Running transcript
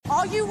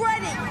Are you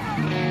ready?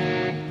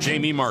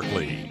 Jamie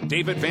Markley,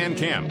 David Van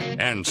Camp,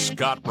 and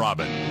Scott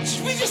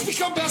Robbins. We just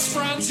become best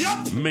friends.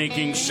 Yep.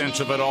 Making sense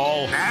of it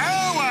all.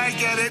 Now I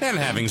get it. And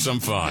having some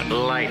fun.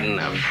 Lighten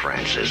up,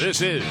 Francis. This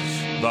is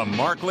the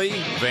Markley,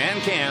 Van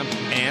Camp,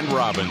 and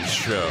Robbins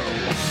Show.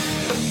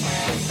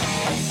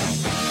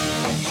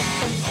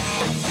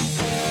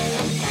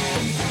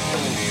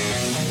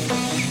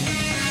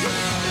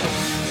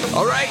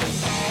 All right,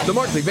 the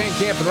Markley, Van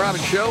Camp, and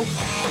Robbins Show.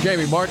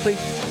 Jamie Markley,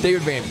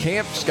 David Van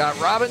Camp, Scott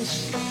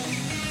Robbins.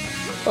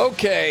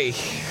 Okay,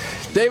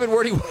 David,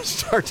 where do you want to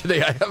start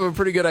today? I have a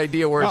pretty good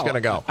idea where it's going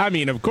to go. I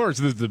mean, of course,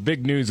 this is the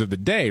big news of the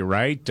day,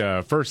 right?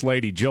 First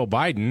Lady Jill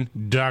Biden,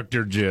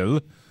 Dr.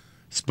 Jill,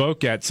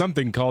 spoke at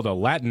something called a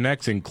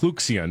Latinx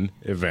Inclusion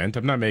event.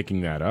 I'm not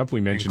making that up.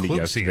 We mentioned it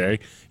yesterday.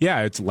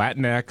 Yeah, it's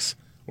Latinx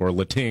or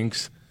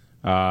Latinx.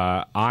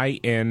 INCLUXION,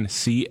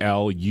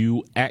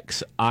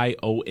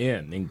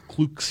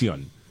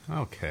 inclusion.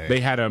 Okay.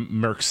 They had a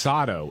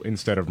Mercado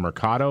instead of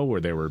Mercado,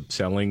 where they were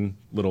selling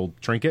little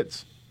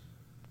trinkets.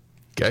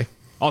 Okay.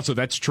 Also,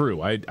 that's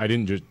true. I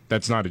didn't just.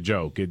 That's not a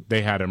joke.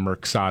 They had a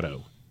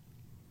Mercado.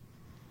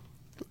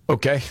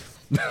 Okay.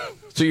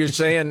 So you're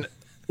saying,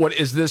 what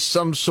is this?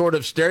 Some sort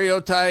of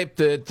stereotype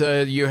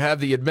that you have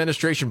the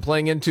administration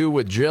playing into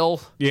with Jill?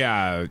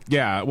 Yeah.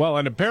 Well,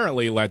 and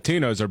apparently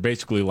Latinos are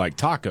basically like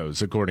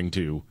tacos, according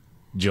to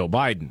Jill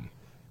Biden.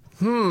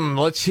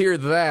 Let's hear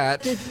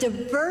that. The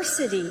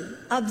diversity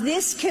of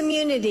this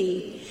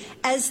community,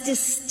 as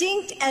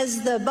distinct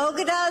as the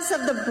Bogotas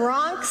of the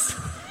Bronx,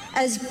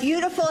 as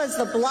beautiful as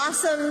the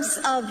blossoms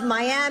of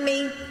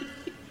Miami,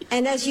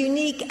 and as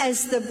unique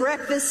as the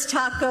breakfast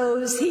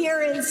tacos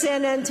here in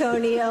San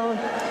Antonio.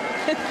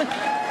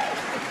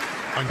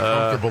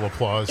 Uncomfortable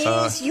applause.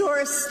 Is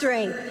your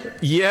strength.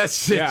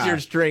 Yes, it's your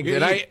strength.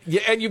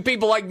 And you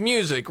people like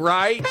music,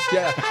 right?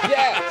 Yeah.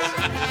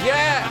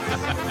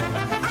 Yes.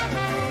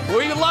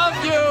 We love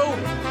you.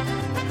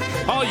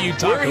 All you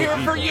taco We're here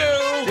for you.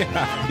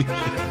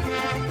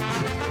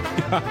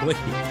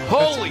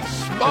 Holy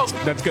smokes.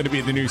 That's going to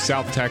be the new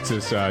South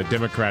Texas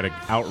Democratic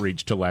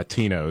outreach to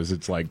Latinos.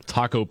 It's like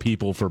taco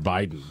people for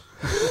Biden.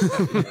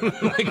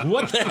 Like,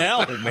 what the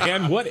hell,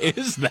 man? What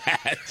is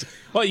that?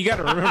 Well, you got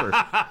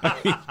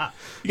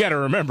to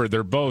remember,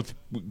 they're both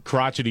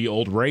crotchety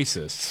old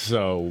racists,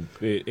 so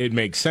it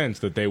makes sense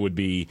that they would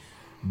be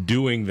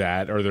doing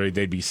that, or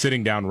they'd be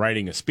sitting down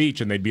writing a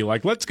speech, and they'd be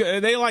like, "Let's go."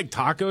 They like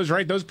tacos,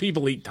 right? Those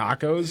people eat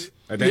tacos.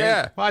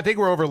 Yeah. Well, I think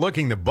we're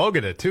overlooking the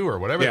Bogota, too, or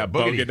whatever. Yeah,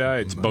 Bogota.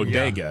 It's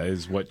bodega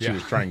is what she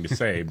was trying to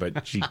say,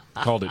 but she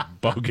called it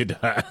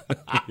Bogota,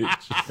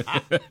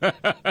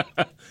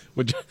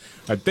 which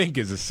I think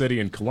is a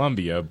city in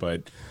Colombia,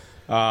 but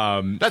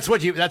that's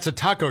a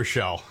taco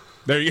shell.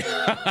 There you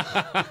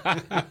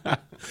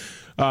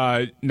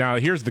now,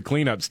 here's the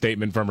cleanup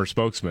statement from her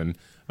spokesman.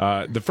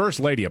 The First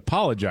Lady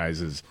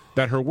apologizes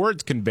that her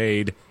words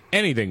conveyed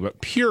anything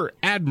but pure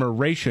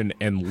admiration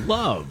and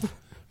love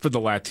for the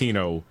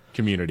Latino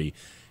community.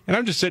 And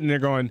I'm just sitting there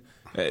going,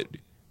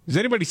 is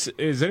anybody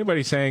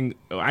saying,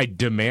 I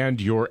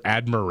demand your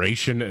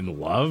admiration and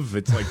love?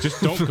 It's like,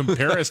 just don't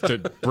compare us to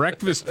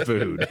breakfast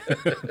food.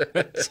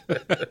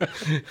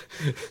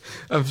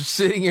 I'm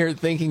sitting here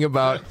thinking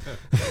about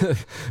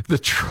the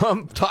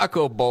Trump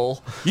taco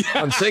bowl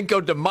on Cinco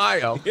de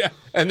Mayo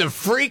and the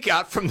freak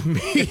out from the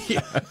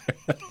media.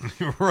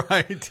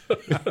 Right.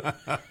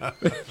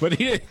 But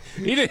he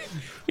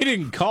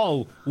didn't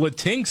call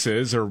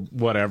Latinxes or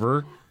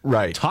whatever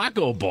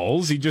taco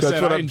bowls. He just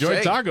said, I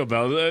enjoy Taco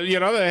Bell.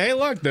 Hey,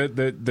 look,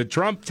 the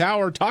Trump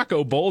Tower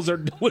taco bowls are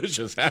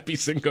delicious. Happy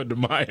Cinco de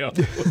Mayo.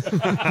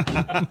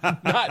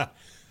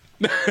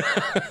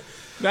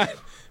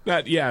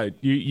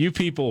 You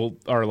people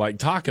are like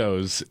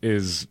tacos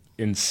is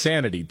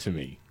insanity to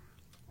me.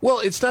 Well,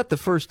 it's not the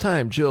first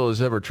time Jill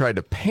has ever tried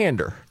to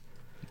pander.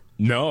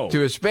 No. To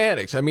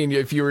Hispanics. I mean,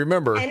 if you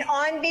remember. And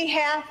on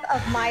behalf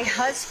of my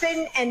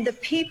husband and the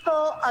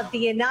people of the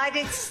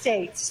United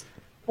States,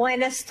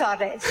 buenas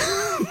tardes.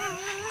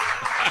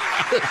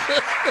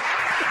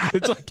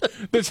 It's like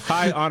this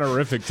high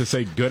honorific to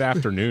say good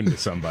afternoon to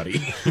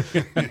somebody.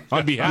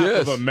 On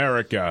behalf of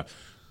America,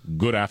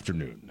 good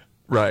afternoon.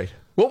 Right.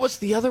 What was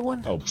the other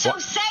one? Oh, So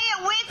say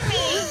it with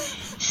me.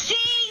 Si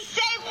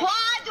se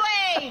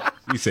puede.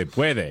 You say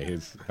puede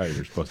is how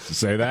you're supposed to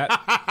say that.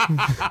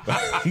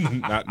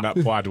 not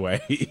puede.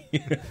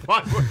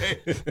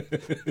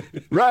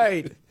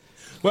 Right.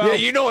 Well, yeah,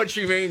 you know what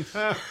she means.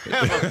 A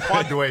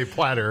Podway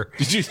platter.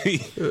 Did you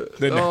see?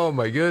 Oh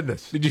my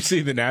goodness! Did you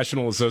see the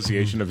National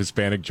Association of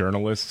Hispanic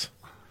Journalists?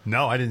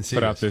 No, I didn't see.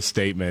 Put out this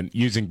statement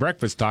using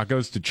breakfast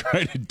tacos to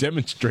try to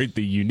demonstrate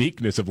the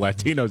uniqueness of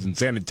Latinos in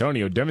San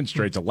Antonio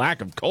demonstrates a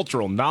lack of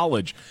cultural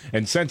knowledge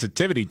and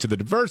sensitivity to the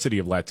diversity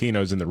of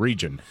Latinos in the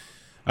region.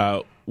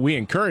 We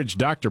encourage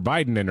Dr.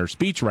 Biden and her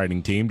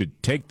speechwriting team to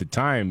take the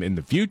time in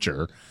the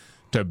future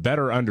to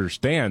better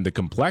understand the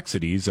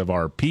complexities of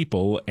our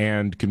people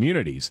and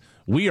communities.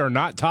 We are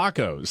not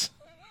tacos.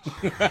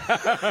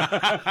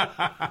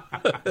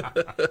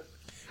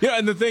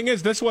 And the thing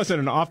is, this wasn't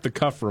an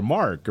off-the-cuff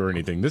remark or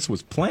anything. This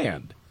was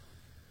planned.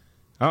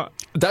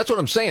 That's what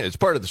I'm saying. It's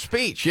part of the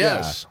speech.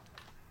 Yes.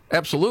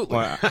 Absolutely.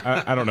 Well,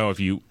 I don't know if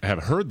you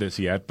have heard this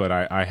yet, but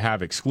I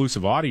have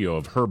exclusive audio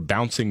of her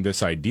bouncing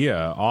this idea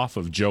off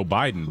of Joe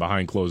Biden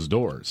behind closed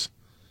doors.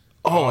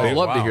 Oh, I'd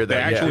love to wow. hear They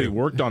that. actually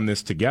worked on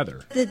this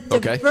together. The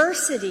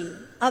diversity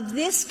of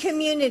this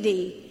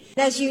community,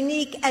 as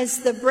unique as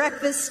the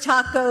breakfast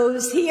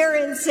tacos here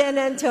in San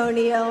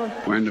Antonio,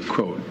 End of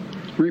quote.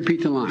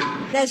 Repeat the line.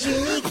 as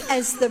unique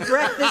as the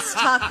breakfast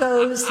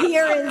tacos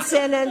here in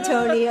San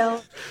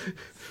Antonio.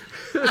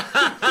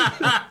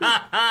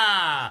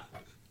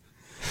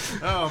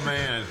 Oh,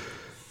 man.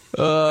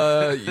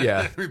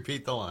 Yeah,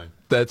 Repeat the line.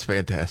 that's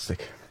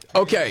fantastic.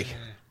 Okay.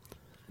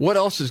 What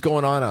else is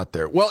going on out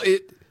there? Well,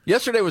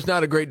 yesterday was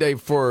not a great day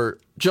for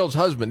Jill's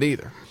husband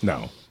either.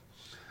 No.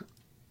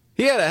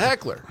 He had a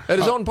heckler at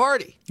his own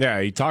party.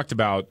 Yeah, he talked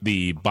about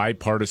the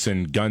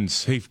bipartisan gun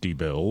safety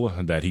bill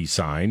that he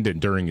signed, and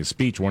during his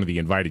speech, one of the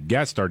invited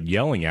guests started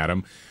yelling at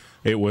him.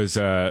 It was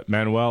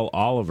Manuel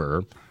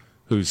Oliver,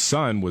 whose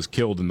son was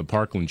killed in the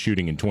Parkland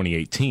shooting in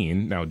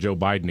 2018. Now, Joe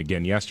Biden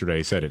again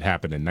yesterday said it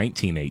happened in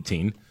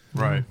 1918.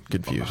 Right.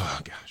 Confused.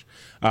 Oh,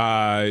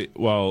 gosh.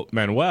 Well,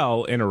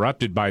 Manuel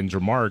interrupted Biden's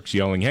remarks,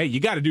 yelling, "Hey, you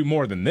got to do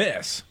more than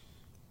this."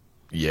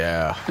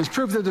 Yeah. It's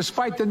proof that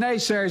despite the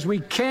naysayers, we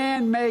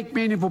can make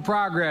meaningful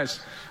progress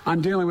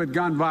on dealing with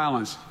gun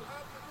violence.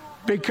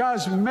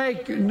 Because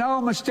make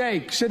no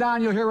mistake, sit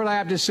down, you'll hear what I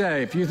have to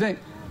say. If you think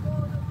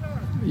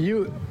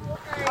you...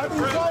 I've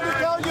been trying to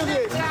tell you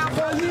this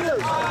for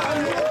years.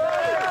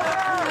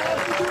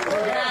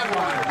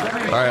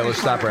 All right, let's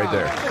stop right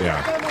there.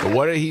 Yeah.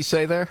 What did he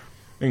say there?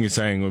 I think he's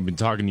saying, we've been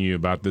talking to you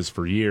about this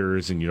for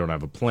years and you don't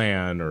have a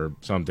plan or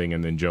something.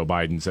 And then Joe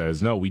Biden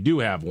says, no, we do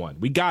have one.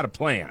 We got a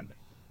plan.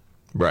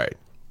 Right.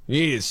 You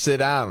need to sit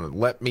down and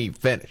let me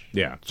finish.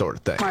 Yeah. Sort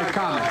of thing. My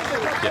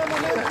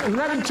comment.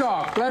 Let him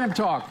talk. Let him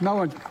talk. No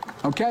one,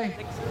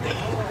 okay?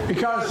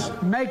 Because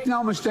make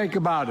no mistake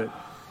about it,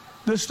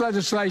 this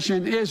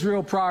legislation is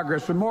real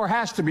progress, but more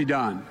has to be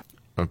done.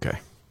 Okay.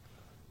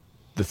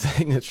 The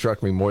thing that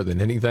struck me more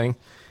than anything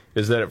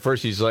is that at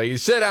first he's like, you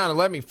sit down and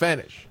let me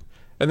finish.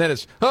 And then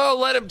it's, oh,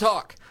 let him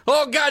talk.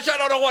 Oh, gosh, I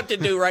don't know what to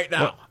do right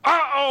now.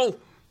 Uh-oh.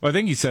 Well, I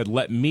think he said,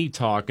 let me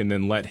talk and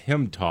then let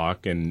him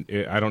talk. And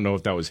I don't know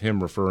if that was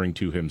him referring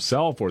to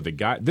himself or the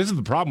guy. This is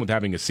the problem with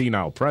having a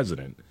senile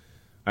president.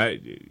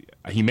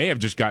 He may have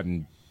just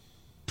gotten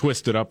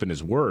twisted up in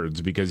his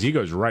words because he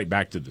goes right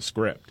back to the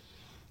script.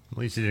 At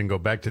least he didn't go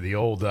back to the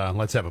old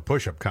let's have a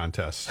push-up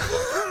contest.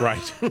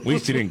 Right. At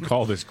least he didn't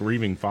call this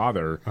grieving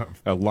father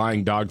a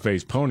lying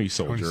dog-faced pony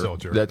soldier. Pony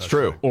soldier. That's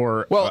true.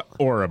 right.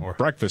 Or a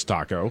breakfast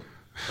taco.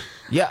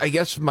 Yeah, I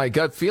guess my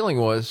gut feeling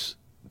was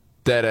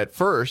that at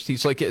first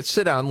he's like,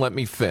 sit down, let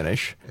me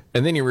finish.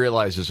 And then he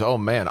realizes, oh,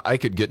 man, I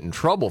could get in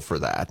trouble for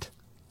that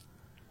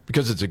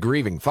because it's a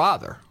grieving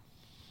father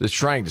that's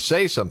trying to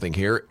say something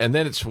here. And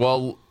then it's,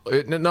 well,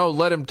 no,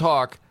 let him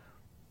talk,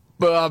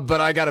 but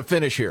I got to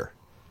finish here.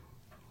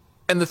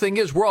 And the thing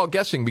is, we're all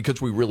guessing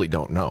because we really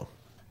don't know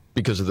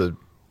because of the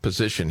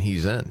position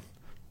he's in.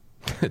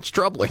 It's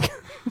troubling.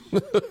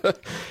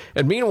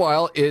 And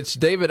meanwhile, it's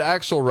David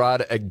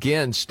Axelrod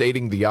again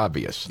stating the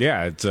obvious.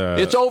 Yeah,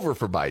 It's over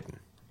for Biden.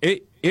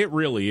 It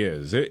really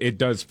is. It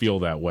does feel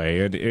that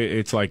way. And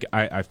it's like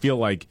I feel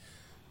like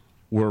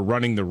we're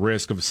running the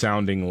risk of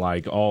sounding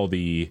like all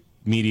the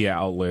media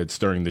outlets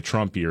during the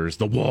Trump years.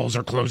 The walls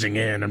are closing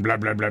in and blah,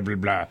 blah, blah, blah,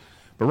 blah.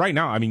 But right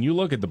now, I mean, you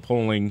look at the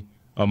polling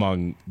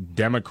among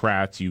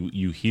Democrats,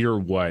 you hear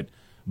what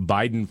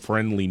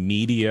Biden-friendly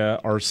media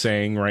are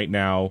saying right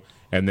now,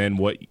 and then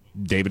what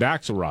David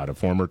Axelrod, a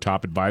former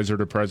top advisor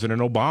to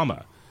President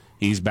Obama,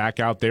 he's back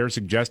out there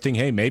suggesting,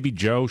 hey, maybe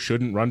Joe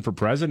shouldn't run for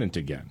president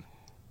again.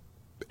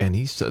 And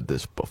he said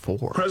this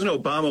before.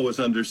 President Obama was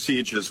under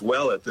siege as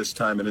well at this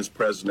time in his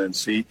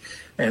presidency,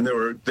 and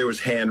there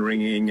was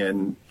hand-wringing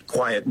and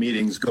quiet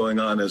meetings going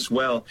on as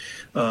well.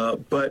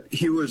 But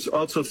he was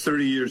also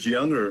 30 years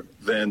younger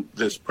than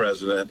this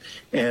president,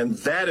 and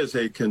that is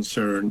a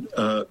concern,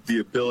 the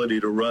ability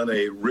to run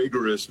a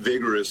rigorous,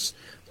 vigorous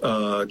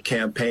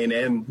campaign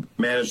and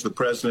manage the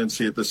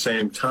presidency at the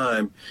same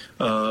time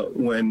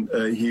when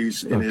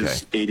he's in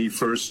his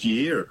 81st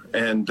year.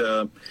 And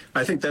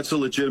I think that's a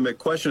legitimate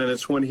question, and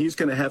it's one he's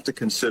going to have to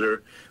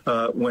consider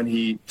when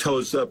he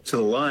toes up to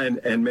the line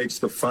and makes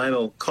the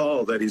final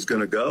call that he's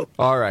going to go.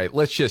 All right,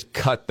 let's just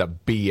cut the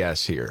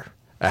BS here,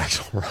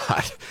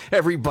 Axelrod.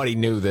 Everybody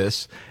knew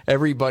this.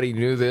 Everybody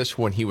knew this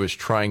when he was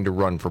trying to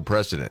run for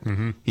president.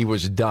 Mm-hmm. He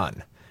was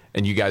done,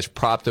 and you guys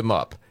propped him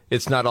up.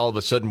 It's not all of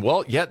a sudden,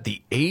 well, yet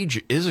the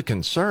age is a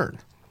concern.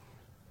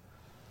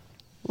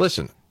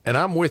 Listen, and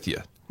I'm with you.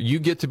 You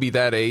get to be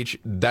that age,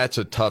 that's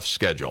a tough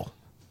schedule.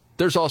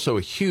 There's also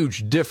a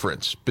huge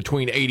difference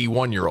between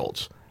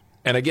 81-year-olds.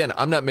 And again,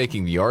 I'm not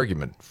making the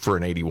argument for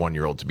an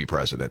 81-year-old to be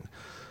president.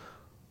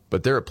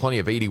 But there are plenty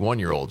of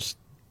 81-year-olds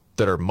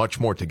that are much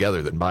more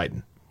together than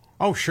Biden.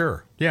 Oh,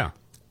 sure. Yeah.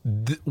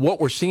 What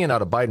we're seeing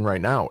out of Biden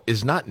right now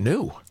is not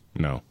new.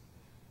 No.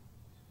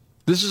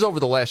 This is over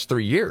the last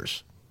 3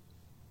 years.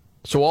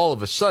 So all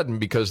of a sudden,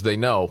 because they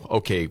know,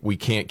 okay, we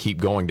can't keep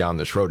going down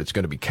this road, it's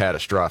going to be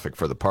catastrophic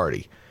for the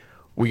party.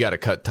 We got to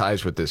cut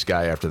ties with this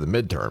guy after the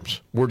midterms.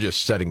 We're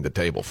just setting the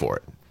table for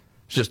it.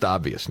 It's just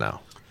obvious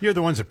now. You're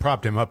the ones that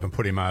propped him up and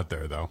put him out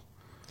there, though.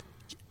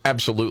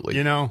 Absolutely.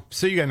 You know,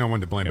 so you got no one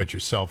to blame but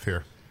yourself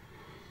here.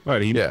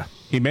 But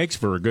he makes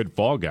for a good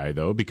fall guy,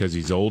 though, because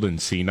he's old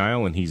and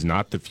senile, and he's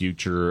not the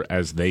future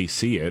as they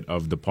see it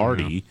of the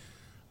party.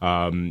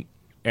 And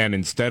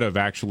instead of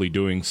actually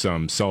doing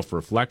some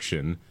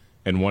self-reflection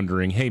and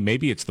wondering, hey,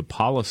 maybe it's the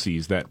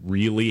policies that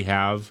really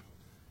have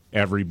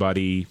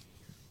everybody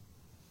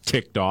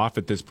ticked off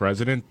at this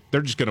president,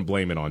 they're just going to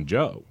blame it on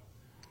Joe.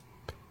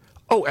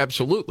 Oh,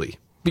 absolutely.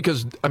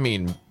 Because, I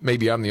mean,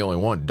 maybe I'm the only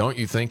one. Don't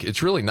you think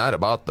it's really not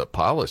about the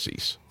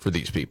policies for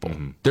these people?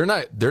 Mm-hmm.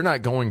 They're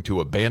not going to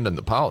abandon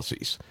the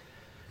policies.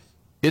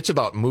 It's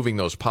about moving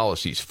those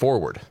policies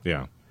forward.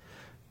 Yeah.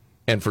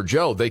 And for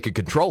Joe, they could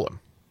control him.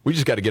 We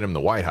just got to get him in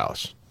the White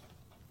House.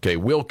 Okay,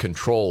 we'll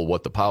control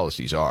what the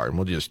policies are, and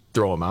we'll just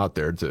throw them out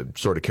there to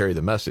sort of carry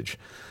the message.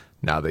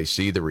 Now they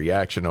see the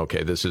reaction,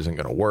 okay, this isn't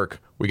going to work.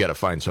 We got to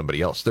find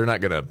somebody else. They're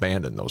not going to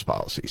abandon those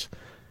policies.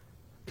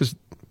 Because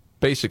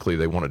basically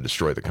they want to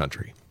destroy the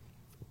country.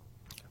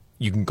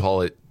 You can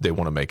call it, they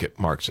want to make it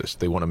Marxist.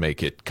 They want to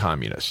make it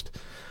communist.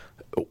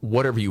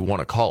 Whatever you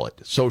want to call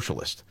it,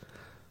 socialist.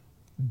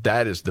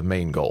 That is the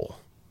main goal.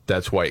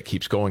 That's why it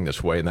keeps going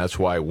this way, and that's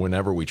why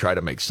whenever we try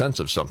to make sense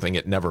of something,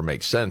 it never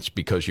makes sense,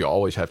 because you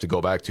always have to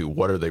go back to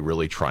what are they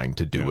really trying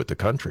to do with the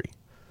country?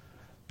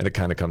 And it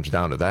kind of comes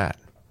down to that.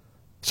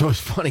 So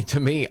it's funny to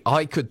me,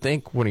 I could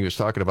think when he was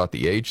talking about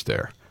the age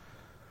there,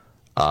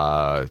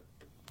 so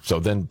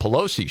then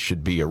Pelosi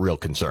should be a real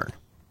concern,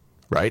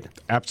 right?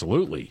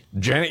 Absolutely.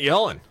 Janet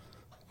Yellen.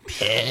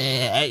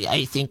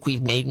 I think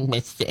we've made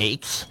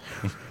mistakes.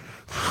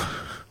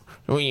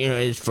 Well, you know,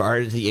 as far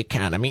as the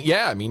economy.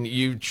 Yeah, I mean,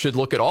 you should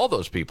look at all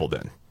those people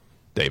then,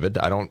 David.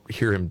 I don't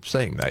hear him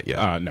saying that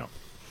yet. No.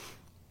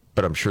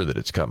 But I'm sure that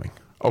it's coming.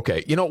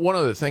 Okay, you know, one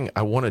other thing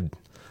I wanted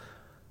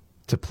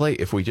to play,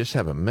 if we just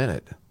have a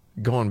minute,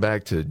 going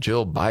back to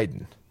Jill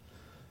Biden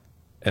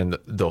and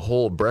the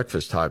whole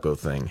breakfast taco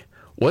thing.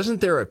 Wasn't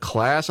there a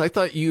class? I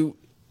thought you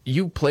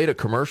played a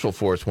commercial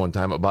for us one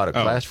time about a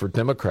class for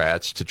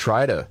Democrats to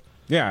try to...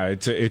 Yeah,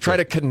 it's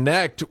to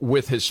connect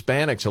with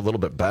Hispanics a little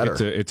bit better.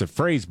 It's a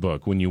phrase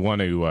book when you want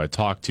to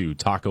talk to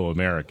taco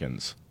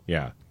Americans.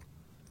 Yeah.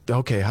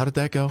 Okay, how did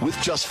that go? With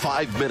just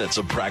 5 minutes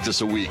of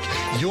practice a week,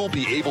 you'll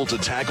be able to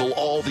tackle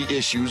all the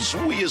issues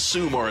we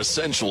assume are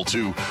essential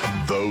to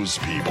those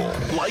people,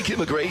 like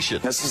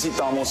immigration.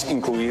 Necesitamos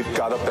incluir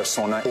cada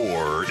persona.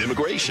 Or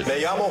immigration.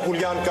 Me llamo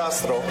Julián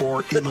Castro.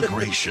 Or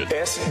immigration.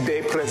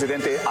 Este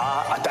presidente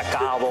ha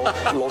atacado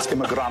los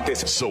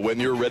inmigrantes. So when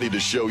you're ready to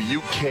show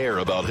you care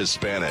about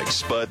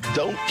Hispanics, but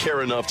don't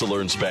care enough to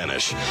learn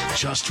Spanish,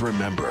 just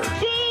remember.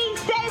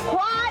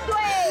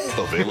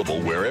 Available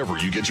wherever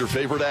you get your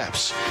favorite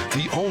apps.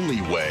 The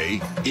only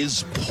way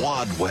is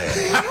Plodway.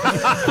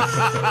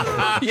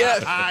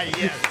 Yes.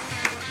 Yes.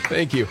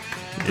 Thank you.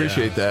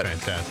 Appreciate that.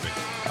 Fantastic.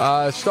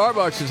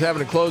 Starbucks is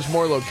having to close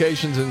more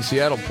locations in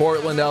Seattle,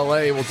 Portland,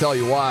 L.A. We'll tell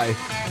you why.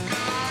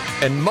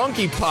 And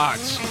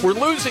monkeypox. We're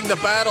losing the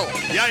battle.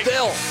 Yikes.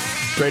 Still.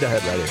 Straight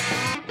ahead, right here.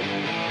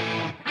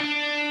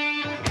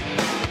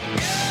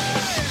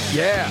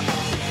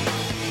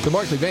 Yeah. The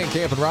Markley, Van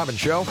Camp, and Robbins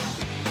Show.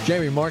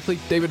 Jamie Markley,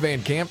 David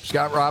Van Camp,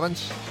 Scott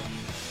Robbins.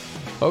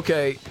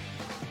 Okay,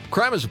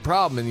 crime is a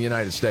problem in the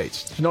United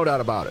States. There's no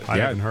doubt about it. I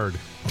haven't heard.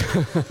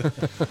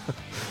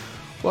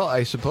 Well,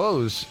 I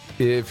suppose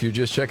if you're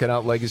just checking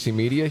out legacy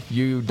media,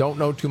 you don't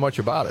know too much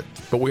about it.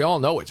 But we all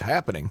know it's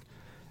happening.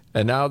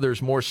 And now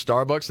there's more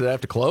Starbucks that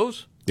have to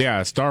close?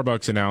 Yeah,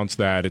 Starbucks announced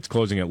that it's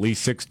closing at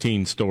least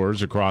 16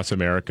 stores across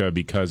America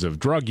because of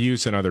drug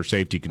use and other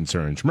safety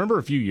concerns. Remember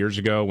a few years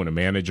ago when a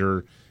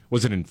manager,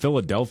 was it in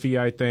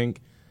Philadelphia, I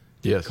think?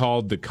 Yes.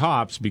 Called the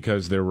cops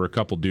because there were a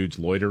couple dudes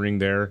loitering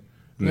there,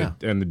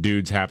 and the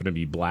dudes happened to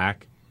be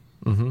black.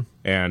 Mm-hmm.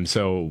 And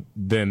so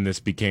then this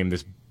became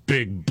this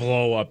big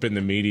blow up in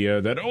the media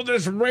that,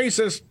 this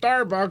racist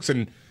Starbucks.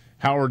 And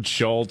Howard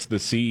Schultz, the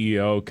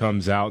CEO,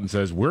 comes out and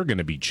says, we're going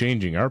to be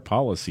changing our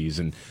policies,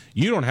 and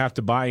you don't have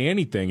to buy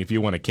anything if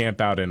you want to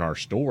camp out in our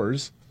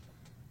stores.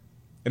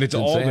 And it's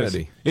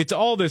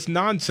all this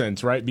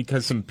nonsense, right?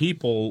 Because some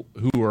people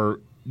who are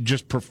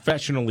just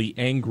professionally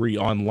angry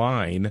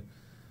online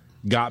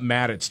got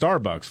mad at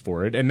Starbucks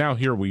for it, and now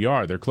here we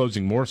are. They're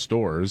closing more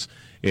stores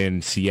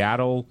in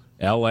Seattle,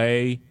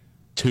 L.A.,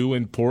 2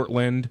 in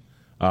Portland,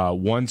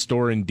 1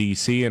 store in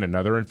D.C., and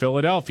another in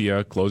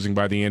Philadelphia, closing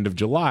by the end of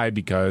July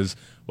because,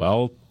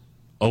 well,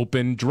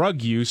 open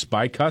drug use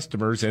by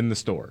customers in the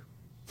store.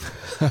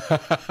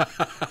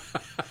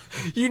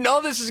 You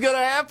know this is going to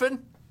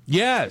happen.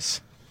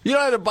 Yes. You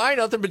don't have to buy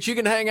nothing, but you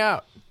can hang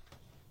out.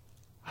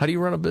 How do you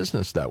run a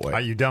business that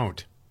way? You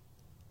don't.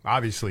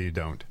 Obviously you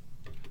don't.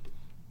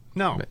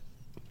 No.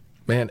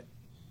 Man,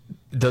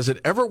 does it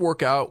ever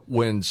work out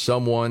when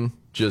someone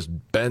just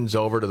bends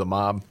over to the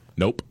mob?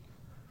 Nope.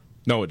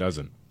 No, it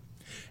doesn't.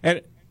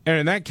 And And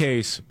in that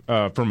case,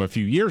 from a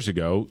few years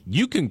ago,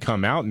 you can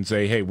come out and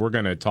say, hey, we're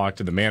going to talk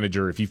to the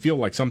manager. If you feel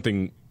like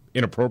something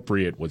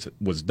inappropriate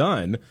was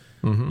done,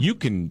 you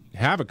can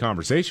have a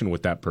conversation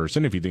with that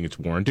person. If you think it's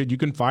warranted, you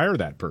can fire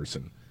that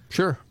person.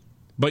 Sure.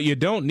 But you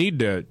don't need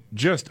to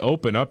just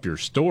open up your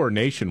store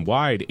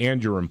nationwide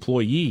and your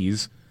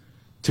employees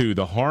to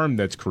the harm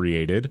that's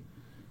created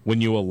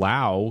when you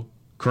allow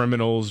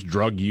criminals,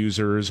 drug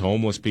users,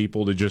 homeless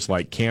people to just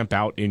like camp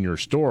out in your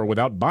store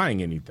without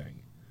buying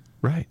anything.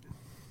 Right.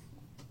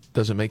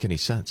 Doesn't make any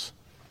sense.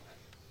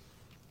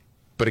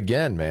 But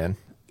again, man,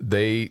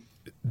 they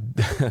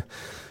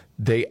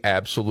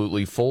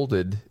absolutely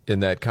folded in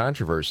that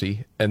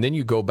controversy. And then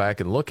you go back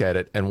and look at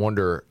it and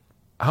wonder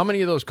how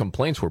many of those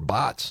complaints were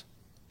bots?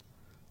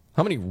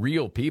 How many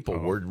real people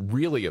were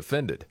really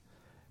offended?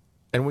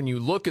 And when you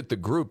look at the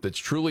group that's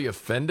truly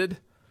offended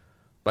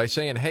by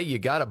saying, hey, you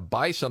got to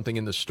buy something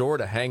in the store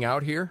to hang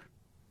out here,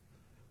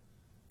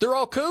 they're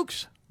all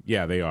kooks.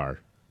 Yeah, they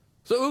are.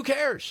 So who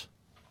cares?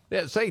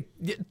 Yeah, say,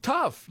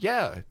 tough.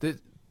 Yeah,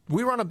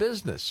 we run a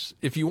business.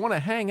 If you want to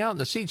hang out in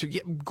the seats,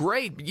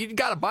 great, but you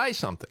got to buy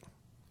something.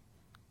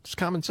 It's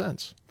common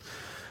sense.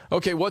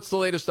 Okay, what's the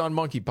latest on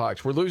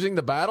monkeypox? We're losing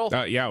the battle?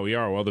 Yeah, we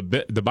are. Well, the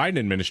Biden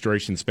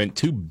administration spent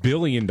 $2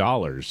 billion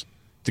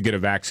to get a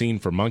vaccine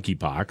for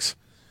monkeypox,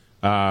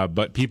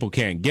 but people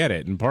can't get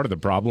it. And part of the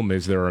problem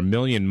is there are 1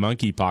 million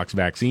monkeypox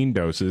vaccine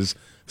doses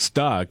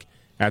stuck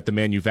at the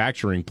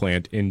manufacturing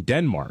plant in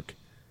Denmark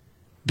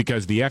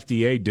because the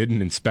FDA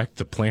didn't inspect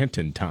the plant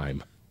in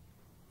time.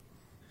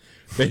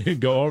 They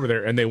didn't go over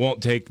there, and they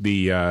won't take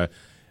the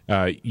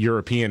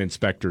European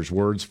inspectors'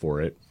 words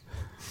for it.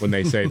 When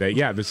they say that,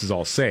 yeah, this is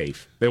all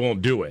safe. They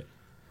won't do it.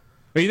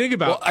 When you think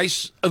about...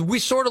 Well, we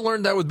sort of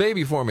learned that with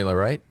baby formula,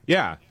 right?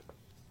 Yeah.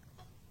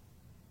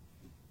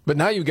 But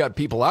now you've got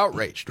people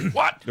outraged.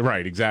 What?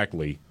 Right,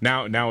 exactly.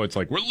 Now it's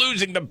like, we're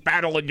losing the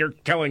battle and you're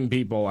killing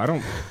people. I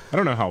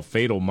don't know how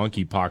fatal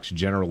monkeypox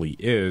generally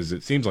is.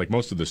 It seems like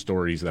most of the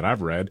stories that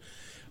I've read,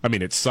 I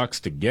mean, it sucks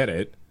to get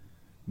it,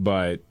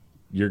 but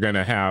you're going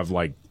to have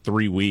like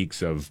 3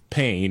 weeks of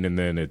pain and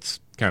then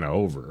it's kind of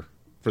over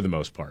for the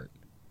most part.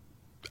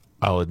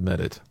 I'll admit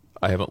it.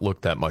 I haven't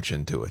looked that much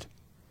into it.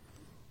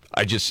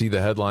 I just see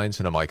the headlines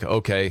and I'm like,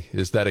 okay,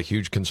 is that a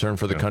huge concern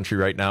for the country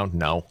right now?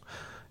 No.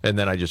 And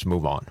then I just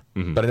move on.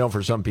 Mm-hmm. But I know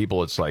for some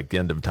people it's like the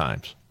end of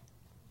times.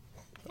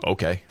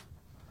 Okay.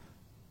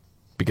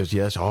 Because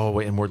yes,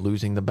 and we're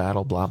losing the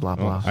battle, blah, blah,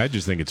 blah. I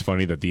just think it's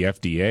funny that the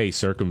FDA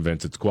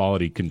circumvents its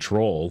quality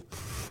control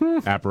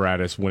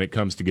apparatus when it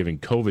comes to giving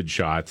COVID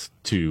shots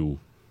to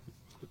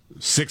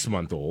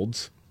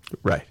 6-month-olds.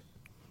 Right.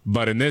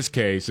 But in this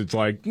case, it's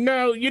like,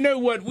 no, you know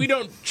what? We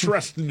don't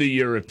trust the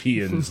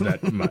Europeans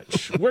that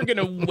much. We're going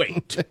to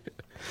wait.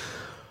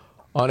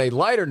 On a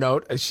lighter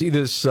note, I see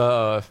this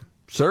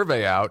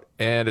survey out,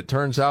 and it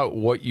turns out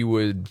what you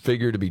would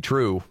figure to be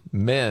true,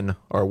 men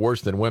are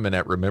worse than women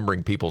at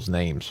remembering people's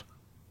names.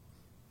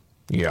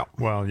 Yeah.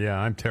 Well, yeah,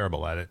 I'm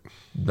terrible at it.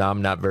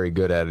 I'm not very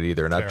good at it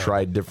either, and I've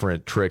tried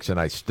different tricks, and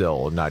I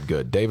still am not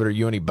good. David, are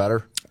you any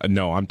better?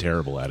 No, I'm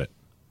terrible at it.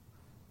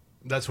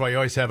 That's why you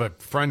always have a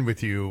friend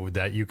with you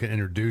that you can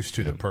introduce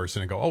to the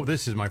person and go, oh,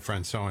 this is my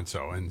friend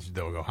so-and-so, and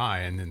they'll go, hi,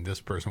 and then this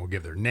person will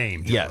give their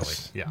name.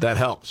 Yes, yeah. That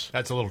helps.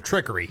 That's a little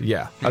trickery.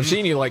 Yeah. I've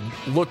seen you,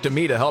 look to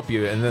me to help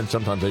you, and then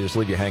sometimes I just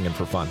leave you hanging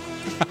for fun.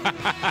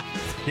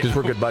 Because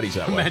we're good buddies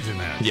that way. Imagine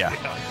that.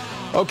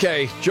 Yeah.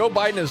 Okay, Joe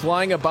Biden is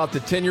lying about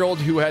the 10-year-old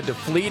who had to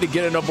flee to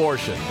get an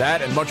abortion.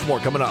 That and much more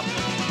coming up.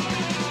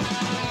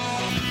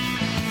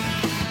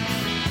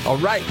 All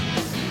right.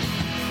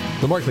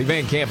 The Markley,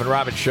 Van Camp, and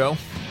Robbins Show.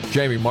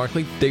 Jamie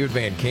Markley, David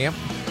Van Camp,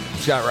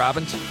 Scott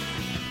Robbins.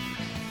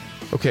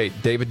 Okay,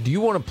 David, do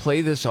you want to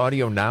play this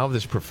audio now of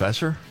this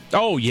professor?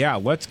 Oh, yeah,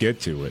 let's get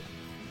to it.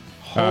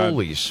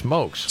 Holy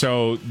smokes.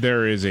 So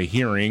there is a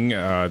hearing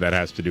that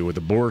has to do with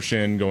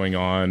abortion going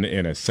on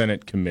in a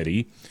Senate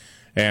committee.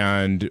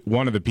 And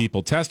one of the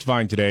people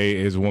testifying today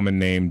is a woman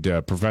named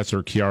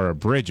Professor Kiara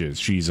Bridges.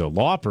 She's a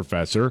law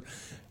professor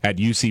at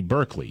UC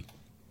Berkeley.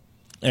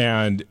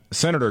 And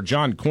Senator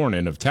John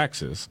Cornyn of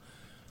Texas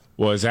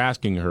was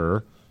asking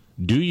her,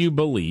 do you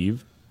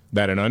believe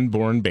that an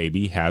unborn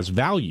baby has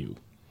value?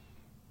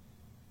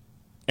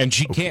 And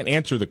she can't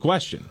answer the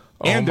question.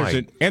 And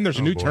there's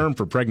a new term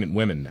for pregnant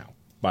women now,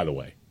 by the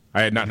way.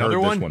 I had not heard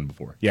this one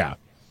before. Yeah.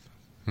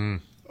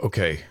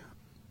 Okay.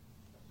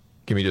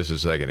 Give me just a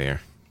second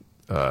here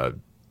to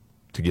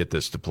get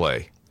this to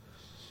play.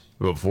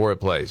 But before it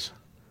plays,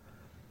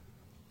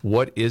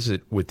 what is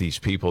it with these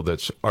people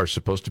that are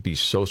supposed to be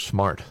so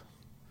smart,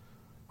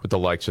 with the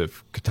likes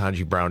of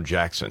Ketanji Brown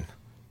Jackson,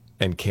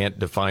 and can't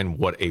define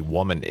what a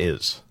woman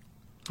is?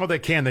 Well, they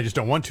can. They just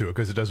don't want to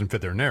because it doesn't fit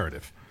their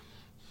narrative.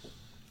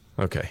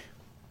 Okay.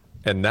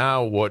 And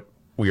now what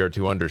we are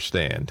to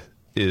understand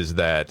is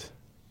that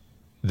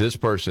this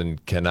person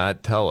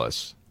cannot tell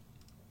us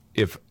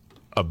if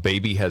a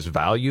baby has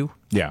value?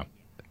 Yeah.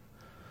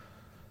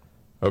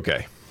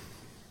 Okay.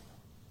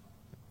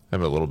 I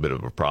have a little bit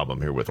of a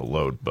problem here with a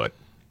load, but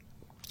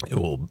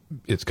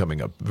it's coming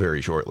up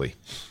very shortly.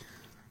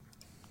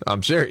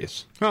 I'm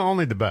serious. Well,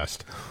 only the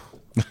best.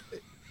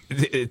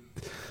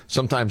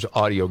 Sometimes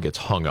audio gets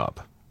hung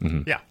up.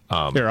 Yeah.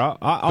 Here, I'll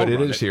but it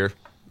run is here.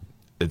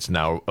 It's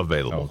now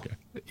available. Okay.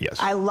 Yes.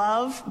 I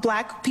love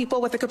black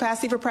people with the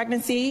capacity for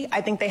pregnancy.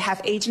 I think they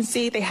have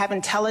agency, they have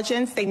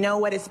intelligence, they know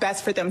what is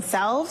best for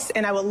themselves,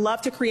 and I would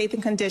love to create the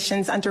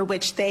conditions under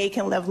which they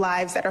can live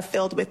lives that are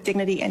filled with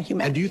dignity and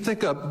humanity. And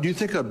do you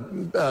think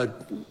a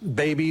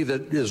baby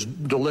that is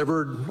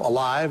delivered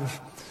alive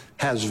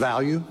has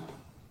value?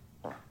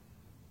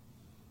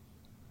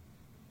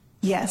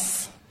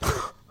 Yes.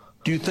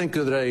 Do you think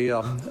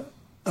that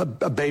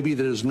a baby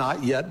that is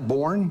not yet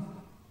born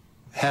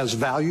has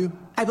value?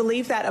 I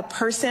believe that a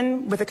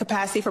person with a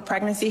capacity for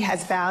pregnancy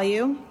has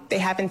value. They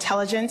have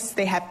intelligence.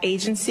 They have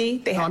agency.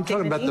 They have dignity. I'm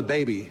talking about the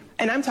baby.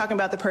 And I'm talking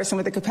about the person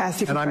with the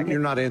capacity for pregnancy. You're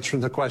not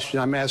answering the question.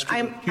 I'm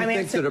asking. I'm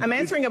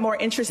answering a more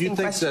interesting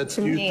question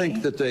to me. Do you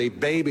think that a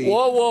baby...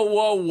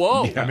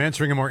 Whoa. Yeah. I'm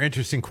answering a more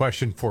interesting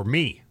question for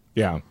me.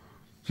 Yeah.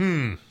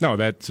 No,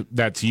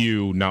 that's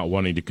you not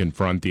wanting to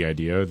confront the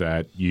idea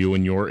that you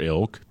and your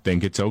ilk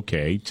think it's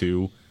okay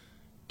to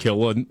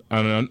kill an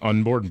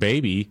unborn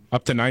baby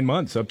up to 9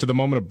 months, up to the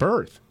moment of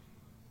birth.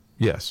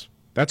 Yes.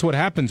 That's what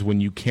happens when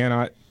you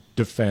cannot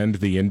defend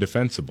the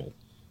indefensible.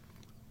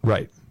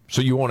 Right.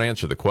 So you won't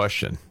answer the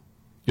question.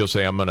 You'll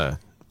say, I'm going to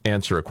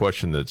answer a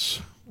question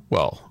that's,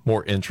 well,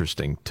 more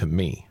interesting to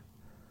me.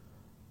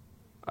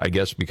 I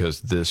guess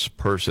because this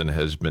person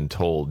has been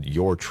told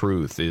your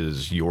truth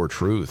is your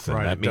truth,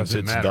 and that means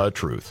it's the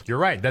truth. You're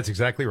right. That's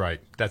exactly right.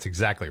 That's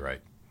exactly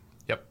right.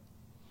 Yep.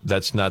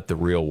 That's not the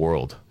real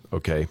world.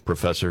 Okay,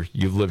 Professor,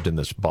 you've lived in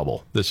this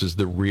bubble. This is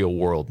the real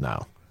world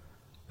now.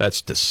 That's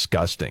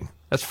disgusting.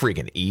 That's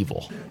freaking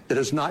evil. That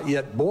is not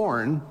yet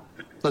born,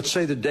 let's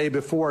say the day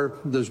before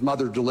this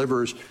mother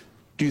delivers,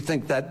 do you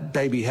think that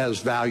baby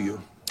has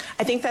value?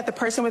 I think that the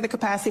person with the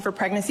capacity for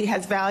pregnancy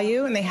has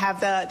value, and they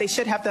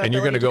should have the and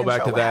you're going to go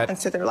back to what that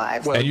happens to their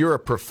lives. And you're a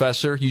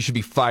professor. You should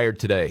be fired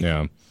today.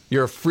 Yeah,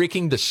 you're a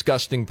freaking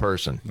disgusting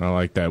person. I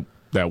like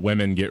that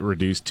women get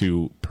reduced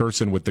to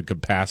person with the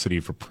capacity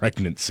for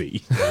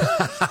pregnancy.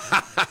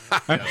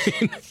 I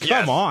mean,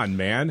 come on,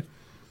 man.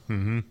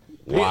 Mm-hmm.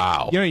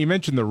 Wow. You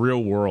mentioned the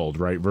real world,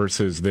 right,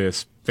 versus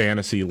this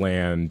fantasy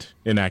land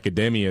in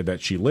academia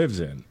that she lives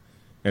in,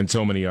 and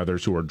so many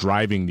others who are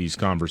driving these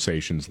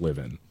conversations live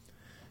in.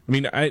 I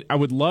mean, I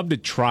would love to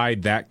try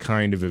that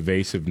kind of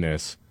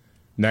evasiveness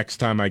next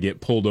time I get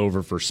pulled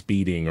over for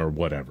speeding or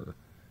whatever.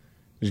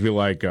 Just be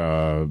like,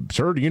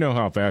 sir, do you know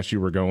how fast you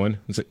were going?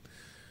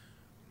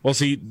 Well,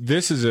 see,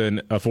 this is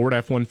a Ford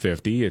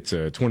F-150. It's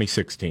a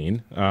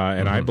 2016,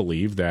 and I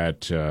believe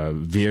that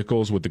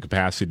vehicles with the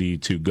capacity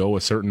to go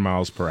a certain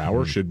miles per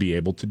hour should be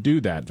able to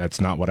do that.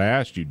 That's not what I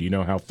asked you. Do you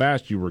know how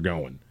fast you were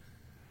going?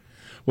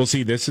 Well,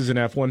 see, this is an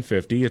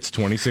F-150. It's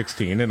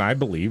 2016, and I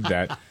believe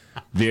that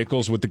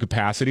vehicles with the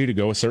capacity to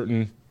go a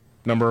certain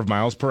number of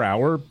miles per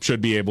hour should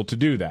be able to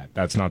do that.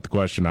 That's not the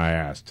question I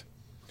asked.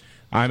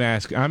 I'm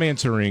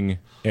answering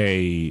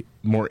a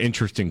more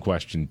interesting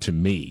question to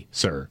me,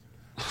 sir.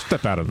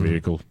 Step out of the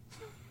vehicle.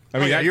 I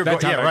mean, you're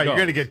right. You're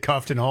going to get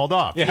cuffed and hauled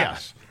off. Yeah.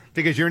 Yes,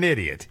 because you're an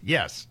idiot.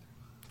 Yes.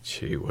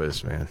 Gee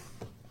whiz, man.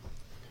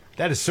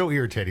 That is so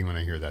irritating when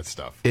I hear that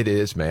stuff. It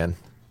is, man.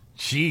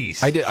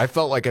 Jeez. I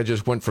felt like I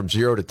just went from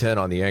 0 to 10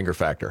 on the anger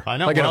factor. I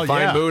know. Like in a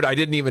fine mood. I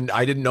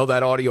didn't know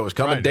that audio was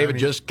coming. Right, David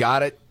just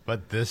got it.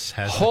 But this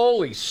has.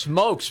 Holy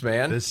smokes,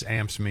 man! This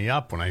amps me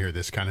up when I hear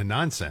this kind of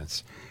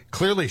nonsense.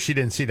 Clearly, she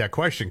didn't see that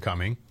question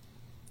coming.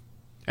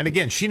 And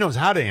again, she knows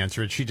how to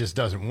answer it. She just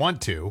doesn't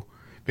want to,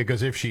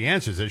 because if she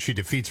answers it, she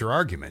defeats her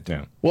argument.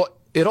 Yeah. Well,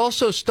 it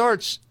also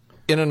starts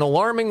in an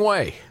alarming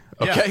way.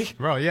 Okay. Yeah.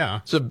 Well,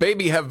 yeah. Does a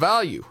baby have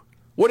value?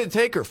 What did it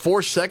take her?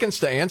 4 seconds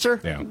to answer?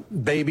 Yeah.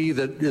 Baby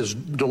that is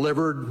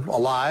delivered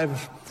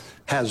alive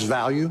has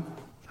value?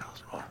 That was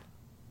 1.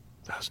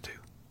 That was 2.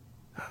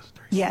 That was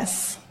 3.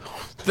 Yes.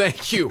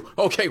 Thank you.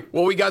 Okay,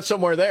 well, we got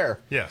somewhere there.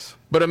 Yes.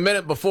 But a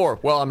minute before,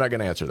 well, I'm not going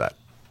to answer that.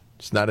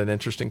 It's not an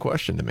interesting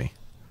question to me.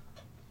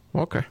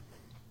 Okay.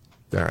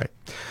 All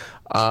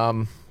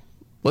right.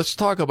 Let's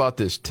talk about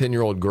this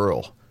 10-year-old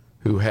girl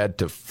who had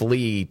to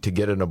flee to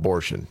get an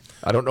abortion.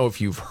 I don't know if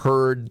you've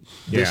heard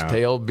this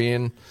tale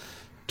being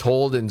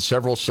told in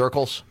several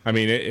circles. I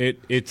mean,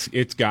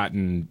 it's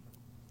gotten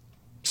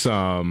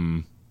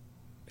some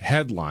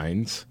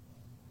headlines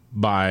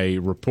by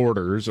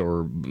reporters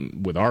or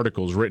with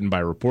articles written by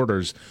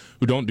reporters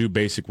who don't do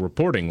basic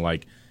reporting,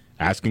 like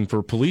asking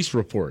for police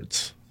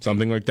reports,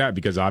 something like that,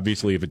 because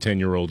obviously if a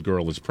 10-year-old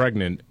girl is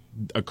pregnant,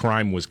 a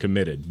crime was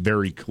committed.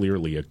 Very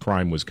clearly a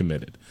crime was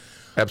committed.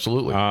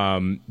 Absolutely.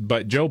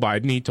 But Joe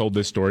Biden, he told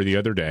this story the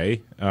other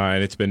day,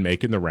 and it's been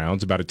making the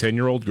rounds, about a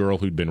 10-year-old girl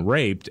who'd been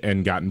raped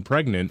and gotten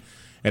pregnant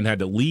and had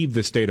to leave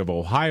the state of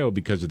Ohio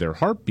because of their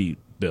heartbeat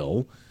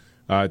bill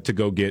to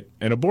go get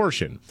an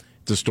abortion.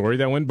 It's a story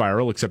that went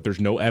viral, except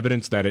there's no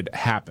evidence that it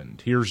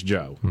happened. Here's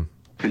Joe.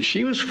 And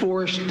she was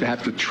forced to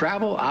have to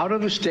travel out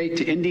of the state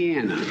to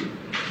Indiana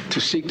to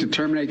seek to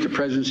terminate the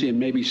presidency and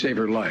maybe save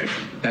her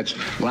life. That's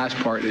last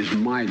part is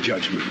my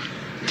judgment.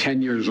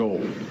 10 years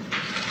old.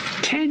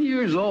 10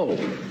 years old,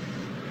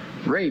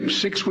 raped,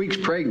 6 weeks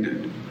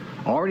pregnant,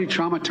 already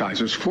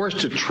traumatized, was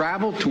forced to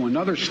travel to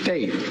another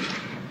state.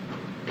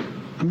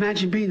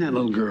 Imagine being that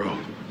little girl.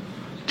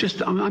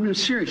 I'm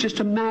serious.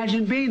 Just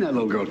imagine being that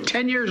little girl,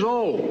 10 years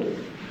old.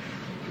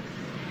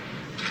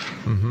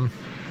 Mm-hmm.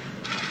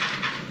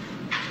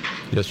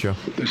 Yes, Joe.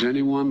 Does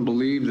anyone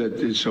believe that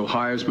it's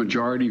Ohio's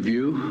majority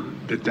view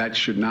that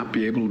should not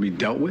be able to be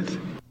dealt with?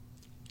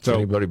 Does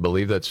anybody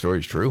believe that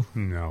story's true?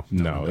 No.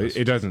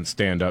 It doesn't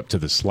stand up to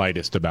the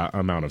slightest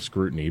amount of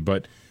scrutiny.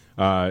 But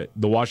the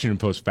Washington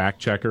Post fact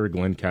checker,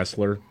 Glenn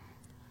Kessler,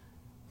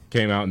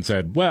 came out and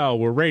said, well,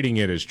 we're rating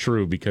it as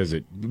true because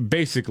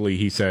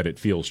he said it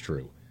feels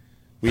true.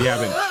 We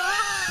haven't,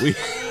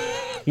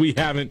 we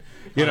haven't,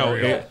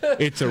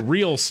 it's a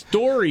real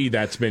story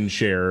that's been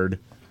shared,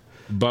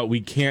 but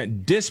we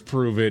can't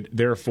disprove it.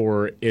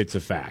 Therefore, it's a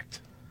fact.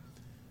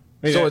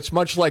 So it's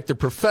much like The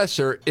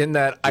Professor in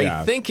that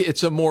I think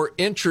it's a more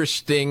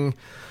interesting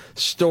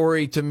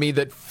story to me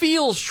that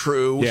feels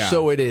true,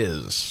 so it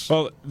is.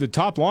 Well, the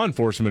top law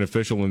enforcement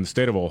official in the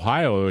state of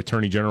Ohio,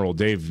 Attorney General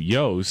Dave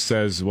Yost,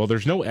 says, well,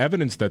 there's no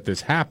evidence that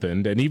this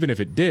happened, and even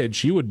if it did,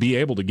 she would be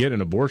able to get an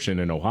abortion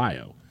in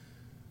Ohio.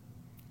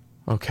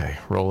 Okay,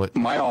 roll it.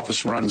 My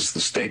office runs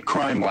the state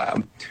crime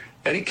lab.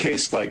 Any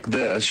case like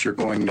this, you're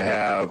going to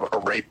have a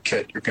rape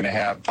kit, you're going to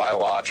have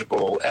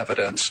biological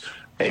evidence,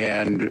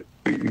 and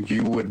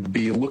you would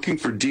be looking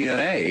for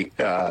DNA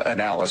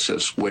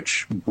analysis,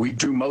 which we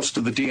do most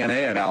of the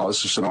DNA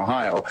analysis in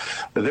Ohio.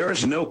 There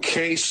is no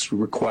case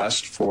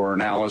request for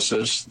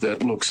analysis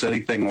that looks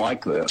anything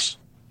like this.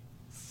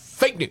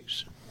 Fake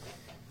news.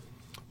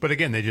 But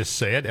again, they just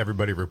say it.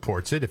 Everybody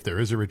reports it. If there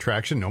is a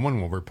retraction, no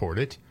one will report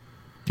it.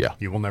 Yeah.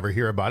 You will never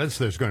hear about it.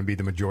 So there's going to be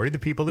the majority of the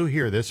people who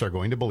hear this are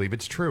going to believe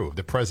it's true.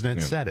 The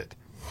president said it.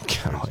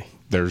 Golly.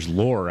 There's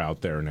lore out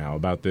there now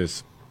about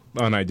this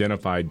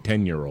unidentified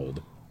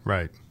 10-year-old.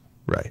 Right.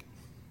 Right.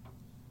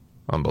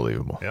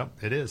 Unbelievable. Yep,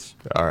 it is.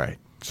 All right.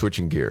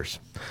 Switching gears.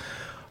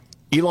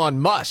 Elon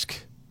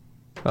Musk.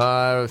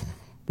 Well,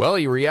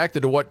 he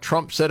reacted to what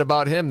Trump said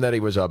about him, that he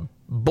was a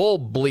bull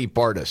bleep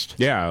artist.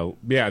 Yeah.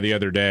 The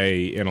other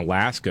day in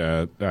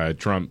Alaska,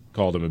 Trump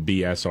called him a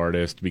BS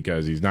artist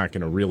because he's not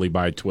going to really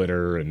buy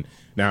Twitter, and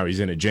now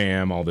he's in a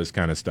jam, all this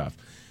kind of stuff.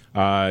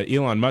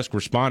 Elon Musk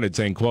responded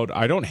saying, quote,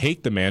 I don't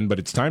hate the man, but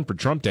it's time for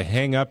Trump to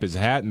hang up his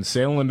hat and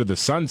sail into the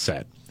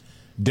sunset.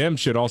 Dems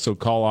should also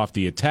call off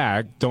the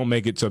attack. Don't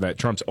make it so that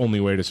Trump's only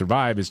way to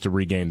survive is to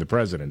regain the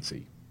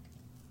presidency.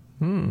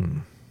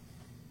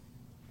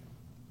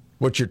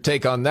 What's your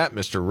take on that,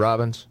 Mr.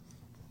 Robbins?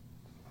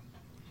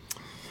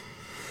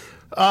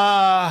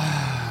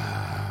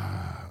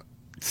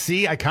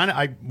 See,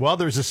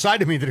 there's a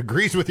side of me that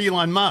agrees with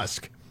Elon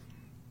Musk.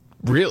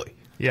 Really?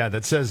 Yeah,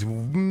 that says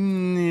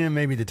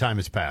maybe the time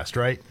has passed,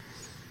 right?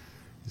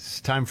 It's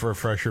time for a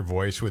fresher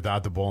voice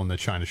without the bull in the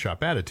China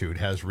shop attitude,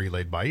 as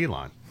relayed by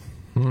Elon.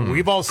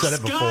 We've all said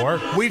it before.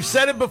 We've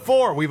said it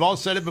before. We've all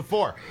said it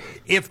before.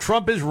 If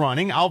Trump is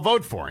running, I'll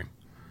vote for him.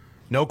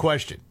 No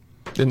question.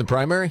 In the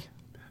primary?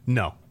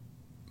 No.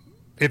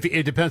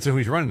 It depends on who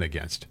he's running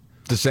against.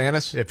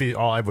 DeSantis?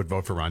 I would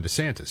vote for Ron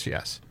DeSantis,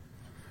 yes.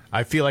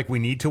 I feel like we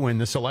need to win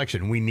this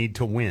election. We need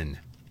to win.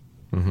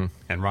 Mm-hmm.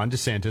 And Ron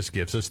DeSantis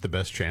gives us the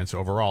best chance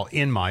overall,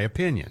 in my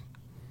opinion.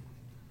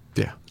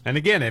 Yeah. And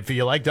again, if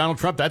you like Donald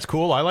Trump, that's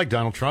cool. I like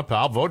Donald Trump.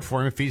 I'll vote for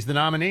him if he's the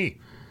nominee.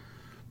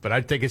 But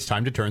I think it's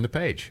time to turn the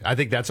page. I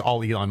think that's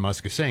all Elon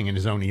Musk is saying in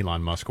his own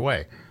Elon Musk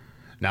way.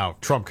 Now,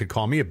 Trump could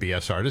call me a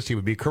BS artist. He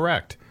would be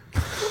correct.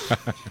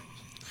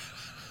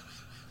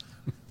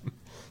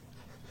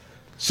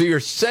 So you're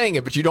saying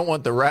it, but you don't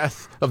want the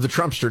wrath of the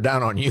Trumpster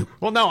down on you.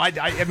 Well, no,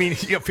 I mean,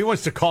 if he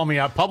wants to call me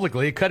out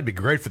publicly, it could be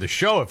great for the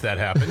show if that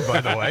happened, by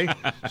the way.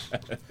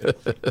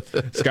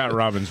 Scott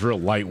Robbins,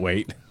 real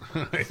lightweight.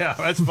 Yeah,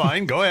 that's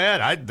fine. Go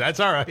ahead. That's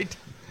all right.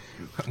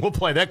 We'll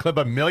play that clip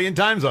 1,000,000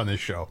 times on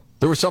this show.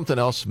 There was something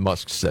else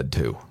Musk said,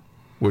 too,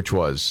 which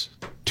was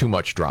too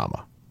much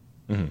drama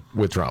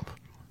with Trump.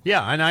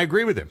 Yeah, and I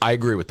agree with him. I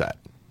agree with that.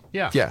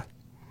 Yeah. Yeah.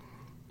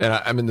 And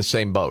I'm in the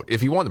same boat. If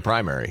he won the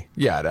primary,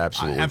 yeah, I'd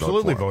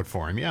absolutely vote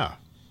for him, yeah.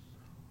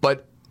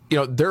 But,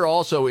 there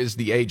also is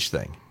the age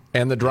thing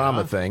and the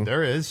drama thing.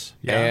 There is,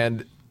 yeah.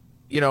 And,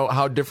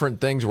 how different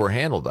things were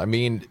handled. I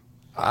mean,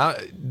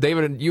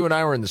 David, you and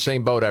I were in the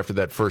same boat after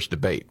that first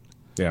debate.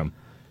 Yeah.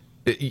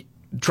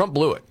 Trump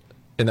blew it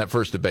in that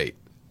first debate.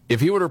 If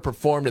he would have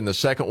performed in the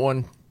second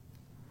one,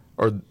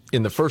 or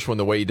in the first one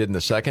the way he did in the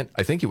second,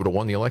 I think he would have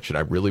won the election. I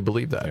really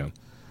believe that. Yeah.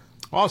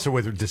 Also,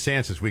 with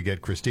DeSantis, we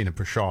get Christina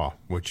Pushaw,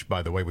 which,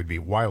 by the way, would be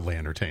wildly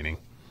entertaining.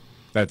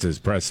 That's his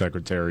press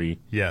secretary.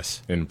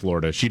 Yes. In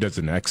Florida. She does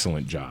an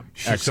excellent job.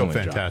 She's so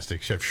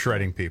fantastic. She's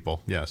shredding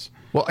people. Yes.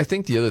 Well, I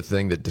think the other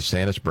thing that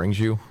DeSantis brings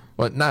you,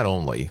 well, not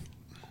only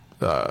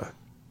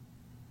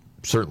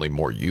certainly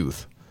more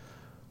youth,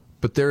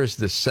 but there is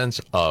this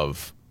sense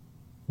of,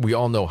 we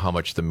all know how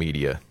much the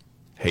media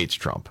hates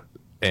Trump.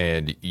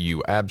 And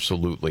you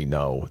absolutely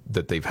know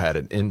that they've had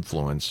an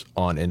influence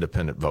on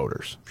independent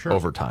voters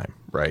over time,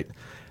 right?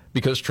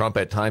 Because Trump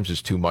at times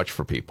is too much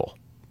for people.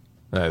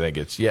 I think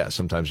it's,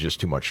 sometimes just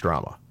too much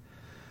drama.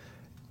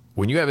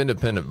 When you have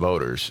independent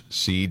voters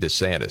see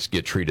DeSantis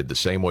get treated the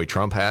same way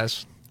Trump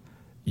has,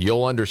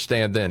 you'll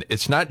understand then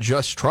it's not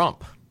just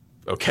Trump,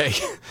 okay?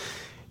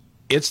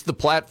 It's the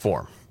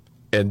platform.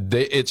 And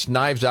it's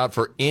knives out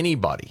for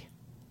anybody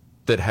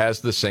that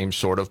has the same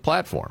sort of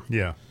platform.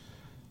 Yeah.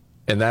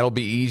 And that'll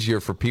be easier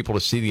for people to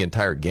see the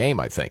entire game,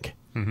 I think.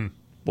 Mm-hmm.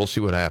 We'll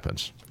see what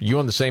happens. You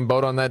on the same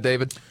boat on that,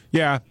 David?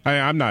 Yeah,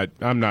 I'm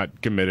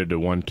not committed to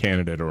one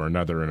candidate or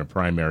another in a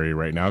primary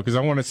right now because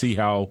I want to see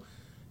how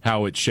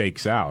it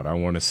shakes out. I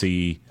want to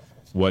see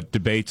what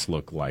debates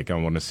look like. I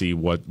want to see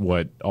what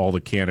all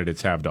the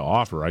candidates have to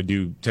offer. I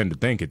do tend to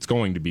think it's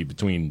going to be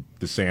between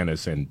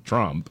DeSantis and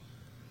Trump,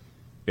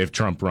 if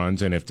Trump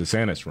runs and if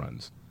DeSantis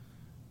runs.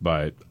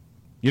 But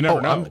you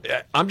never know.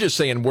 I'm just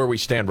saying where we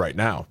stand right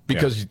now.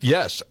 Because,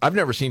 yes, I've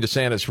never seen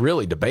DeSantis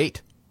really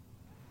debate.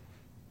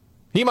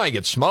 He might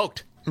get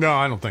smoked. No,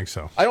 I don't think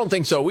so. I don't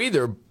think so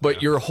either,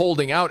 but you're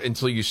holding out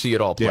until you see it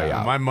all play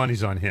out. My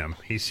money's on him.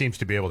 He seems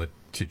to be able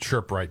to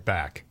chirp right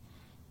back.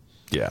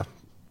 Yeah.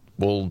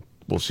 We'll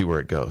see where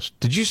it goes.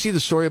 Did you see the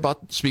story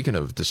about, speaking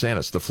of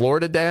DeSantis, the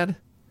Florida dad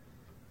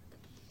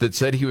that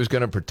said he was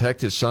going to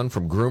protect his son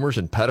from groomers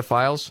and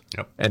pedophiles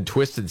and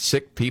twisted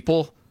sick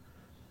people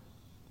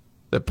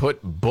that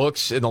put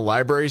books in the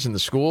libraries in the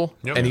school,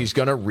 and he's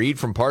going to read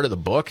from part of the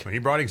book? He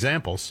brought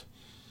examples.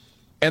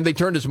 And they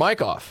turned his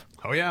mic off.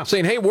 Oh, yeah.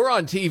 Saying, hey, we're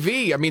on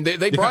TV. I mean,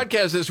 they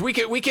broadcast this. We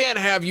can't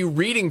have you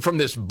reading from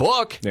this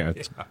book. Yeah,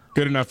 it's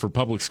good enough for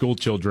public school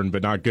children,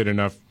 but not good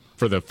enough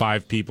for the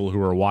 5 people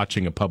who are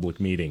watching a public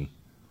meeting.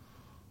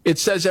 It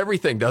says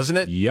everything, doesn't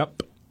it?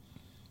 Yep.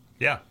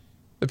 Yeah.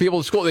 The people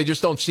at school, they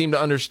just don't seem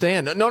to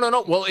understand.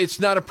 No. Well, it's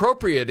not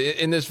appropriate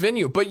in this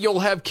venue, but you'll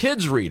have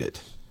kids read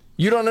it.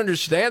 You don't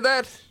understand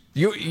that?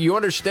 You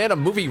understand a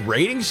movie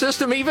rating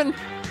system even?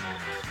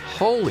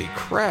 Holy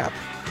crap.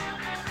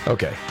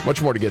 Okay,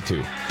 much more to get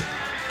to.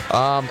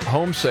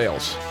 Home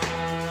sales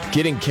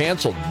getting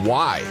canceled.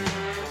 Why?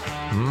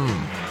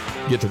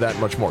 Get to that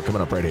and much more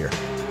coming up right here.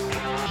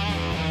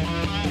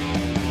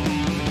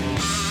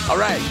 All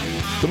right,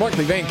 the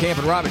Markley, Van Camp,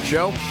 and Robbins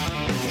Show.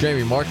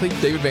 Jamie Markley,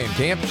 David Van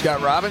Camp,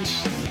 Scott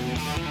Robbins.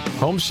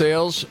 Home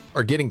sales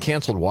are getting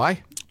canceled.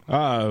 Why?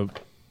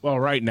 Well,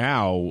 right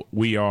now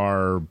we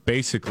are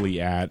basically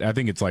at, I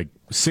think it's like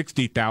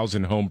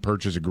 60,000 home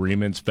purchase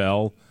agreements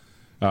fell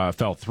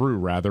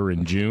through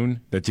in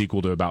June. That's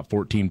equal to about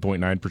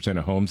 14.9%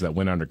 of homes that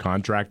went under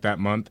contract that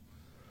month.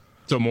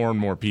 So more and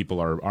more people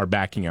are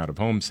backing out of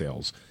home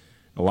sales.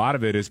 A lot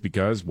of it is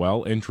because,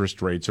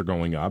 interest rates are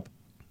going up.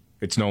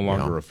 It's no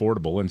longer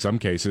affordable. In some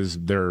cases,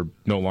 they're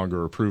no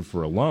longer approved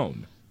for a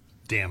loan.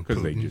 Damn,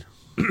 because they just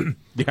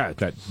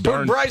that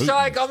darn price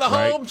hike on the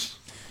homes.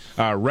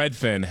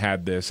 Redfin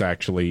had this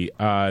actually,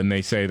 and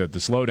they say that the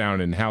slowdown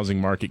in housing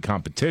market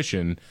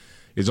competition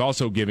is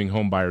also giving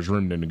home buyers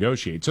room to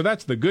negotiate. So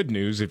that's the good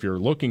news. If you're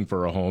looking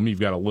for a home, you've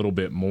got a little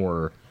bit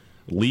more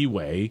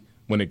leeway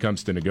when it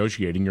comes to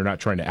negotiating. You're not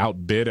trying to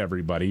outbid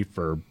everybody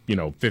for,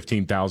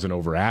 $15,000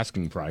 over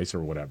asking price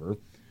or whatever.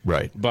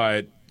 Right.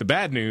 But the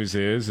bad news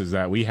is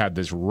that we had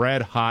this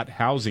red-hot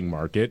housing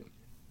market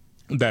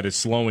that is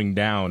slowing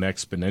down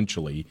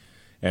exponentially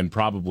and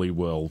probably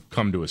will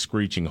come to a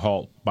screeching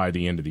halt by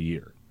the end of the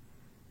year.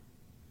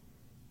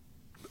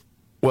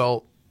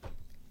 Well,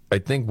 I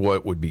think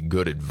what would be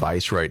good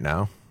advice right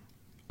now,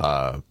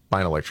 buy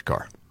an electric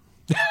car.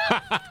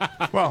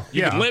 Well,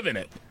 you can live in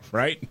it,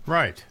 right?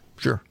 Right.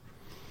 Sure.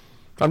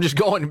 I'm just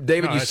going,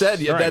 David, you said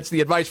that's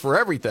the advice for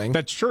everything.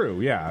 That's true,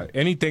 yeah.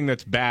 Anything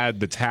that's bad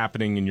that's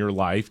happening in your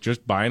life,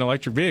 just buy an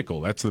electric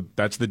vehicle. That's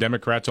the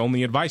Democrats'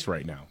 only advice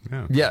right now.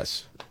 Yeah.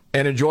 Yes.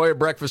 And enjoy a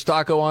breakfast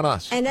taco on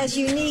us. And as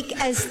unique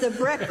as the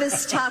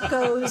breakfast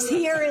tacos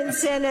here in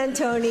San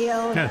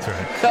Antonio. That's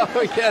right.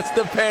 Oh, yes,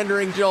 the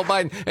pandering Joe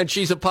Biden. And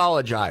she's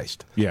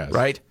apologized. Yes.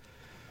 Right?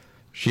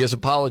 She has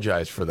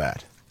apologized for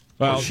that.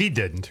 Well, she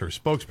didn't. Her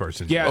spokesperson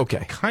did. Yeah,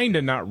 okay. Kind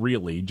of not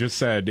really. Just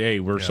said, hey,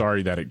 we're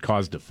sorry that it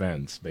caused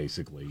offense,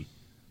 basically.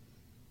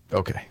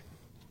 Okay.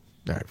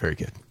 All right, very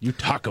good. You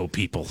taco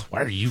people.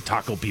 Why are you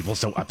taco people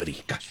so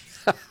uppity? Gosh.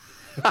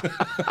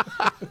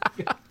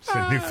 It's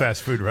a new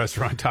fast food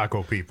restaurant,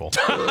 Taco People.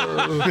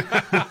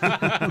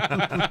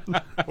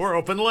 We're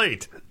open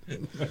late.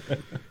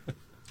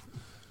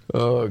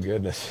 Oh,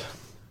 goodness.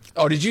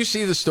 Oh, did you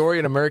see the story?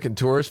 An American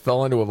tourist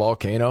fell into a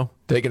volcano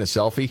taking a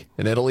selfie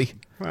in Italy?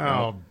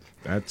 Well,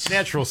 that's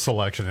natural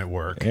selection at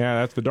work. Yeah,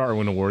 that's the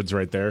Darwin Awards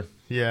right there.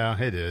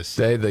 Yeah, it is.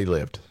 They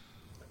lived.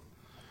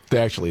 They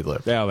actually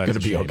lived. Yeah, that's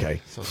going to be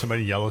okay. So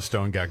somebody in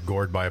Yellowstone got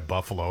gored by a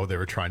buffalo they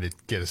were trying to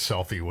get a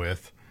selfie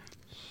with.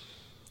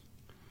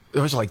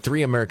 There was like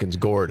 3 Americans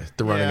gored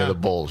the running of the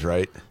bulls,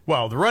 right?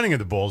 Well, the running of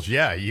the bulls,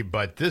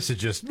 but this is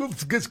just,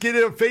 let's get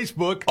it on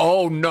Facebook.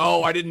 Oh,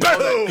 no, I didn't know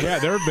that. Yeah,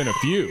 there have been a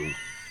few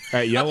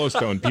at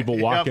Yellowstone, people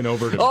walking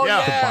over to the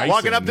bison.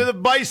 Walking up to the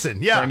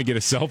bison, trying to get a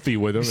selfie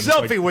with them.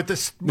 Selfie with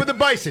the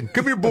bison.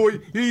 Come here,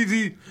 boy.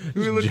 Easy.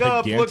 Look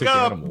up.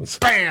 Animals.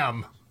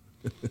 Bam.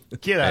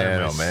 Get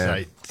out of my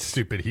sight,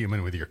 stupid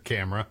human with your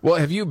camera. Well,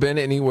 have you been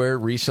anywhere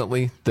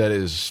recently that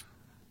is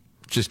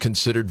just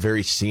considered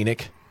very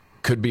scenic.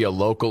 Could be a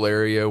local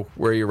area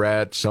where you're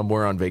at,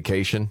 somewhere on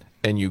vacation,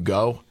 and you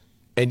go,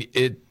 and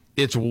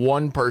it's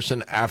one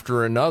person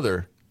after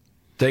another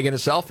taking a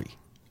selfie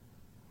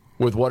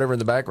with whatever in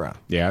the background.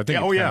 Yeah, I think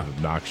it's kind of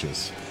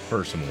obnoxious,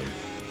 personally.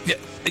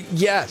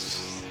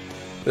 Yes.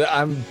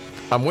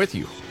 I'm with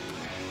you.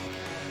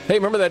 Hey,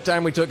 remember that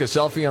time we took a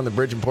selfie on the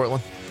bridge in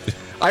Portland?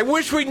 I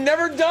wish we'd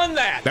never done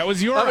that. That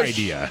was your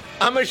idea.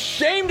 I'm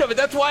ashamed of it.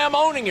 That's why I'm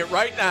owning it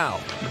right now.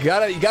 You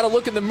gotta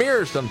look in the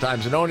mirror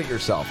sometimes and own it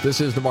yourself.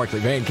 This is the Markley,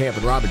 Van Camp,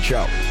 and Robbins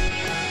Show.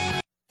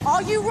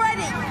 Are you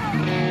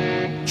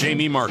ready?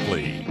 Jamie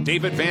Markley,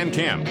 David Van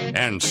Camp,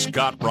 and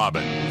Scott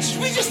Robbins.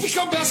 We just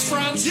become best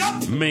friends.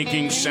 Yep.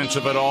 Making sense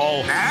of it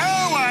all.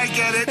 Now I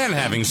get it. And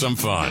having some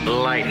fun.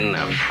 Lighten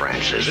up,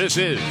 Francis. This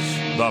is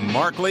the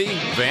Markley,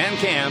 Van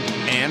Camp,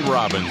 and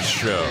Robbins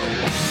Show.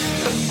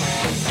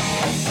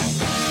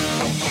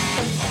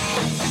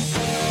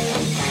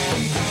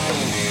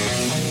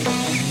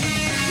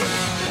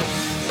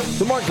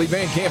 The Markley,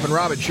 Van Camp, and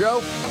Robbins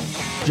Show.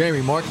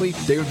 Jamie Markley,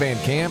 David Van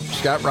Camp,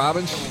 Scott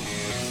Robbins.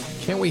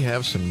 Can't we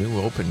have some new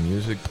open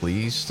music,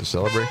 please, to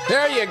celebrate?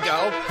 There you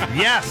go.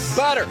 Yes.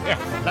 Butter.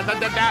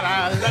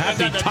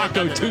 Happy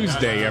Taco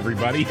Tuesday,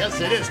 everybody.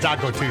 Yes, it is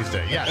Taco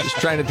Tuesday. Yes. Just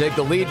trying to take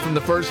the lead from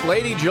the First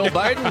Lady, Jill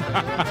Biden.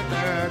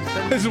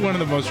 This is one of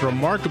the most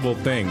remarkable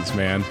things,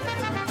 man.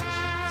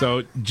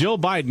 So, Jill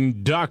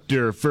Biden,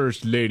 Dr.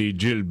 First Lady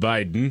Jill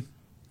Biden,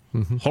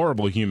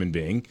 horrible human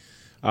being,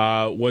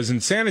 was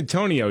in San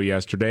Antonio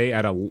yesterday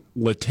at a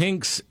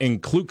Latinx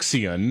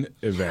Inclusion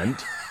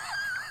event.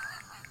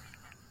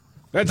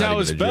 That's Not how it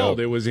was even a spelled.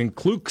 joke. It was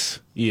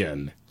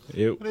Inclusion.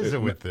 What is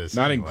it with this?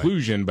 Not anyway?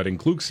 inclusion, but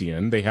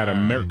Inclusion. They had a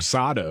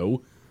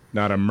Mercsado,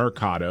 not a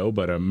Mercado,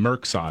 but a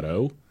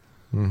Mercsado.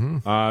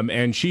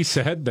 And she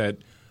said that,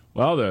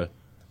 well, the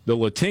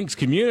Latinx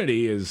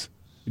community is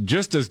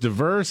just as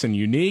diverse and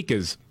unique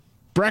as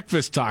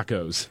breakfast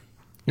tacos.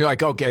 You're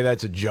like, okay,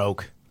 that's a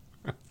joke.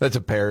 That's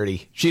a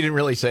parody. She didn't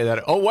really say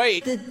that. Oh,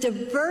 wait. The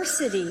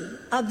diversity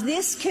of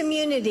this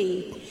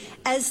community,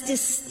 as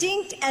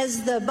distinct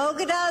as the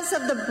Bogotas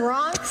of the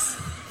Bronx,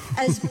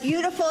 as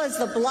beautiful as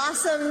the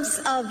blossoms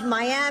of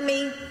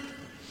Miami,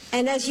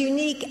 and as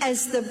unique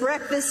as the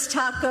breakfast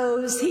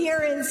tacos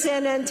here in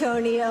San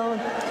Antonio,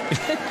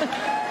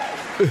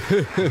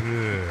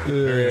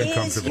 Very is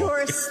uncomfortable.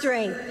 your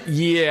strength.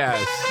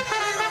 Yes.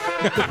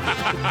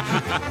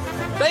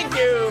 Thank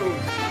you.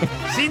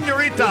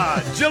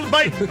 Senorita Jill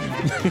Biden.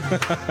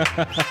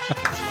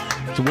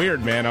 It's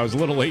weird, man. I was a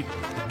little late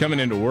coming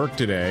into work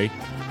today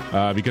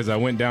because I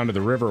went down to the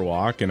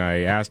Riverwalk and I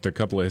asked a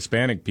couple of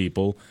Hispanic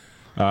people,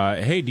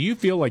 hey, do you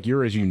feel like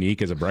you're as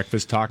unique as a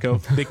breakfast taco?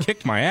 They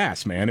kicked my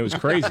ass, man. It was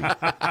crazy.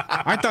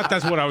 I thought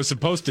that's what I was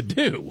supposed to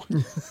do.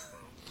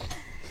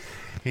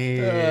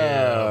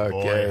 Yeah,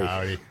 Okay. boy,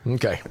 howdy.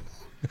 Okay.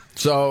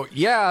 So,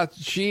 yeah,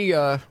 she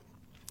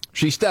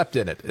stepped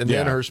in it, and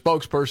then Yeah. her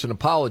spokesperson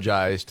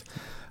apologized.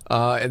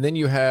 And then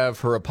you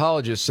have her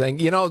apologist saying,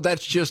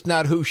 that's just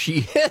not who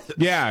she is.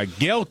 Yeah,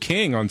 Gayle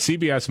King on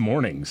CBS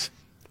Mornings.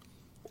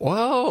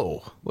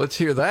 Whoa. Let's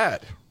hear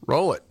that.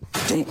 Roll it.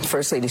 The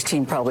First Lady's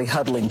team probably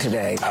huddling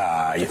today.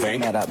 You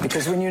think? That up.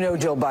 Because when you know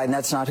Jill Biden,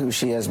 that's not who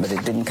she is, but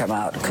it didn't come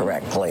out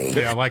correctly.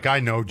 Yeah, like I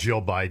know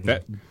Jill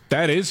Biden.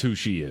 That is who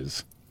she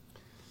is.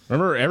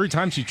 Remember, every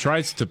time she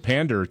tries to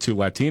pander to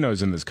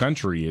Latinos in this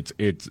country,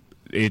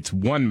 it's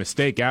one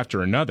mistake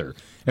after another.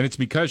 And it's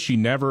because she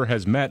never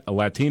has met a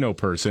Latino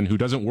person who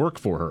doesn't work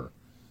for her.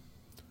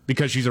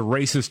 Because she's a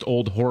racist,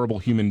 old, horrible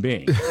human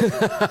being.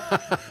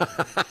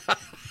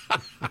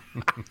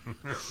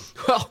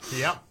 Well,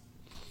 Yep.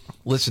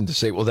 listen to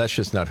say, well, that's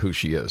just not who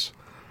she is.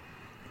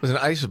 Listen,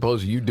 I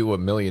suppose you do a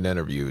million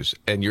interviews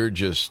and you're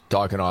just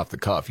talking off the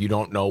cuff. You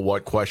don't know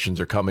what questions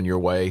are coming your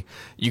way.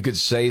 You could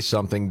say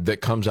something that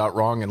comes out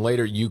wrong, and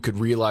later you could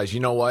realize, you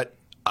know what?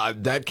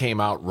 That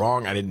came out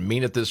wrong. I didn't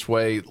mean it this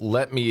way.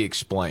 Let me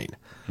explain.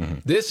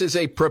 This is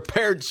a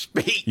prepared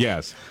speech.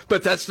 Yes.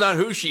 But that's not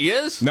who she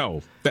is?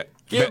 No.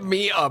 Give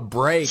me a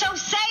break. So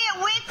say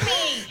it with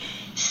me.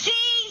 Si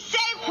se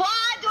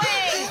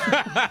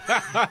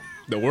puede.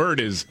 The word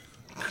is...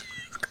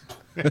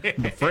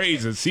 the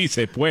phrase is si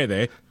se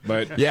puede,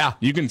 but yeah,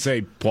 you can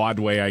say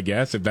puadwe, I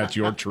guess, if that's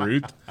your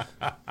truth.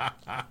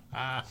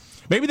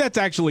 Maybe that's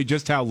actually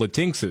just how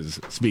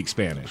Latinxes speak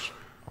Spanish.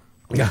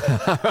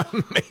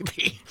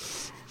 Maybe.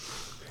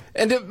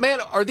 And man,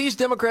 are these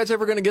Democrats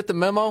ever going to get the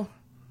memo?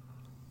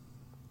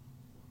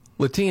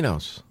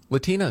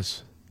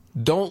 Latinas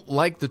don't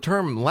like the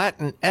term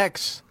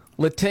Latinx.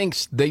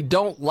 Latinx, they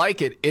don't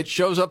like it. It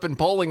shows up in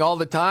polling all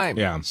the time.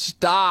 Yeah.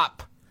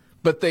 Stop.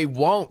 But they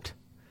won't.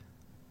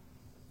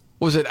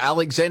 Was it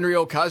Alexandria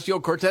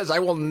Ocasio-Cortez? I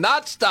will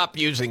not stop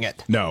using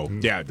it. No,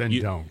 yeah, Then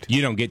don't.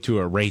 You don't get to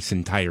erase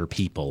entire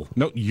people.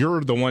 No,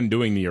 you're the one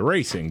doing the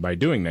erasing. By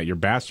doing that, you're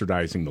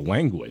bastardizing the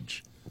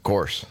language. Of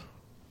course.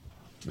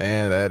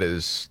 Man, that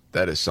is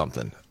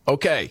something.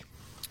 Okay.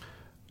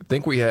 I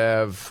think we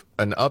have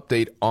an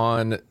update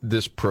on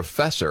this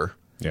professor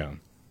Yeah.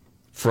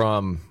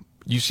 from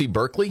UC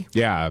Berkeley?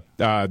 Yeah.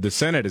 The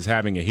Senate is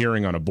having a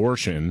hearing on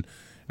abortion,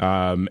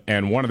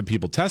 and one of the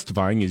people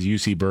testifying is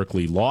UC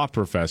Berkeley law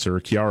professor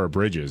Kiara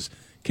Bridges.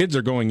 Kids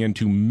are going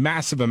into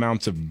massive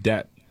amounts of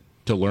debt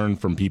to learn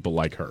from people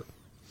like her.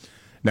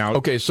 Now,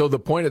 okay, so the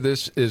point of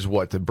this is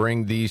what? To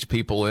bring these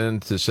people in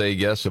to say,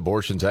 yes,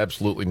 abortion's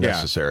absolutely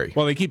necessary. Yeah.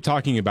 Well, they keep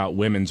talking about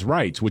women's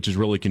rights, which is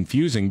really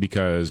confusing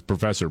because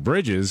Professor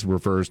Bridges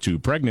refers to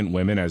pregnant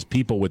women as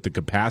people with the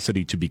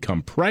capacity to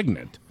become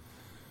pregnant.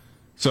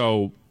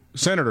 So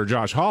Senator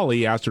Josh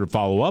Hawley asked her to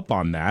follow up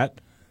on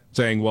that,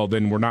 saying, well,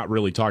 then we're not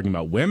really talking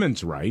about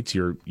women's rights.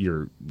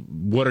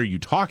 What are you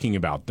talking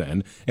about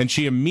then? And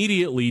she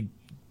immediately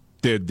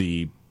did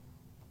the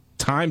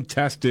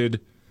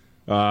time-tested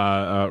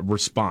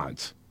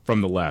response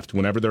from the left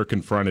whenever they're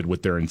confronted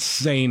with their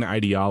insane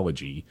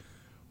ideology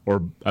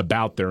or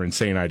about their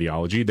insane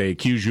ideology. They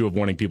accuse you of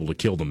wanting people to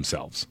kill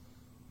themselves.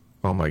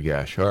 Oh, my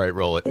gosh. All right,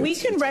 roll it. We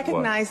can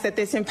recognize that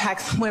this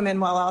impacts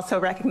women while also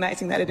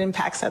recognizing that it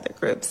impacts other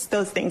groups.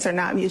 Those things are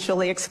not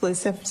mutually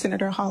exclusive,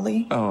 Senator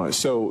Hawley. Oh,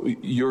 so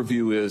your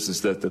view is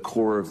that the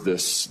core of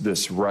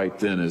this right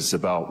then is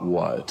about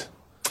what?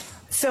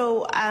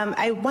 So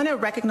I want to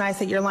recognize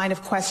that your line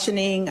of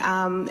questioning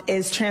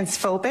is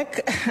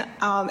transphobic,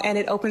 and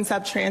it opens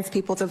up trans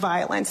people to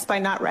violence by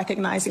not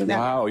recognizing that.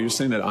 Wow, you're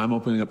saying that I'm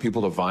opening up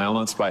people to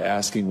violence by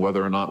asking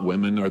whether or not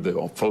women are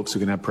the folks who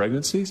can have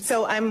pregnancies?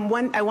 So I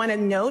want to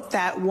note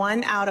that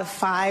 1 out of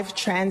 5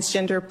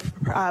 transgender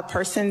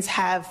persons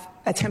have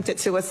attempted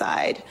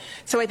suicide.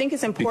 So I think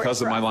it's important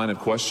because of my line of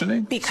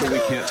questioning? So we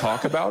can't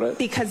talk about it?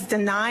 Because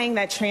denying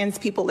that trans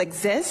people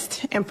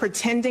exist and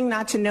pretending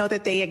not to know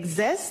that they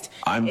exist.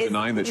 I'm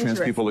denying that trans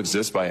people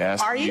exist by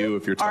asking you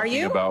if you're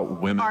talking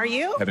about women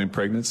having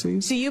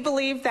pregnancies? Do you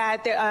believe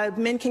that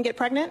men can get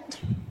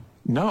pregnant?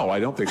 No, I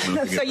don't think men can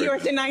get So pregnant. you are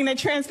denying that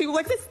trans people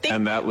exist?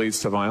 And that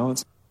leads to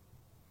violence?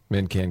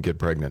 Men can't get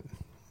pregnant.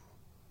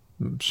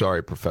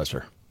 Sorry,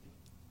 Professor.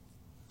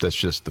 That's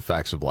just the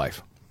facts of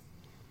life.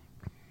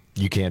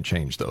 You can't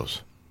change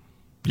those.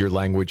 Your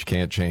language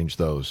can't change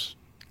those.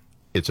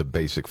 It's a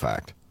basic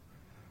fact.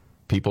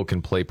 People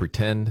can play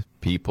pretend.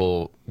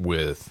 People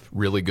with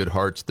really good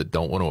hearts that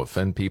don't want to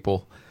offend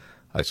people,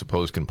 I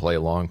suppose, can play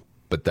along,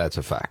 but that's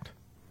a fact.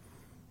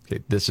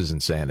 Okay, this is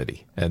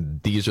insanity.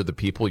 And these are the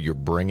people you're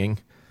bringing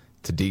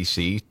to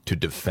D.C. to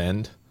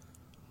defend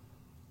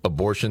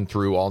abortion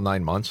through all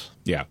 9 months?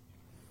 Yeah.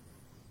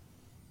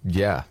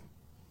 Yeah.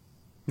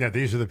 Yeah,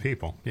 these are the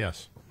people,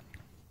 yes.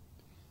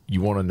 You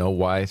want to know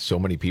why so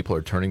many people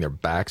are turning their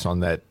backs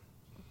on that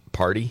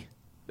party?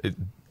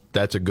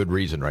 That's a good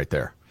reason right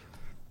there.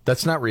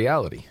 That's not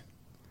reality.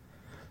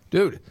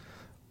 Dude,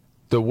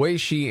 the way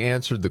she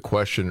answered the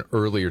question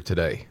earlier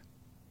today,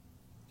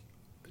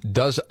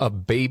 does a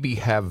baby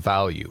have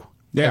value?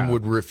 Yeah. And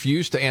would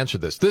refuse to answer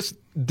this.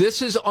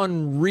 This is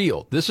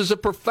unreal. This is a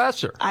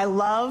professor. I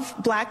love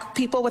black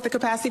people with the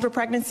capacity for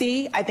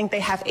pregnancy. I think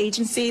they have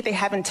agency, they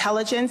have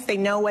intelligence, they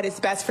know what is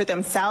best for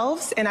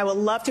themselves, and I would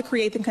love to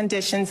create the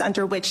conditions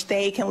under which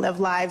they can live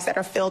lives that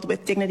are filled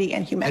with dignity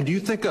and humanity. And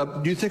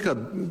do you think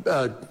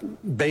a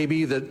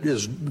baby that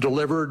is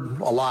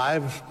delivered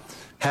alive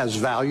has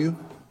value?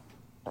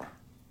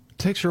 It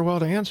takes her a while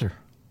to answer.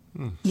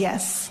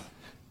 Yes.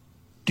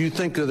 Do you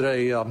think that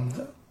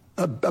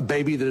a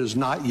baby that is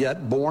not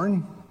yet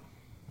born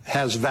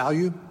has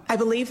value? I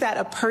believe that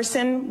a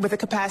person with a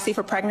capacity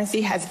for pregnancy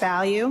has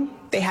value.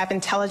 They have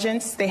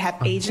intelligence. They have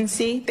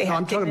agency. They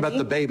have dignity. I'm talking about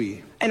the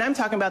baby. And I'm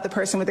talking about the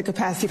person with the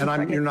capacity for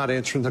pregnancy. You're not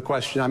answering the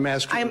question. I'm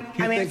asking.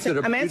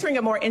 I'm answering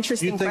a more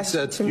interesting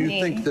question to me.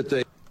 You think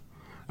that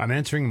I'm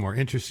answering a more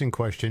interesting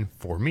question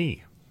for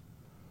me.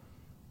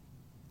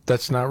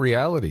 That's not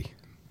reality.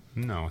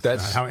 No,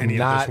 that's not how any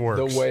not of this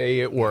works. The way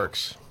it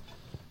works.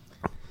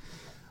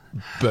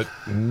 But,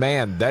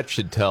 man, that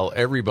should tell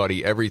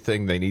everybody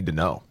everything they need to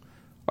know.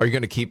 Are you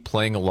going to keep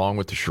playing along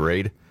with the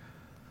charade?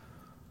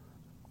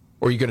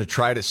 Or are you going to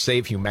try to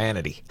save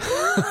humanity?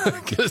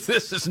 Because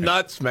this is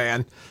nuts,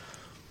 man.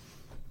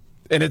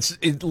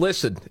 And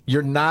listen,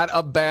 you're not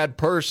a bad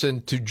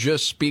person to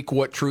just speak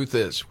what truth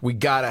is. We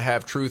got to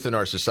have truth in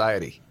our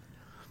society.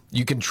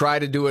 You can try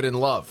to do it in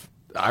love.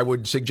 I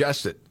would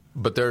suggest it.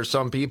 But there are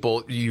some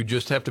people, you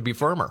just have to be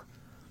firmer.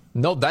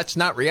 No, that's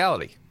not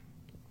reality.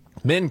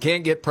 Men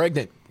can't get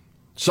pregnant.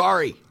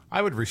 Sorry.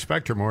 I would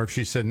respect her more if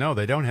she said, no,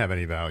 they don't have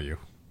any value.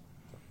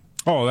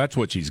 Oh, that's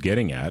what she's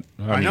getting at.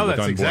 I know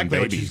that's exactly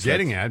what she's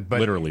getting at,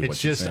 but literally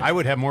it's just, I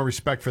would have more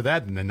respect for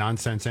that than the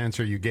nonsense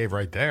answer you gave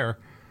right there.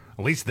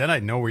 At least then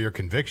I'd know where your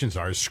convictions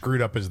are. As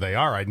screwed up as they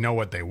are, I'd know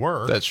what they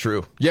were. That's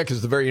true. Yeah,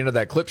 because the very end of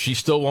that clip, she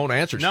still won't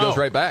answer. She goes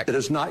right back. That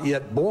is not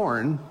yet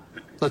born,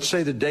 let's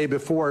say the day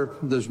before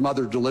this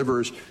mother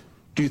delivers,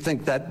 do you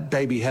think that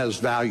baby has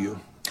value?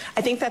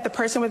 I think that the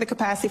person with the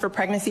capacity for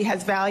pregnancy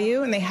has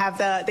value, and they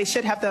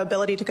should have the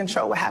ability to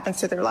control what happens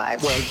to their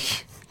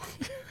lives.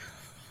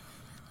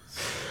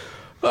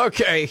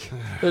 Okay,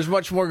 there's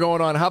much more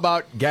going on. How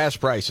about gas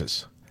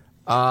prices?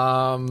 We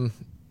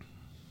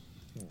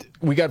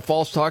got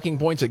false talking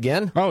points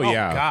again? Oh,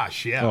 yeah.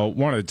 gosh, yeah. Well,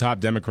 one of the top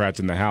Democrats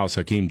in the House,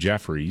 Hakeem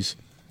Jeffries,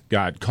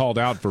 got called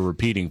out for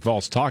repeating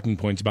false talking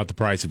points about the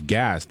price of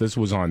gas. This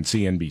was on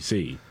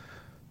CNBC.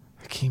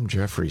 Hakeem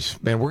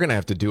Jeffries. Man, we're going to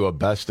have to do a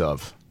best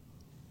of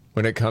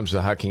when it comes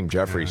to Hakeem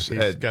Jeffries.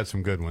 He's got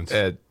some good ones.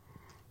 At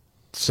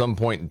some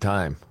point in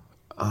time.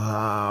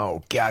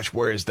 Oh, gosh,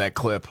 where is that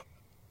clip?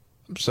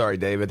 I'm sorry,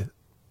 David.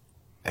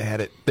 I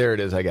had it. There it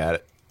is. I got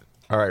it.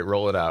 All right,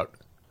 roll it out.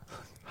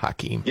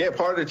 Hakeem. Yeah,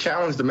 part of the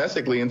challenge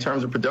domestically in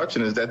terms of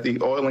production is that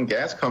the oil and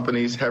gas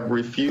companies have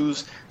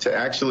refused to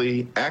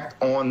actually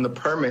act on the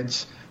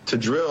permits to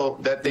drill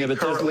that they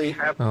currently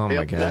have. Oh,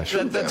 my gosh.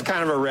 That's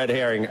kind of a red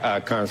herring,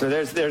 Carmen. So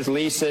there's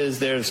leases,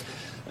 there's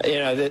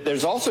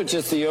also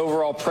just the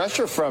overall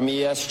pressure from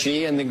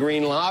ESG and the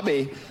green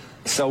lobby.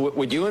 So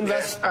would you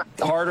invest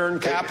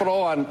hard-earned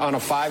capital on a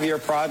 5-year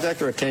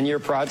project or a 10-year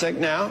project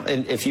now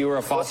if you were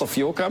a fossil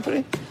fuel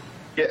company?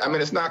 Yeah, I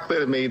mean, it's not clear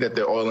to me that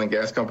the oil and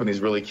gas companies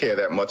really care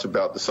that much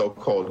about the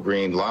so-called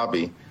green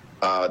lobby.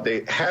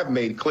 They have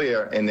made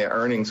clear in their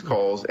earnings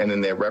calls and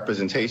in their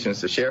representations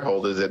to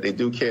shareholders that they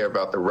do care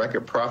about the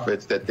record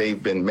profits that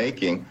they've been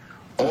making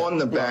on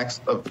the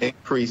backs of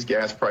increased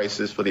gas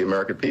prices for the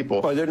American people.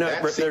 Well, they're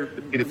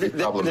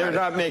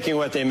not making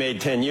what they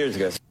made 10 years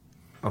ago.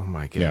 Oh,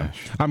 my gosh. Yeah.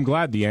 I'm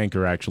glad the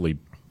anchor actually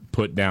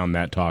put down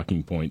that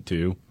talking point,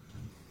 too.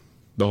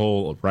 The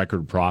whole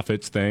record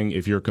profits thing.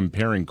 If you're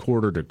comparing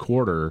quarter to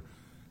quarter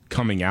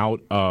coming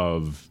out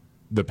of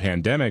the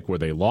pandemic where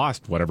they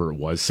lost whatever it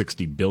was,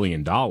 $60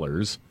 billion,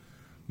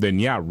 then,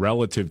 yeah,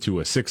 relative to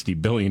a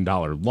 $60 billion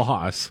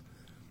loss,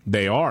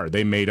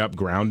 they made up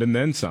ground and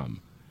then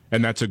some.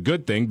 And that's a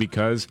good thing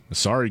because,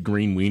 sorry,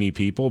 green weenie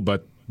people,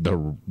 but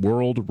the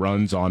world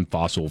runs on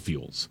fossil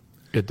fuels.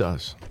 It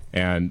does.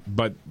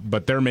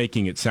 But they're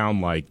making it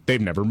sound like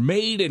they've never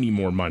made any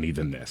more money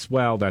than this.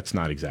 Well, that's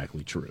not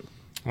exactly true.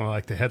 Well,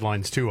 like the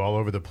headlines, too, all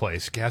over the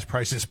place. Gas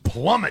prices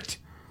plummet.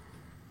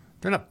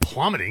 They're not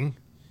plummeting.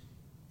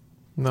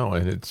 No,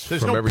 and it's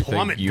There's from no everything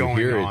plummet you going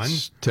hear, on.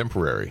 it's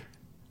temporary.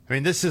 I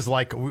mean, this is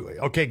like,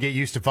 okay, get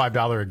used to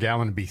 $5 a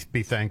gallon and be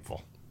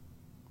thankful.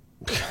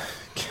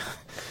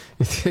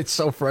 It's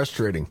so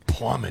frustrating.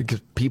 Plummet.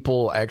 Because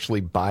people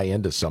actually buy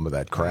into some of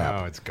that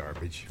crap. Oh, it's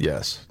garbage.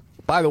 Yes.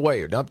 By the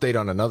way, an update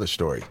on another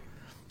story.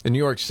 In New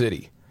York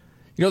City,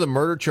 you know the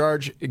murder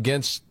charge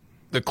against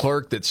the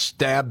clerk that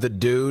stabbed the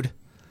dude?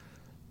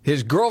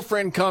 His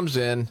girlfriend comes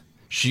in.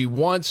 She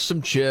wants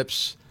some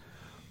chips.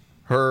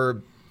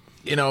 Her,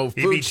 food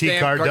EBT stamp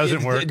card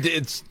doesn't work.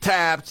 It's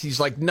tapped. He's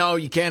like, no,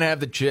 you can't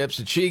have the chips.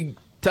 And she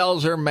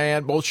tells her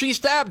man, well, she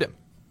stabbed him.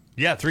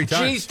 Yeah, 3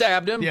 times. She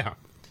stabbed him. Yeah.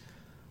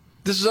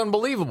 This is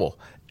unbelievable.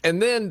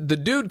 And then the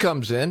dude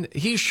comes in.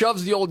 He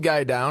shoves the old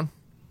guy down.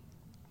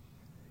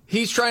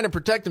 He's trying to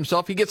protect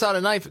himself. He gets out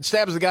a knife and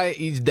stabs the guy.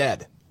 He's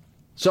dead.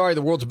 Sorry,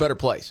 the world's a better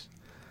place.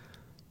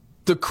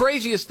 The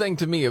craziest thing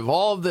to me of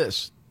all of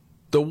this,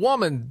 the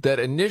woman that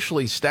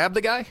initially stabbed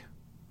the guy,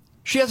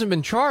 she hasn't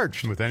been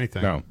charged with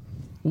anything. No.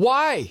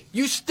 Why?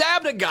 You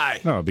stabbed a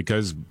guy. No,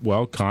 because,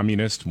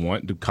 communists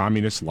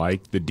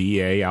like the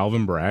DA,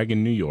 Alvin Bragg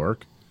in New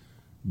York,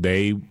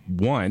 they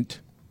want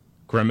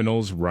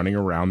criminals running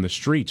around the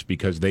streets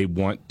because they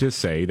want to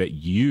say that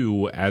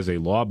you, as a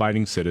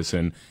law-abiding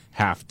citizen,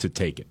 have to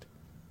take it.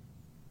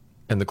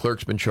 And the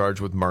clerk's been charged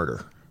with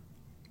murder.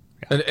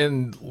 Yeah.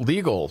 And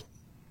legal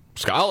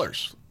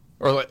scholars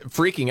are like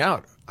freaking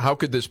out. How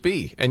could this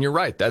be? And you're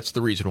right. That's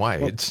the reason why.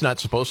 It's not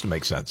supposed to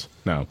make sense.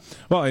 No.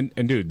 Well, and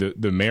dude,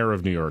 the mayor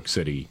of New York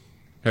City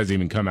has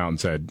even come out and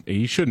said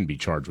he shouldn't be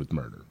charged with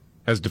murder,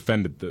 has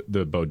defended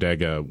the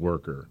bodega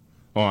worker.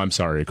 Oh, I'm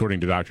sorry.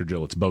 According to Dr.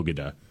 Jill, it's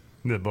Bogota.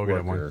 The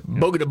Bogota worker. one.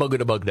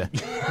 Bogota.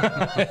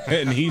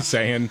 And he's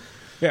saying,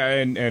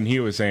 and he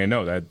was saying,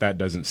 no, that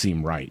doesn't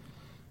seem right.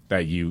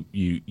 That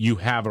you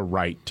have a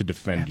right to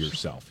defend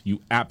yourself.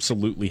 You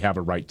absolutely have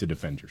a right to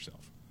defend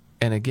yourself.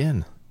 And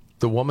again,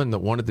 the woman that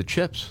wanted the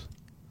chips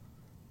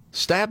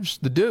stabs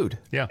the dude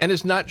and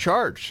is not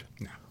charged.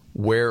 No.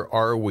 Where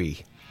are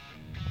we?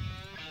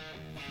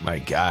 My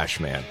gosh,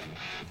 man.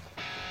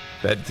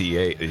 That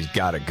DA has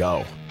got to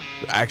go.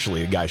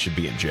 Actually, a guy should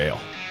be in jail.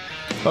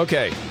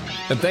 Okay,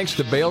 and thanks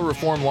to bail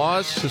reform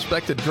laws,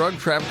 suspected drug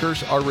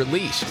traffickers are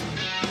released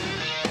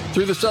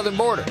through the southern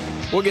border.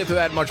 We'll get to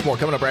that and much more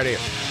coming up right here.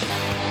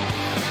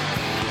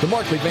 The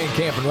Markley, Van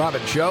Camp, and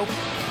Robbins Show.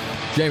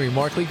 Jamie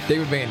Markley,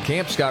 David Van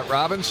Camp, Scott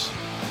Robbins.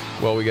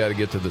 Well, we got to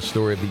get to the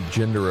story of the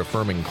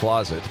gender-affirming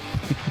closet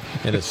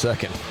in a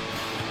second.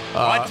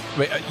 What?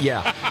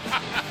 Yeah.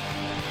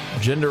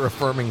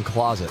 Gender-affirming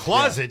closet.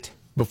 Closet? Yeah.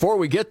 Before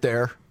we get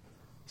there,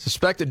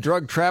 suspected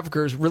drug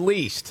traffickers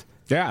released.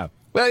 Yeah.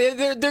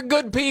 Well, they're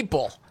good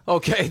people.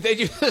 Okay, they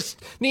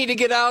just need to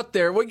get out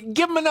there. Well,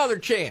 give them another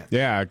chance.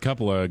 Yeah, a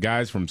couple of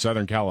guys from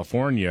Southern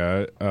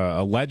California,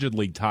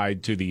 allegedly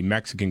tied to the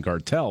Mexican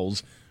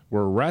cartels,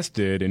 were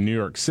arrested in New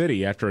York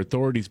City after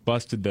authorities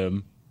busted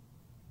them,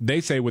 they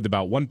say, with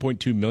about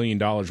 $1.2 million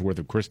worth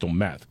of crystal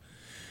meth.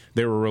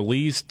 They were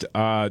released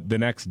the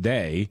next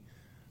day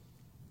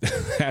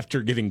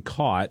after getting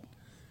caught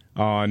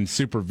on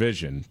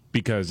supervision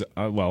because,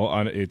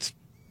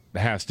 it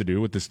has to do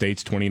with the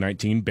state's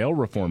 2019 bail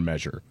reform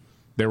measure.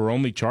 They were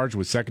only charged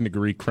with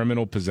second-degree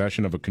criminal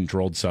possession of a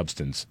controlled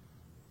substance.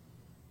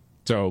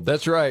 So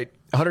that's right.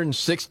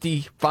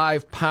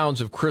 165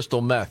 pounds of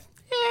crystal meth.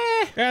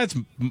 That's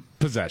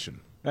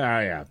possession.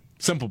 Yeah,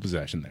 simple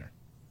possession there.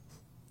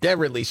 Yeah,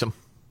 release them.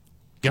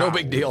 No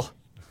big deal.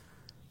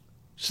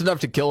 It's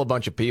enough to kill a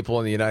bunch of people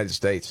in the United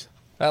States.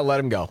 Let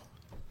them go.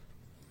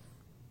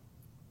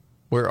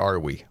 Where are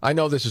we? I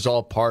know this is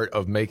all part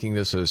of making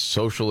this a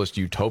socialist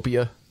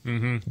utopia,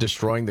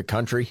 destroying the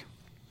country.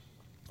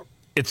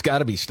 It's got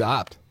to be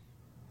stopped.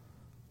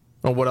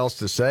 Well, what else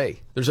to say?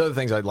 There's other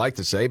things I'd like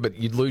to say, but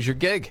you'd lose your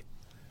gig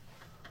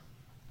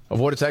of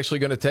what it's actually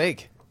going to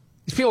take.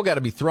 These people got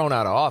to be thrown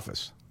out of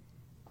office,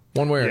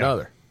 one way or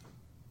another.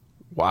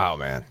 Wow,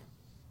 man.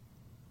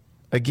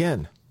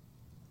 Again,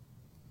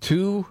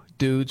 2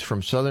 dudes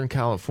from Southern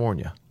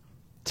California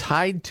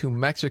tied to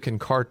Mexican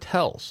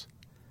cartels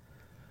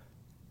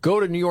go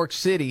to New York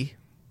City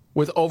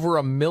with over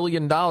 $1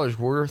 million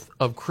worth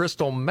of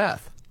crystal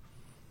meth.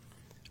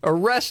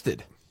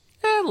 Arrested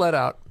and let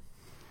out.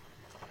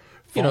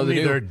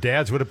 Their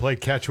dads would have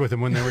played catch with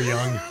them when they were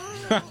young.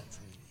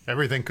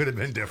 Everything could have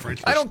been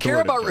different. I don't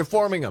care about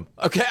reforming them.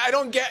 Okay, I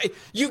don't get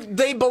you.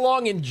 They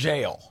belong in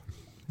jail.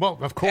 Well,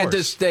 of course, and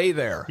to stay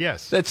there.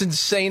 Yes, that's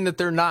insane that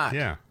they're not.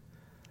 Yeah.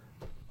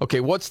 Okay,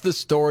 what's the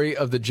story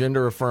of the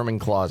gender-affirming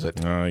closet?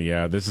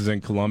 This is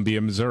in Columbia,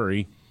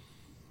 Missouri.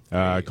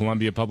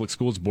 Columbia Public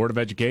Schools Board of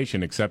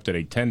Education accepted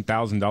a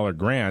 $10,000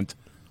 grant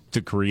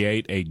to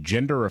create a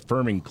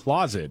gender-affirming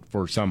closet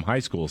for some high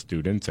school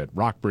students at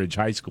Rockbridge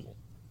High School.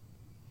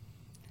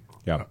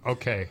 Yeah.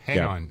 Okay, hang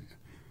on.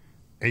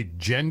 A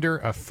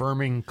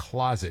gender-affirming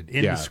closet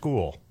in the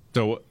school.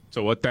 So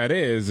what that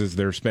is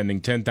they're spending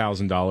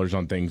 $10,000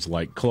 on things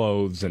like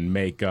clothes and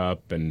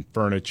makeup and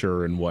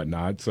furniture and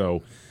whatnot.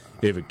 So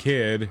if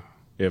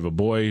a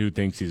boy who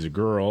thinks he's a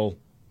girl,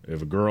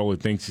 if a girl who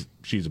thinks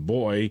she's a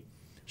boy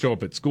show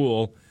up at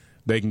school,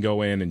 they can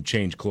go in and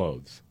change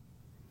clothes.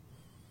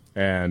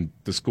 And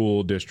the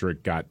school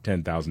district got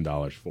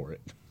 $10,000 for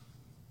it.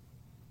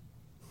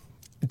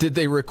 Did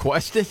they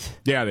request it?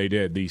 Yeah, they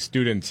did. The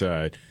students,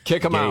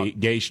 Kick 'em out.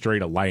 Gay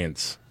Straight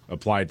Alliance,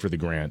 applied for the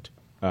grant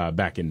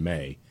back in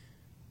May.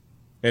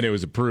 And it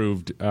was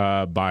approved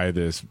by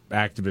this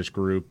activist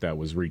group that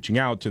was reaching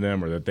out to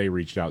them, or that they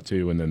reached out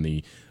to, and then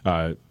the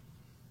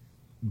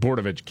Board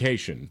of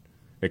Education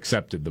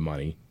accepted the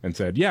money and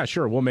said, "Yeah,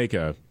 sure, we'll make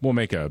a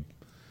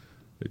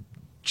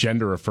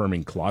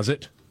gender-affirming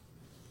closet."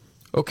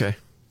 Okay.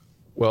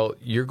 Well,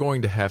 you're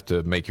going to have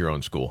to make your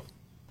own school.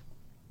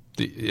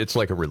 It's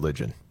like a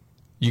religion.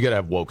 You got to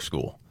have woke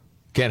school.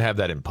 Can't have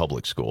that in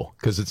public school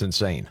because it's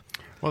insane.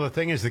 Well, the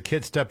thing is, the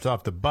kid steps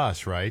off the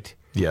bus, right?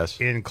 Yes.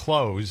 In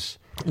clothes.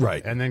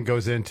 Right. And then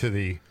goes into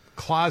the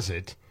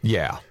closet.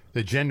 Yeah.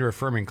 The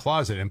gender-affirming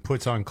closet, and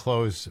puts on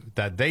clothes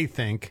that they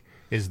think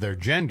is their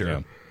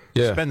gender.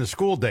 Yeah. Spend the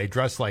school day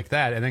dressed like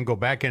that, and then go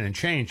back in and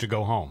change to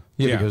go home.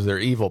 Yeah, because their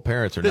evil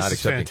parents are This not is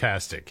accepting.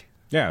 fantastic.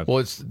 Yeah. Well,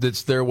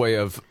 it's their way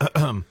of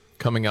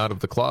coming out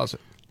of the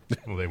closet.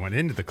 Well, they went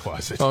into the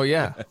closet. Oh,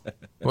 yeah.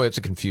 Well, it's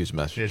a confused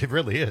mess. It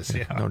really is,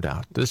 yeah. No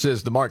doubt. This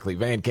is the Markley,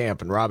 Van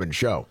Camp, and Robbins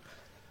Show.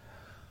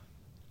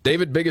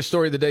 David, biggest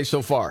story of the day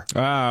so far?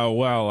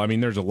 Well, I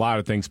mean, there's a lot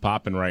of things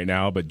popping right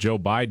now, but Joe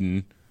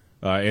Biden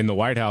in the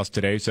White House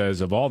today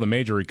says of all the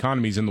major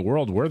economies in the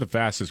world, we're the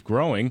fastest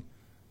growing.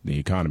 The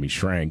economy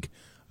shrank.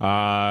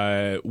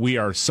 We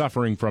are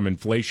suffering from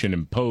inflation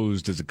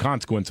imposed as a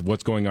consequence of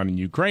what's going on in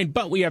Ukraine,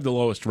 but we have the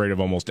lowest rate of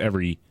almost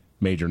every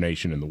major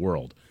nation in the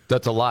world.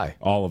 That's a lie.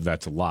 All of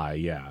that's a lie,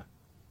 yeah.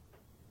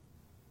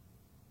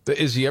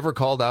 Is he ever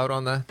called out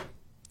on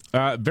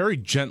that? Very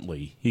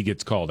gently, he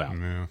gets called out.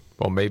 Yeah.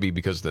 Well, maybe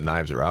because the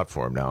knives are out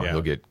for him now, Yeah.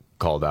 he'll get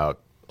called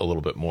out a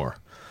little bit more.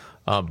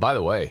 By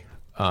the way,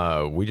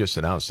 we just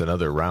announced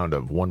another round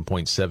of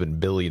 $1.7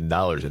 billion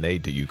in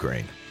aid to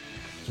Ukraine.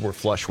 We're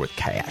flush with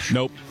cash.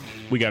 Nope.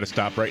 We got to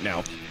stop right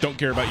now. Don't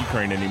care about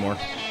Ukraine anymore.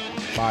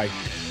 Bye.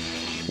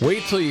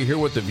 Wait till you hear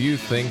what The View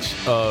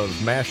thinks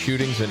of mass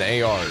shootings and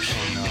ARs.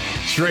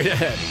 Straight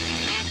ahead.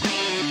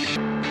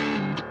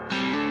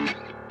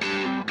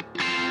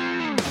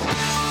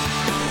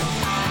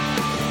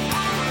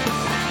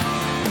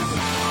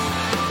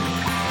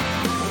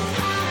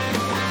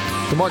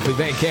 The Markley,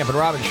 Van Camp, and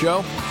Robbins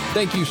Show.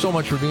 Thank you so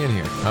much for being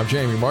here. I'm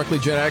Jamie Markley,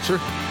 Gen Xer,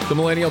 the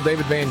millennial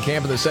David Van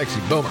Camp, and the sexy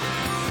boomer,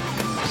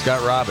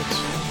 Scott Robbins.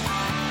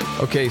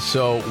 Okay,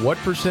 so what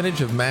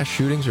percentage of mass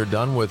shootings are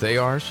done with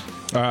ARs?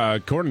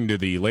 According to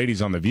the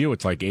ladies on The View,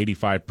 it's like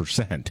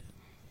 85%.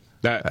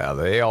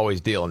 They always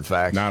deal in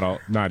facts.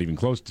 Not even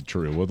close to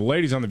true. Well, the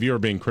ladies on The View are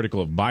being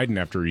critical of Biden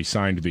after he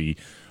signed the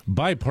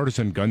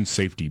bipartisan gun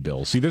safety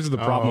bill. See, this is the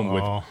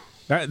problem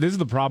this is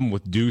the problem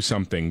with do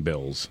something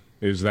bills,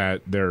 is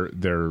that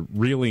they're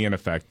really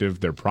ineffective.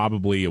 They're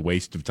probably a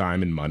waste of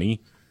time and money.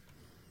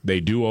 They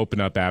do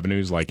open up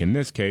avenues, like in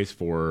this case,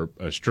 for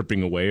a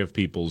stripping away of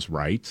people's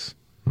rights.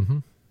 Mm-hmm.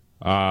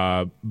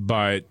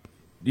 But,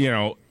 you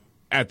know,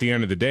 at the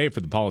end of the day, for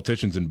the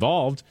politicians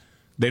involved,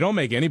 they don't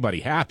make anybody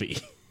happy.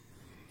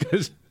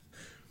 Because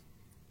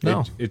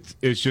No.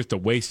 It's just a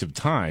waste of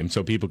time,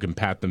 so people can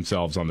pat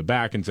themselves on the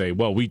back and say,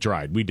 well, we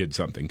tried, we did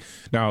something.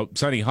 Now,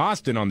 Sonny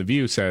Hostin on The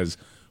View says,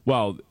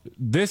 well,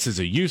 this is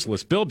a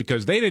useless bill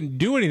because they didn't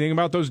do anything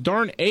about those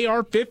darn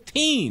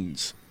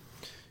AR-15s.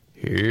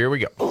 Here we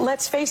go.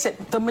 Let's face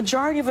it, the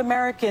majority of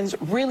Americans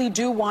really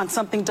do want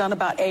something done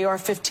about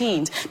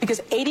AR-15s because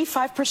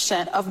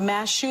 85% of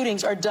mass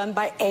shootings are done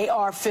by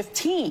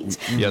AR-15s.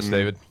 Yes,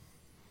 David.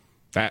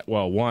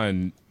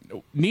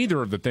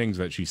 Neither of the things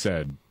that she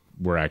said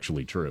were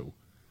actually true.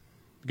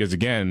 Because,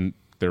 again,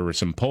 there was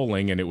some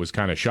polling, and it was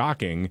kind of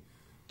shocking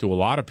to a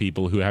lot of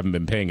people who haven't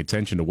been paying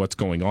attention to what's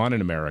going on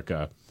in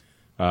America.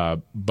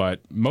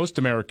 But most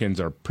Americans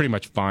are pretty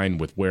much fine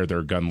with where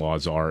their gun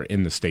laws are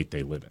in the state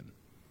they live in.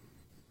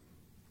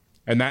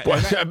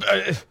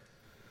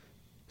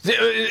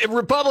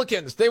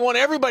 Republicans, they want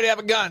everybody to have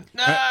a gun.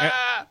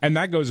 And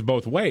that goes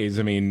both ways.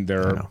 I mean,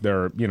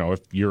 if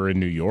you're in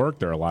New York,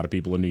 there are a lot of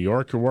people in New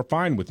York who are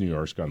fine with New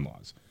York's gun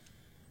laws.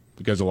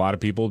 Because a lot of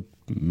people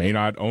may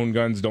not own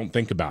guns, don't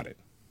think about it,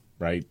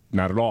 right?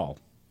 Not at all.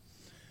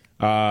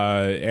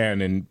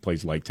 And in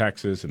places like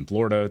Texas and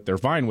Florida, they're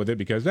fine with it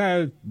because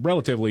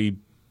relatively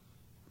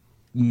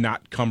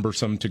not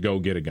cumbersome to go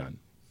get a gun.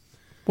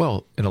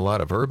 Well, in a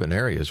lot of urban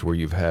areas where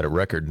you've had a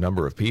record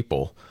number of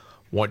people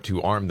want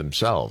to arm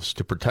themselves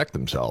to protect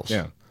themselves,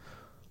 all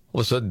of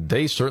a sudden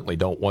they certainly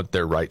don't want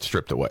their rights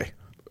stripped away.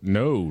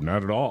 No,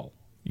 not at all.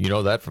 You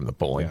know that from the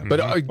polling. Yeah.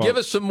 But give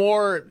us some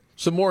more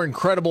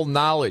incredible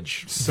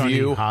knowledge. Sonny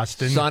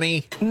Hostin.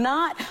 Sonny.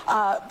 Not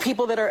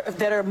people that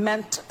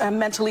are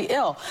mentally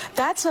ill.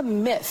 That's a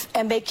myth,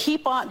 and they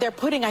keep on. They're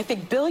putting, I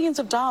think, billions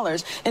of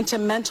dollars into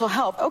mental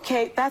health.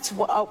 Okay, that's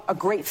a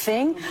great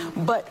thing,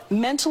 but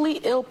mentally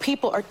ill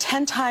people are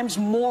 10 times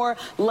more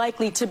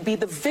likely to be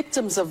the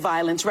victims of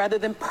violence rather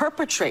than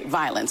perpetrate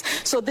violence.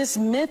 So this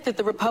myth that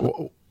the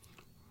Republicans.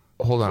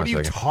 Hold on what a second.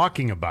 What are you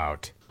talking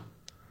about?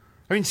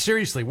 I mean,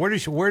 seriously, where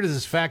does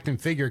this fact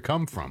and figure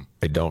come from?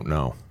 I don't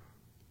know.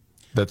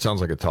 That sounds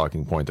like a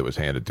talking point that was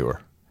handed to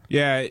her.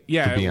 Yeah,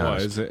 it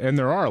honest. was. And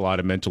there are a lot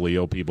of mentally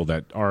ill people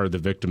that are the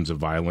victims of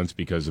violence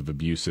because of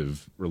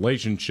abusive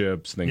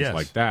relationships, things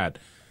like that.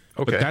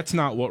 Okay. But that's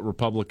not what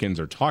Republicans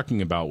are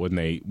talking about when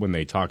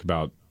they talk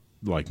about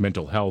like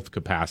mental health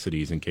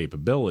capacities and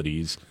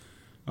capabilities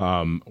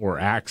or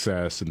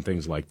access and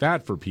things like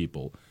that for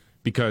people.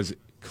 Because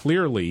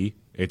clearly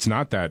it's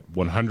not that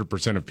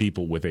 100% of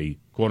people with a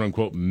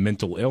quote-unquote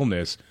mental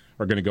illness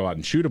are going to go out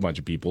and shoot a bunch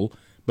of people.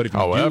 But if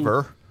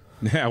However,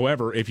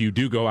 if you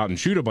do go out and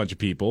shoot a bunch of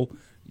people,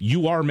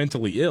 you are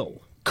mentally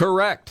ill.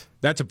 Correct.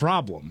 That's a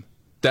problem.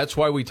 That's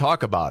why we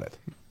talk about it.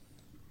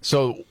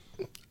 So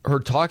her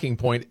talking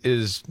point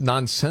is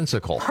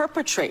nonsensical.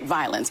 Perpetrate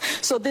violence.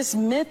 So this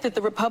myth that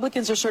the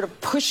Republicans are sort of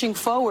pushing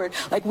forward,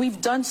 like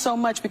we've done so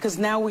much because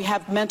now we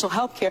have mental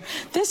health care.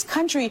 This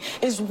country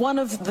is one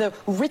of the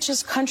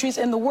richest countries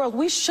in the world.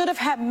 We should have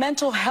had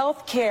mental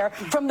health care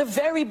from the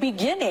very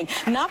beginning,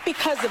 not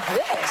because of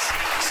this.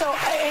 So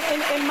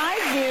in my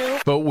view...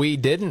 But we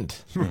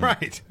didn't.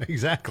 Right,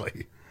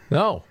 exactly.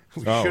 No.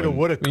 We should have,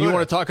 would have, You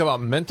want to talk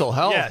about mental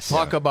health? Yes.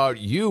 Talk about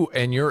you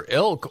and your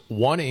ilk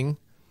wanting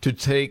to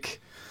take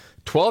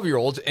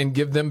 12-year-olds and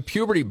give them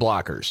puberty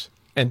blockers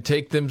and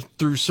take them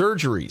through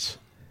surgeries.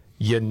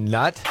 You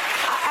nut.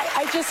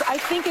 I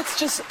think it's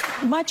just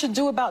much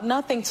ado about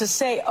nothing to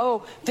say,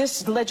 oh,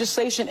 this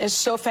legislation is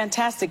so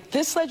fantastic.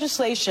 This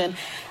legislation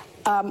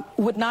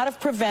would not have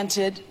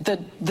prevented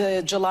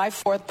the July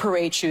 4th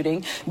parade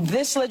shooting.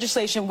 This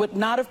legislation would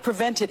not have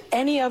prevented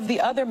any of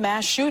the other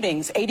mass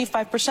shootings,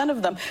 85%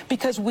 of them,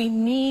 because we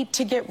need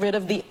to get rid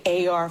of the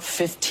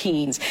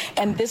AR-15s.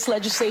 And this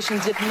legislation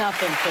did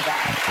nothing for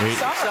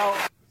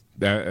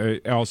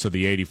that. Also,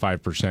 the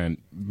 85%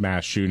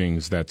 mass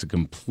shootings, that's a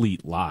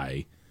complete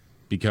lie.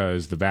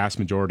 Because the vast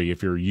majority,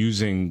 if you're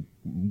using,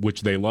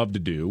 which they love to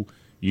do,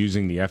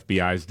 using the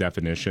FBI's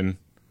definition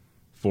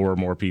for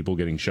more people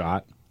getting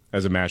shot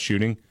as a mass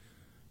shooting,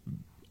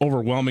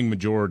 overwhelming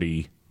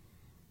majority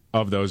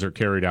of those are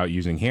carried out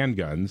using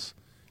handguns.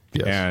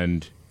 Yes.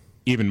 And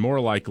even more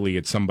likely,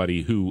 it's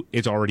somebody who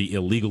it's already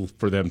illegal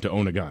for them to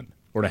own a gun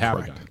or to have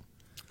a gun.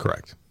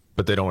 Correct.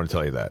 But they don't want to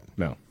tell you that.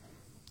 No.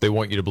 They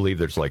want you to believe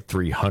there's like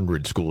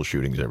 300 school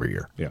shootings every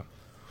year. Yeah.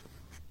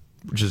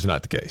 Which is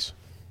not the case.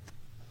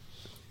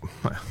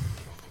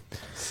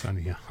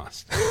 Sonny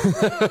Hostin.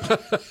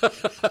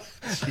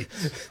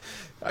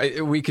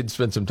 We could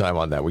spend some time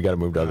on that. We got to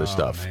move to other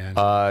stuff.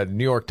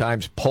 New York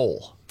Times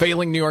poll.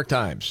 Failing New York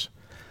Times.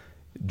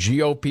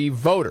 GOP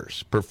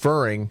voters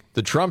preferring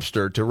the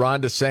Trumpster to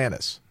Ron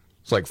DeSantis.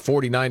 It's like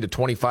 49 to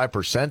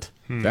 25%.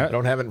 I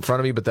don't have it in front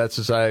of me, but that's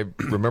as I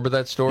remember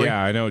that story.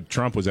 Yeah, I know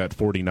Trump was at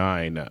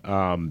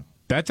 49.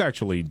 That's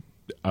actually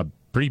a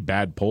pretty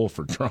bad poll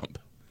for Trump.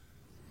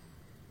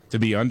 To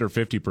be under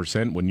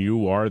 50% when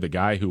you are the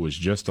guy who was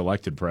just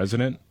elected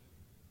president.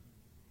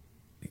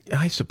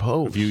 I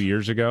suppose. A few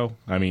years ago.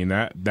 I mean,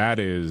 that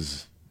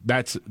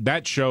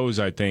shows,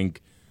 I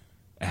think,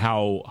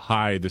 how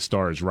high the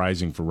star is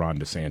rising for Ron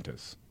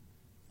DeSantis.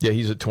 Yeah,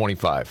 he's at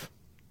 25.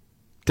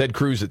 Ted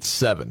Cruz at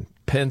 7.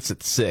 Pence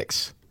at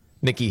 6.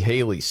 Nikki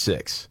Haley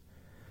 6,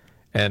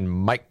 and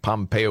Mike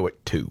Pompeo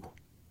at 2.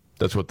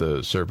 That's what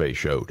the survey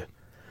showed.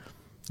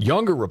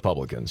 Younger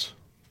Republicans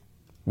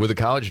with a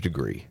college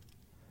degree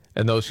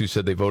and those who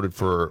said they voted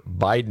for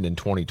Biden in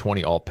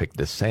 2020 all picked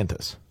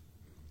DeSantis.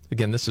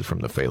 Again, this is from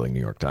the failing New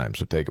York Times,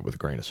 so take it with a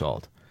grain of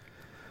salt.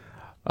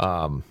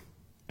 But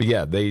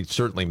yeah, they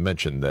certainly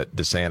mentioned that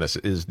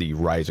DeSantis is the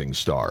rising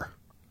star.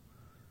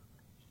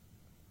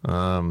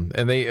 And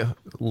a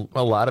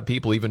lot of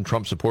people, even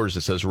Trump supporters,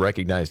 it says,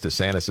 recognize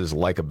DeSantis'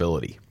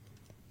 likability.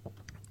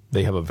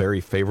 They have a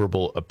very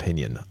favorable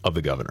opinion of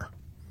the governor.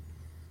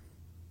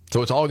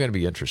 So it's all going to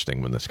be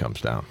interesting when this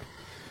comes down.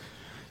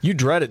 You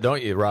dread it,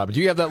 don't you, Rob? Do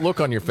you have that look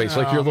on your face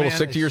like you're a little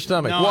sick to your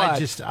stomach? No,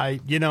 what?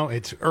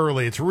 It's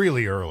early. It's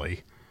really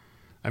early.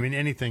 I mean,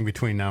 anything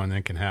between now and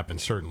then can happen,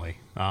 certainly.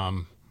 I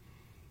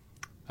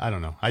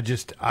don't know. I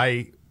just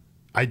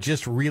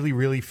really,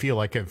 really feel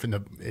like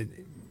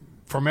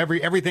from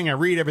everything I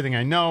read, everything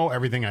I know,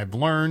 everything I've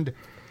learned,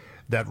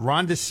 that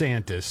Ron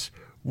DeSantis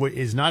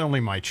is not only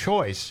my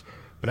choice,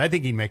 but I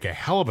think he'd make a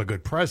hell of a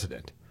good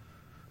president.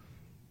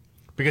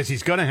 Because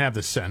he's going to have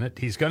the Senate,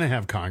 he's going to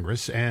have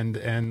Congress,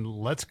 and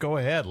let's go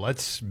ahead.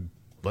 Let's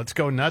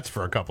go nuts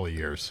for a couple of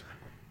years.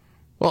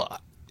 Well,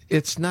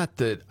 it's not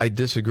that I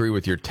disagree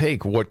with your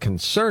take. What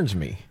concerns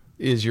me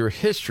is your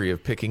history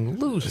of picking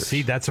losers.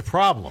 See, that's a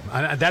problem.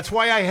 That's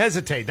why I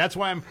hesitate. That's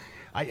why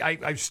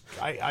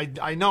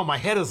I know my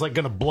head is like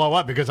going to blow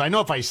up, because I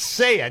know if I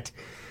say it,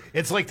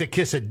 it's like the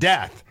kiss of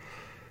death.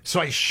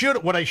 So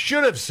what I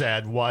should have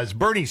said was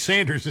Bernie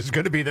Sanders is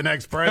going to be the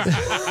next president.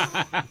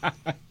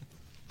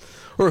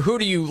 Or who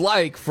do you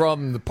like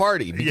from the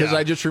party? Because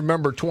I just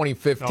remember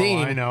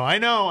 2015. Oh, I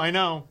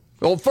know.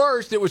 Well,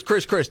 first it was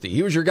Chris Christie.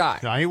 He was your guy.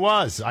 No, he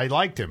was. I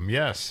liked him,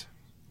 yes.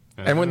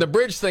 And when the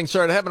bridge thing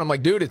started happening, I'm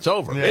like, dude, it's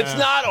over. Yeah. It's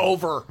not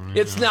over.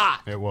 It's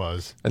not. It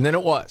was. And then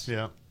it was.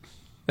 Yeah.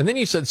 And then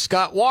you said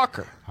Scott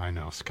Walker. I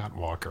know, Scott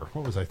Walker.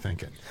 What was I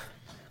thinking?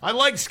 I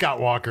liked Scott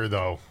Walker,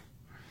 though.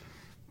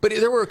 But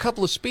there were a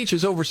couple of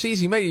speeches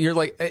overseas he made. You're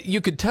like,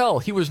 you could tell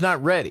he was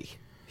not ready.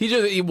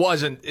 It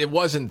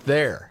wasn't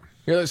there.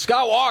 You're like,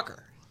 Scott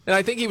Walker. And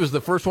I think he was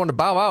the first one to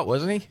bow out,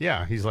 wasn't he?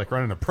 Yeah, he's like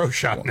running a pro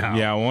shop now.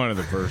 Yeah, one of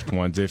the first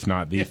ones, if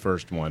not the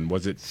first one.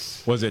 Was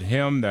it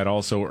him that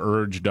also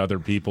urged other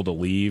people to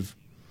leave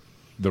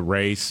the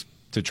race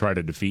to try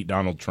to defeat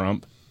Donald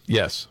Trump?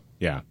 Yes.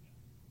 Yeah.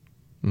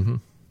 Mm-hmm.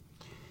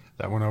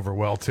 That went over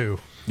well, too.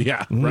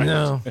 Yeah, right.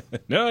 No.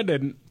 No, it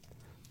didn't.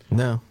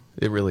 No,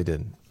 it really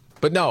didn't.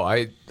 But no,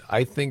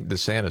 I think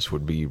DeSantis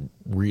would be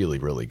really,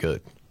 really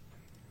good.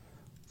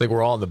 I think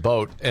we're all in the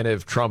boat, and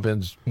if Trump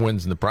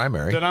wins in the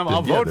primary, then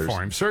I'll vote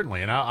for him,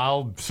 certainly, and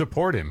I'll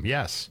support him,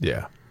 yes.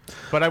 Yeah.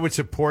 But I would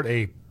support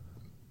a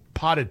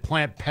potted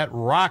plant pet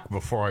rock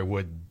before I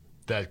would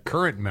that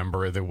current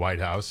member of the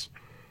White House.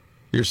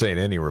 You're saying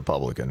any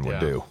Republican would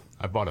do.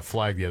 I bought a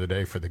flag the other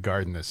day for the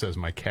garden that says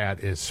my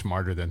cat is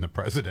smarter than the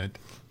president.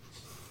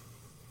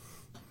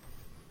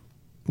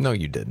 No,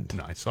 you didn't.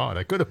 No, I saw it.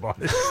 I could have bought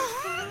it.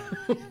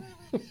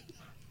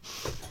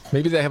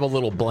 Maybe they have a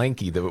little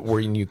blankie where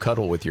you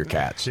cuddle with your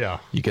cats. Yeah.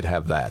 You could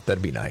have that.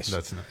 That'd be nice.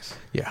 That's nice.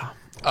 Yeah.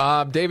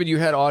 David, you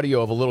had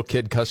audio of a little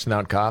kid cussing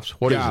out cops.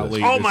 What is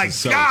this? Oh, my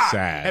so God.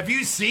 Sad. Have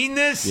you seen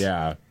this?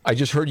 Yeah. I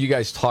just heard you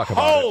guys talk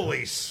about it.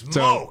 Holy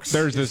smokes. So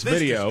there's this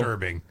video.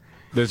 Disturbing?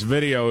 This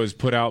video is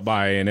put out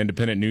by an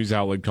independent news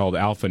outlet called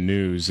Alpha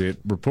News.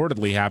 It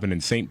reportedly happened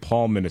in St.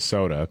 Paul,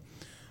 Minnesota.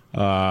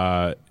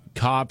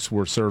 Cops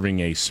were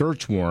serving a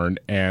search warrant,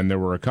 and there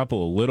were a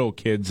couple of little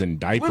kids in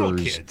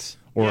diapers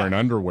or in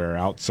underwear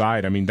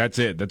outside. I mean, that's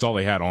it. That's all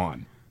they had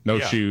on. No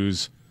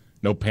shoes,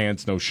 no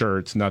pants, no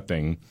shirts,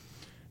 nothing.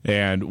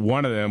 And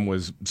one of them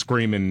was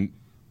screaming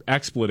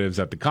expletives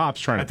at the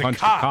cops, trying to punch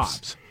the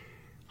cops.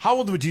 How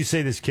old would you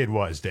say this kid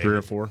was, David? 3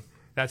 or 4.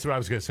 That's what I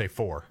was going to say,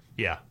 4.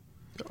 Yeah.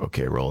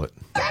 Okay, roll it.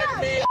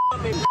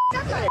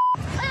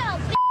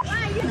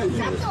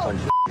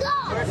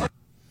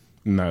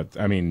 No,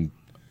 I mean...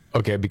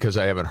 Okay, because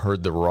I haven't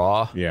heard the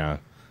raw. Yeah.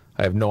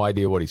 I have no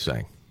idea what he's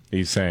saying.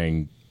 He's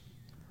saying,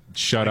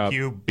 shut up,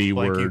 B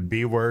word. You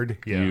B word.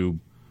 Yeah. You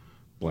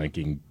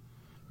blanking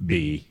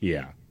B.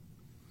 Yeah.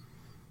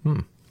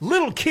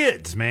 Little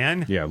kids,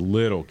 man. Yeah,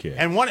 little kids.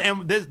 And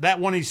that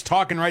one he's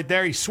talking right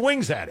there, he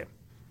swings at him.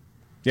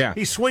 Yeah.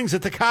 He swings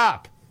at the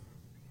cop.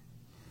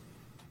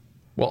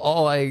 Well,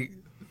 all I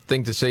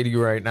think to say to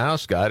you right now,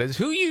 Scott, is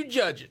who you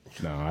judging?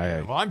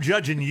 No, Well, I'm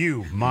judging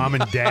you, Mom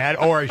and Dad,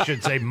 or I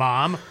should say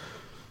Mom.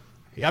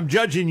 I'm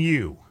judging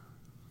you.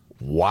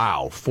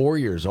 Wow, 4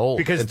 years old.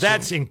 Because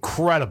that's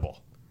incredible.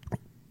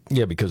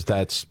 Yeah, because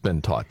that's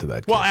been taught to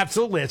that kid. Well,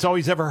 absolutely. It's all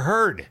he's ever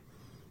heard.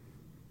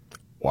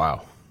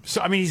 Wow.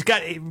 So, I mean,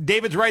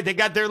 David's right. They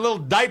got their little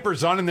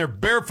diapers on and they're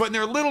barefoot and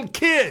they're little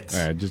kids.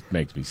 It just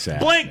makes me sad.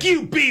 Blank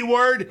you, B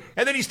word.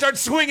 And then he starts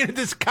swinging at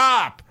this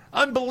cop.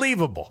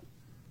 Unbelievable.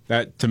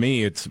 That, to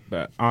me, it's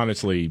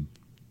honestly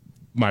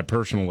my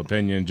personal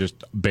opinion,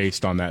 just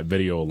based on that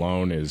video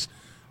alone, is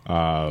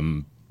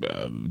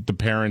the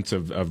parents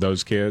of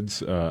those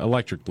kids,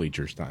 electric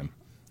bleachers time.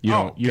 You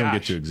don't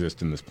get to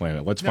exist in this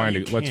planet. Let's find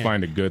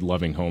a good,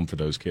 loving home for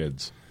those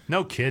kids.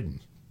 No kidding.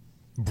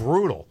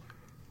 Brutal.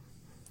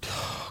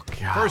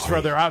 First of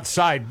all, they're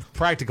outside,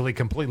 practically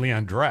completely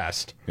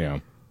undressed. Yeah.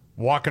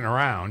 Walking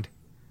around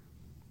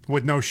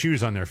with no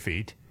shoes on their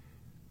feet.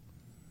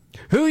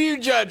 Who you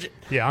judge?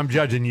 Yeah, I'm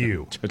judging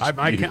you.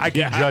 I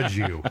can judge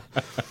you,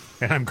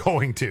 and I'm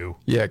going to.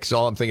 Yeah, because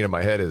all I'm thinking in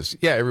my head is,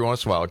 every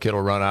once in a while a kid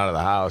will run out of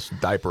the house,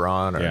 diaper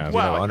on, or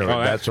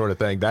underwear, that sort of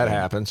thing. That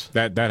happens.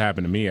 That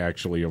happened to me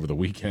actually over the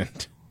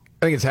weekend.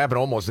 I think it's happened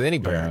almost to any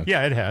parent.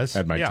 Yeah, it has.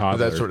 Had my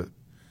toddler. That sort of.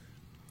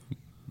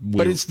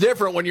 But it's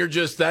different when you're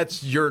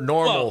that's your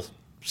normal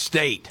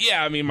state.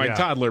 Yeah, I mean, my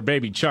toddler,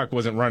 baby Chuck,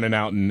 wasn't running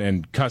out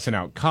and cussing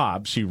out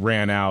cops. She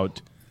ran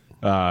out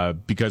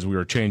because we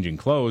were changing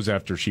clothes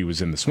after she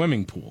was in the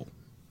swimming pool.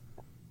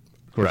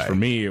 Of course, for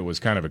me, it was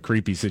kind of a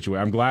creepy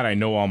situation. I'm glad I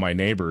know all my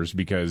neighbors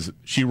because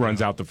she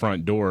runs out the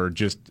front door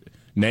just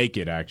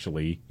naked,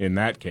 actually, in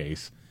that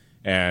case.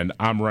 And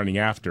I'm running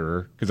after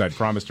her because I'd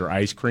promised her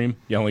ice cream,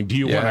 yelling, "Do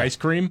you want ice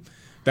cream?"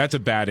 That's a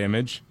bad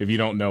image if you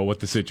don't know what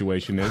the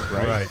situation is,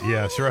 right? Right,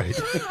 yes, right.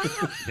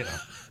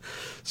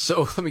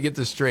 So let me get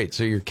this straight.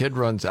 So your kid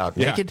runs out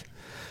naked?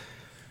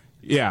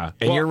 Yeah.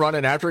 And you're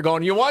running after her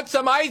going, "You want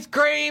some ice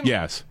cream?"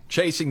 Yes.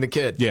 Chasing the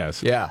kid.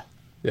 Yes. Yeah.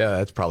 Yeah,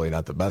 that's probably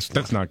not the best.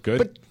 That's not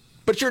good.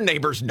 But your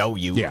neighbors know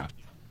you. Yeah.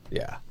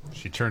 Yeah.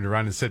 She turned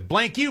around and said,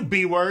 "Blank you,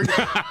 B-word."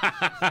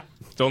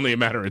 It's only a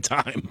matter of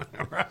time.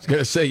 I was going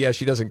to say,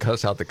 she doesn't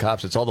cuss out the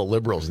cops. It's all the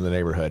liberals in the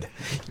neighborhood.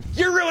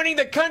 You're ruining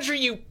the country,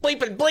 you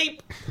bleep and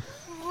bleep.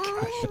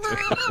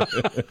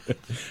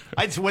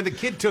 When the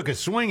kid took a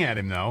swing at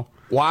him, though.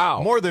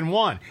 Wow. More than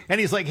one.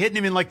 And he's like hitting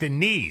him in like the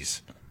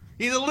knees.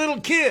 He's a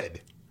little kid.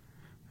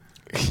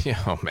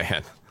 Oh,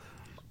 man.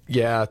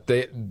 Yeah,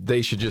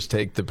 they should just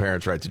take the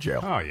parents right to jail.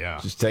 Oh, yeah.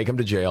 Just take them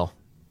to jail.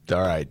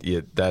 All right.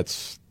 Yeah,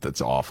 that's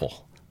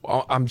awful.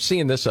 I'm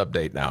seeing this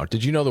update now.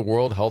 Did you know the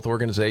World Health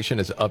Organization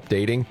is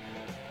updating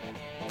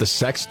the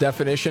sex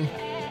definition?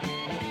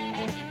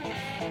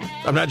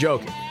 I'm not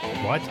joking.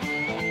 What?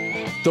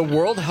 The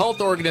World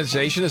Health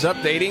Organization is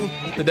updating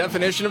the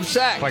definition of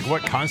sex. Like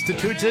what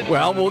constitutes it?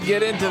 Well, we'll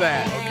get into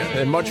that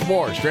and much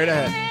more straight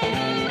ahead.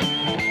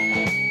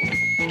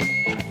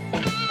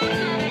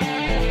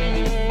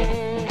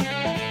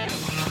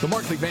 The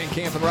Markley, Van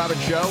Camp, and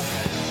Robbins Show.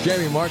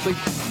 Jamie Markley,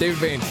 David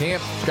Van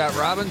Camp, Scott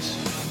Robbins.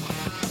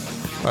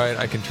 All right,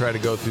 I can try to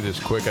go through this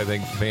quick. I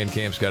think Van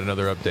Camp's got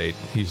another update.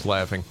 He's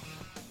laughing.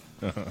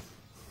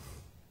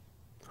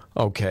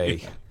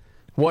 Okay.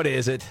 What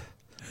is it?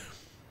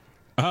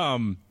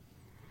 So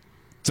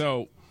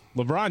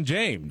LeBron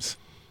James.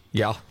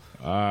 Yeah.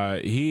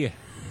 He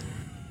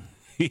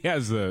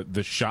has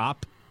the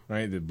shop,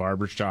 right? The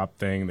barber shop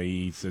thing.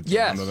 He sits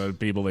around with other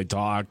people. They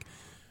talk,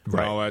 and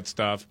all that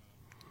stuff.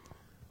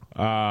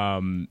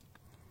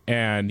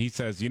 And he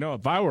says,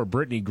 if I were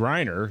Brittany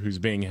Griner, who's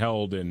being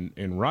held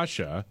in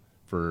Russia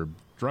for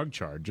drug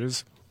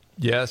charges,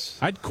 yes,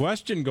 I'd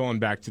question going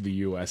back to the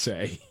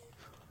USA.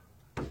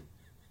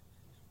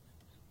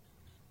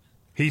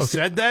 He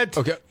said that?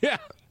 Okay. Yeah.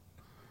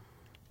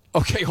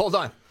 Okay, hold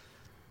on.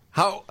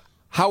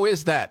 How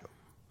is that?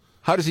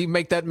 How does he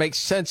make that make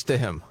sense to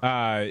him?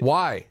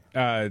 Why?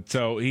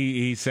 So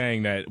he's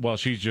saying that,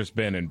 she's just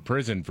been in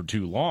prison for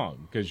too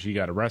long because she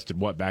got arrested,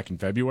 back in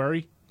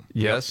February?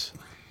 Yes.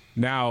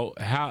 Now,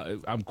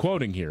 I'm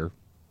quoting here.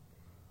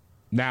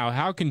 Now,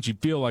 how can she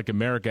feel like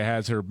America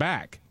has her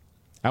back?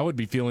 I would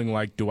be feeling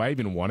like, do I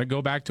even want to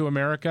go back to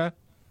America?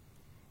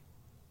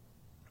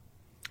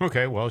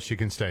 Okay, well, she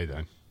can stay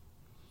then.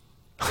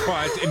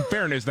 Well, in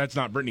fairness, that's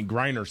not Brittany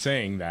Griner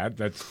saying that.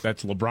 That's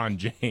LeBron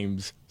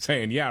James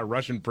saying,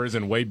 Russian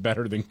prison way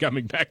better than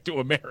coming back to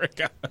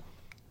America.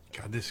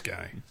 God, this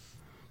guy.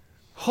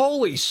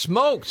 Holy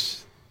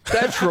smokes.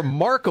 That's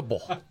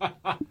remarkable.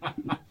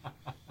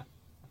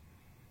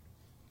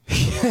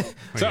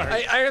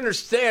 Sorry. I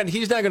understand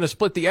he's not going to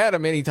split the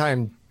atom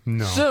anytime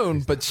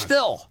soon, but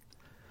still.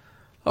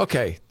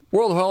 Okay.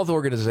 World Health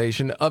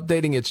Organization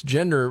updating its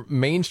gender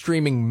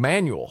mainstreaming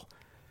manual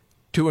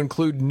to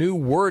include new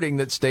wording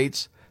that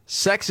states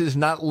sex is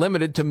not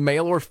limited to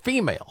male or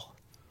female.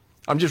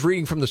 I'm just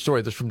reading from the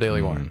story. This is from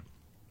Daily Wire.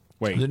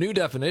 Wait. The new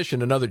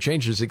definition and other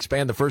changes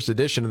expand the first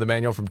edition of the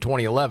manual from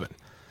 2011.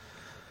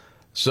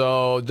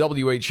 So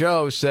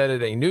WHO said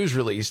at a news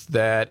release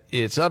that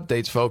its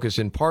updates focus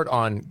in part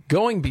on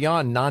going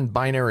beyond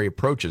non-binary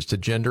approaches to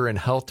gender and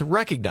health to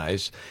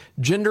recognize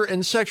gender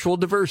and sexual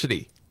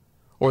diversity,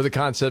 or the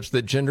concepts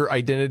that gender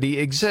identity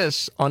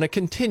exists on a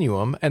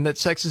continuum and that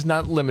sex is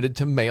not limited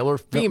to male or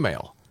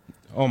female.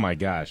 Oh, my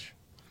gosh.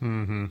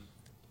 Mm-hmm.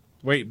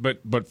 Wait,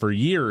 but for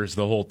years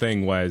the whole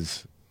thing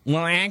was,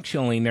 well,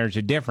 actually, there's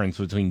a difference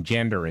between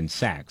gender and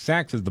sex.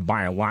 Sex is the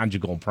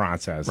biological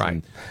process,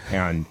 right?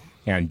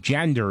 And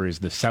gender is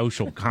the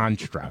social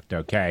construct,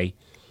 okay?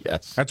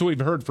 Yes. That's what we've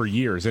heard for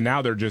years, and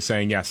now they're just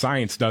saying,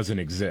 science doesn't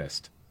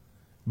exist,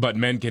 but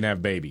men can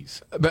have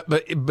babies.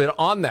 But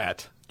on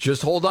that,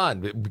 just hold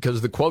on,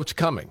 because the quote's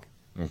coming.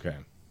 Okay.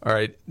 All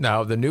right.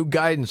 Now, the new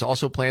guidance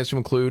also plans to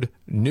include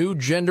new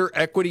gender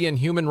equity and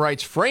human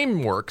rights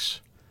frameworks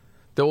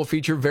that will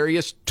feature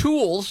various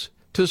tools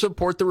to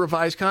support the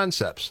revised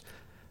concepts.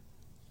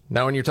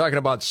 Now, when you're talking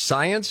about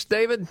science,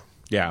 David?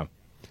 Yeah.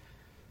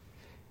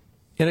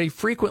 In a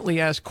frequently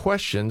asked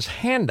questions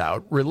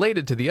handout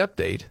related to the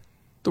update,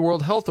 the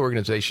World Health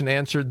Organization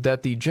answered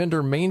that the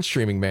gender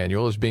mainstreaming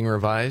manual is being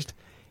revised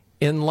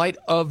in light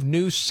of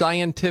new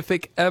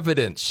scientific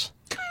evidence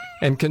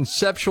and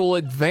conceptual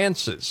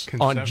advances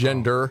on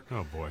gender,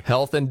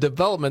 health, and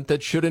development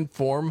that should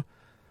inform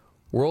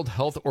World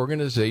Health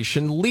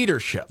Organization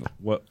leadership.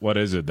 What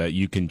is it, that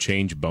you can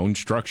change bone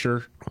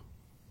structure?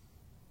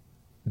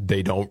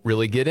 They don't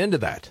really get into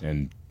that.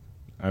 And,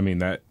 I mean,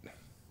 that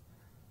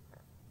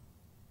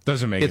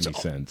doesn't make any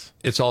sense.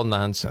 It's all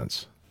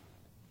nonsense.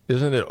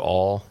 Isn't it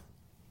all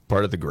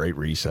part of the Great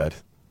Reset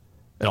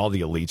and all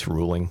the elites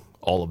ruling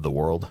all of the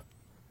world?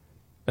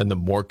 And the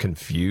more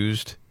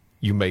confused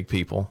you make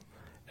people,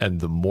 and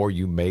the more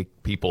you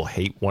make people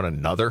hate one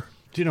another,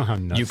 do you know how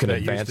nuts you can that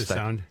advance used to that.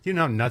 sound? Do you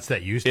know how nuts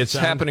that used to It's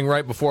sound? happening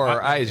right before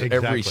our eyes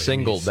Exactly. every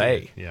single You see day.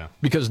 it, yeah.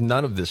 Because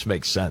none of this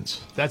makes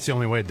sense. That's the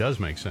only way it does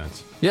make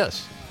sense.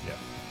 Yes. Yeah.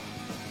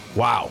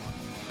 Wow.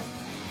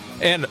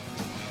 And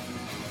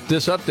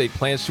this update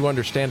plans to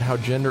understand how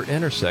gender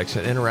intersects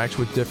and interacts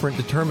with different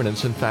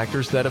determinants and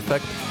factors that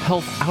affect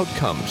health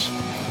outcomes.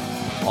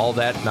 All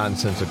that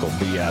nonsensical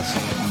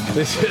BS.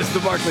 This is the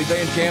Markley,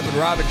 Van Camp, and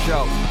Robbins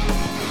Show.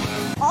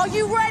 Are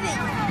you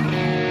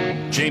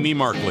ready? Jamie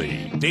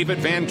Markley, David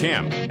Van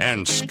Camp,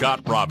 and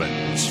Scott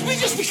Robbins. We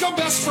just become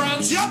best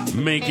friends. Yep.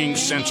 Making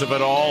sense of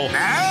it all.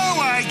 Now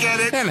I get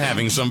it. And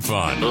having some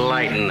fun.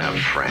 Lighten up,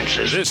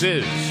 Francis. This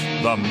is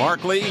the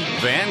Markley,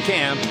 Van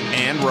Camp,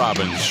 and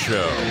Robbins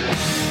Show.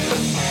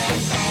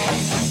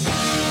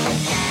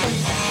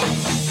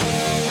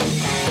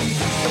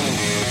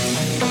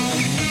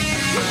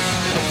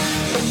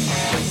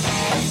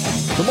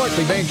 The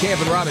Markley, Van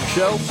Camp, and Robbins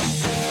Show.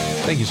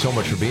 Thank you so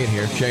much for being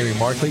here. Jamie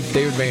Markley,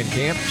 David Van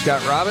Camp,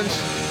 Scott Robbins.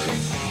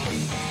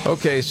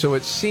 Okay, so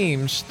it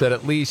seems that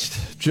at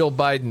least Jill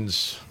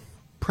Biden's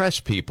press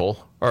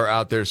people are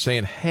out there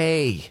saying,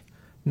 hey,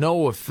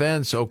 no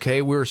offense,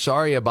 okay? We're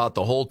sorry about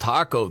the whole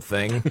taco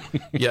thing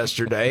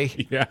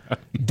yesterday. Yeah.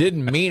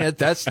 Didn't mean it.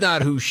 That's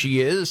not who she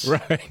is.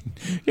 Right.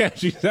 Yeah,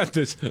 she's at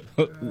this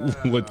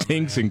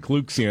Latinx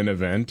Inclusion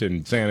event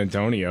in San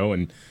Antonio.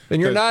 And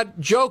you're not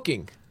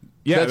joking.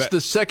 Yeah, that's the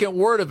second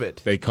word of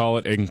it. They call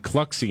it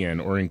inclusion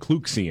or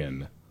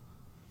inclusion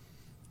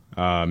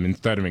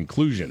instead of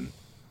inclusion.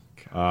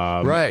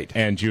 Right.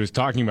 And she was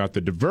talking about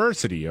the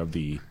diversity of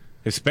the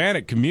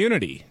Hispanic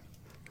community.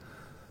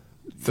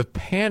 The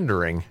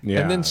pandering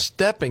Yeah. and then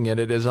stepping in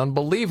it is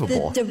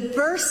unbelievable. The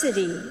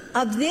diversity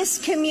of this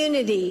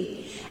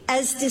community,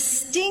 as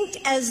distinct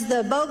as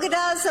the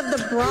Bogotas of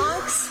the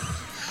Bronx,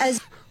 as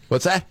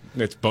What's that?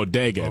 It's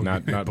bodega,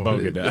 not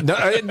Bogota.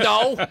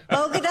 No.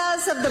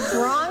 Bogotas of the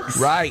Bronx,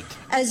 Right.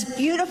 as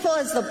beautiful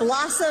as the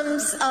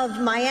blossoms of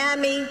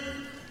Miami,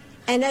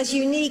 and as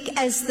unique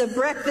as the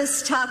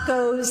breakfast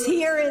tacos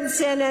here in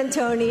San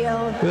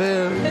Antonio,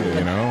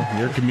 You know,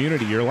 your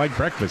community, you're like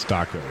breakfast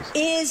tacos.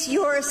 is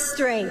your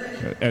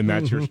strength. And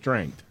that's your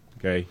strength.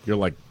 Okay? You're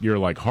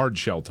like hard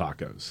shell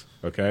tacos.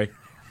 Okay?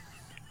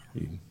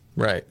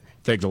 Right.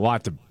 Takes a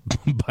lot to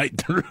bite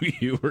through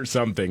you or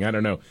something. I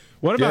don't know.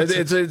 What about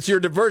it's your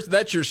diverse?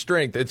 That's your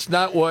strength. It's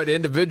not what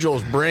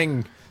individuals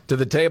bring to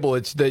the table.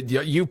 It's the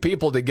you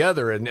people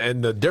together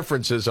and the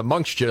differences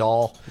amongst you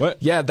all. What?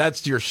 Yeah,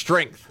 that's your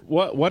strength.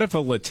 What if a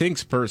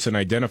Latinx person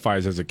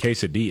identifies as a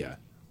quesadilla?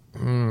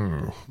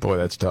 Boy,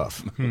 that's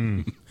tough.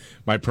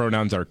 My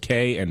pronouns are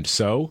K and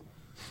so.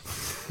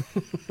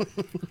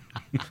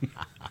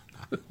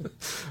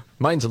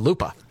 Mine's a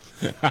lupa.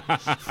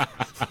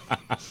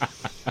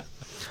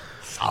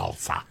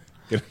 Salsa.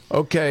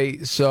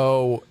 Okay,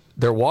 so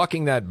they're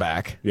walking that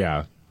back.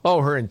 Yeah.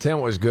 Oh, her intent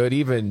was good.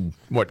 Even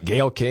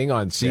Gayle King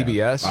on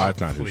CBS. That's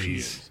not who she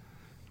is.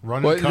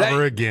 Run and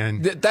cover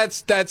again.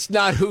 That's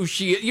not who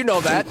she is. You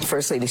know that.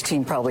 First Lady's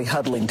team probably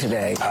huddling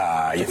today.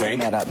 You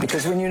think? That up.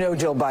 Because when you know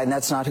Jill Biden,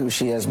 that's not who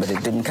she is, but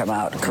it didn't come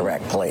out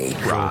correctly.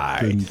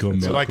 Right.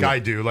 So like I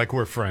do, like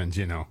we're friends,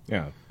 you know.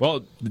 Yeah.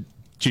 Well,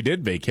 she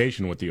did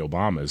vacation with the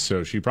Obamas,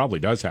 so she probably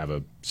does have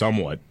a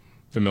somewhat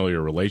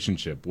familiar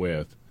relationship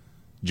with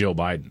Jill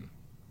Biden.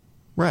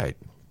 Right.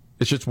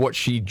 It's just what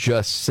she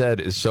just said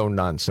is so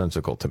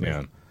nonsensical to me.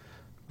 Yeah.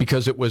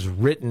 Because it was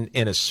written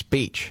in a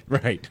speech.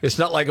 Right. It's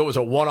not like it was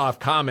a one-off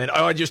comment.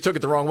 Oh, I just took it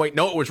the wrong way.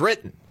 No, it was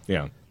written.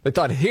 Yeah. They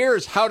thought,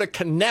 here's how to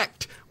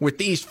connect with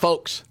these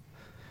folks.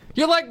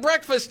 You like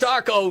breakfast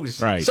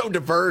tacos. Right. So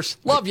diverse.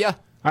 Love ya.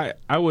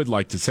 I would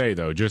like to say,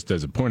 though, just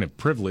as a point of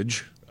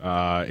privilege,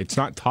 it's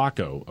not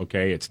taco,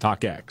 okay? It's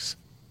TalkX.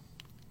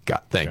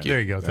 Thank you.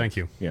 There you go. Thank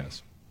you.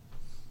 Yes.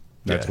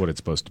 That's what it's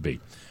supposed to be.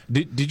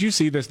 Did you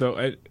see this, though?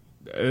 I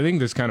think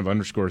this kind of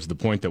underscores the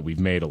point that we've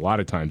made a lot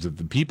of times, that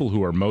the people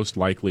who are most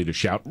likely to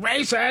shout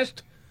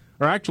racist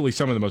are actually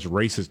some of the most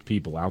racist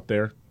people out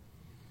there.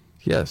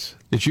 Yes.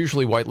 It's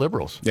usually white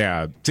liberals.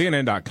 Yeah.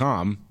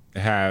 CNN.com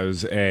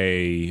has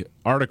a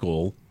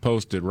article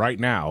posted right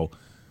now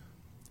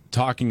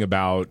talking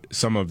about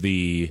some of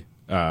the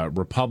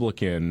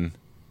Republican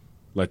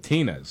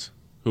Latinas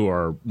who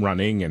are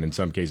running and in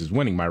some cases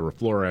winning. Mayra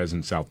Flores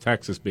in South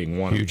Texas being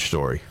one. Huge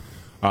story.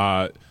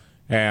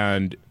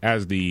 And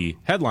as the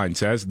headline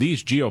says,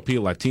 these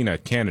GOP Latina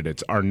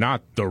candidates are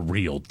not the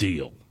real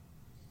deal.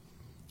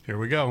 Here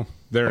we go.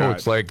 They're not.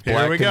 It's like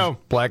Here we go.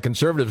 Black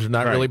conservatives are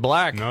not really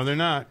black. No, they're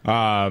not.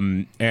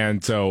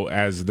 And so,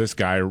 as this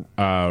guy,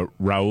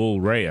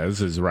 Raul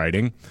Reyes, is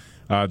writing,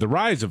 the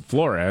rise of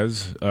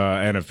Flores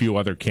and a few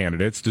other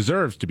candidates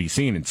deserves to be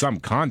seen in some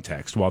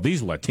context. While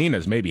these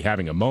Latinas may be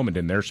having a moment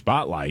in their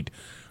spotlight,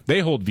 they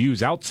hold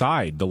views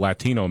outside the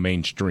Latino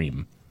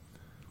mainstream.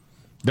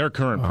 Their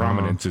current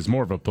prominence is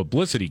more of a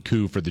publicity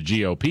coup for the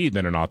GOP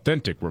than an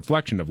authentic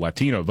reflection of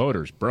Latino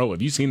voters. Bro,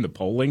 have you seen the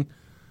polling?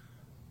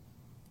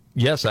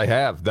 Yes, I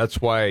have.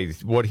 That's why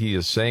what he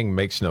is saying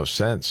makes no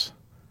sense.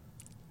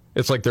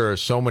 It's like there are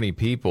so many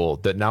people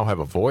that now have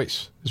a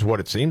voice, is what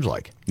it seems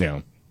like.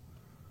 Yeah.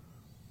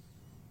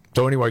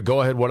 So anyway,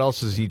 go ahead. What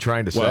else is he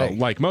trying to say? Well,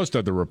 like most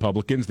other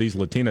Republicans, these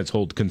Latinas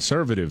hold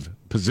conservative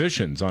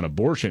positions on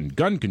abortion,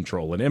 gun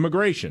control, and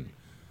immigration.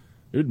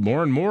 Dude,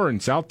 more and more in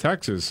South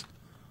Texas,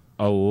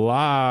 a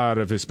lot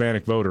of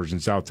Hispanic voters in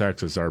South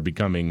Texas are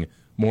becoming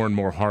more and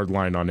more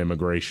hardline on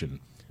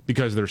immigration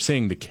because they're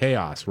seeing the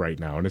chaos right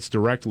now, and it's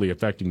directly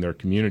affecting their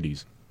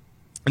communities.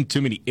 And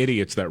too many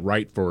idiots that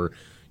write for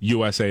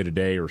USA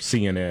Today or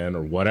CNN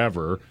or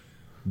whatever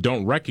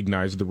don't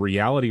recognize the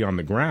reality on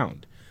the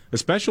ground,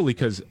 especially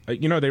because,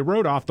 they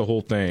wrote off the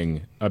whole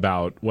thing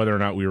about whether or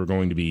not we were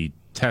going to be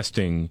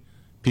testing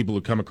people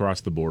who come across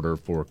the border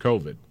for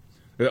COVID.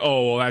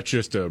 Oh, well, that's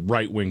just a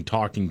right-wing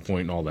talking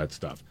point and all that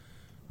stuff.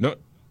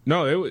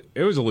 No,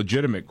 it was a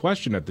legitimate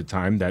question at the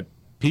time that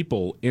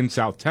people in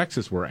South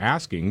Texas were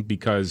asking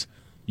because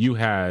you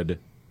had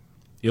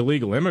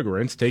illegal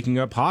immigrants taking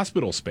up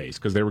hospital space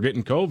because they were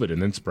getting COVID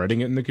and then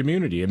spreading it in the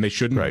community, and they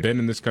shouldn't have been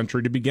in this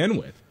country to begin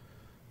with.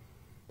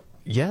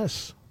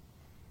 Yes.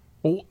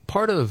 Well,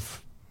 part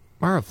of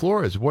Mayra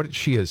Flores, what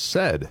she has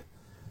said,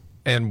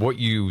 and what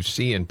you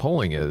see in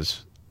polling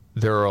is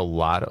there are a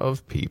lot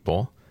of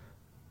people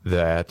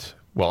that,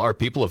 are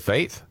people of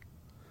faith.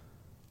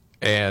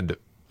 And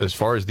as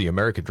far as the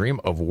American dream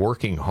of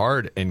working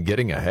hard and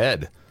getting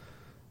ahead.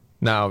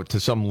 Now, to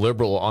some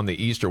liberal on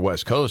the East or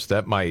West Coast,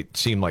 that might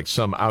seem like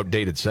some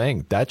outdated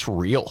saying. That's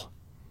real.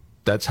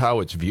 That's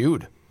how it's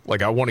viewed.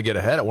 Like, I want to get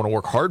ahead. I want to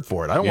work hard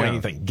for it. I don't want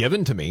anything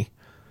given to me.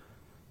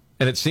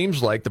 And it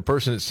seems like the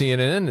person at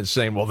CNN is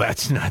saying, well,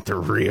 that's not the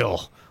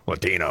real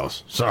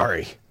Latinos.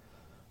 Sorry.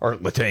 Or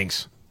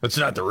Latinx. That's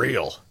not the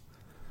real.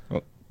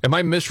 Am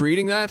I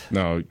misreading that?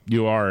 No,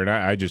 you are,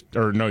 and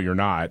no, you're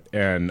not.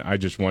 And I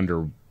just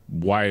wonder,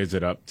 why is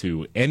it up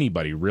to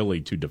anybody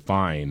really to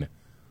define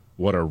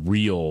what a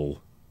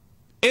real,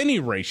 any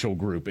racial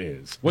group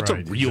is? What's a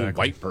real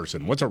white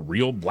person? What's a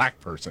real black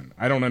person?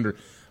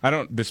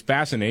 This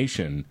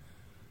fascination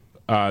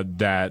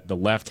that the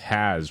left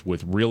has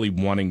with really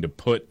wanting to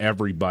put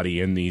everybody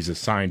in these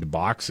assigned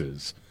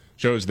boxes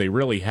shows they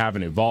really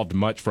haven't evolved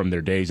much from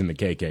their days in the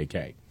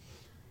KKK.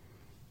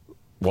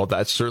 Well,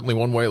 that's certainly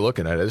one way of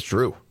looking at it. It's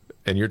true.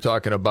 And you're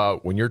talking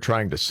about when you're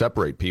trying to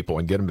separate people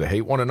and get them to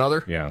hate one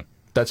another. Yeah.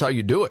 That's how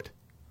you do it.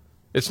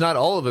 It's not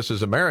all of us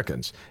as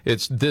Americans.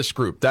 It's this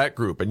group, that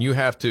group. And you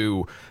have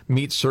to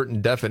meet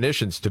certain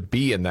definitions to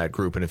be in that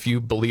group. And if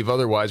you believe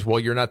otherwise, well,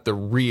 you're not the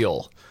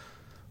real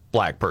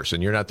black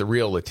person. You're not the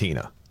real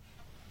Latina.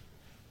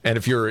 And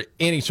if you're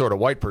any sort of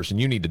white person,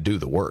 you need to do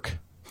the work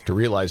to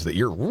realize that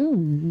you're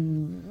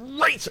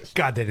racist.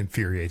 God, that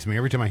infuriates me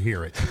every time I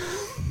hear it.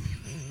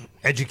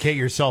 Educate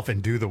yourself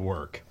and do the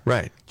work.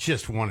 Right.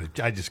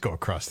 I just go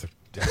across the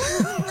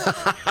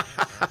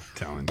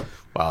telling.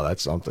 Wow,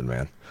 that's something,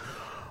 man.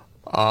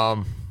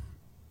 A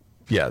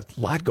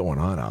lot going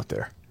on out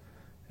there.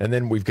 And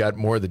then we've got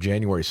more of the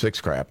January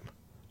 6th crap.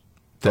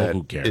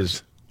 Who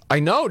cares? I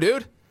know,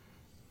 dude.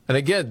 And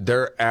again,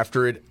 they're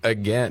after it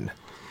again.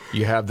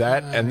 You have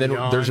that, and then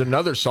there's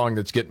another song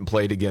that's getting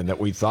played again that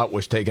we thought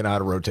was taken out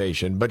of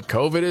rotation, but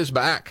COVID is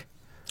back.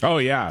 Oh,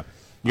 yeah.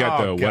 You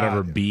got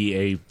whatever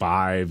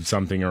BA5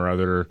 something or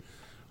other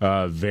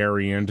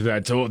variant.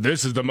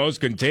 This is the most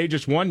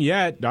contagious one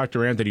yet.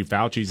 Dr. Anthony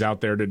Fauci's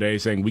out there today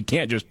saying we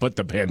can't just put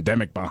the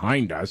pandemic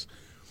behind us.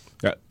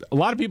 A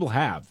lot of people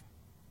have.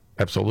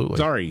 Absolutely.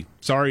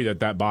 Sorry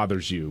that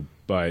bothers you,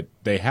 but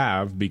they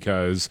have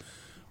because,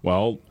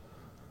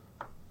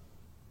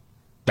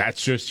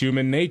 that's just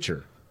human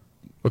nature.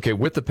 Okay,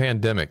 with the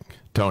pandemic,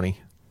 Tony,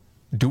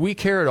 do we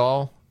care at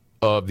all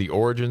of the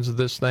origins of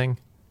this thing?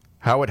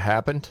 How it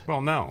happened?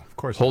 Well, no, of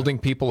course Holding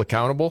people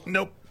accountable?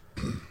 Nope.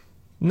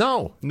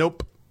 No.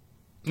 Nope.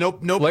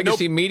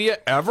 Legacy media,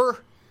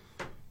 ever?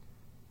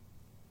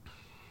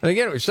 And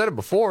again, we said it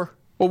before.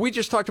 Well, we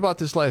just talked about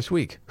this last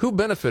week. Who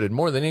benefited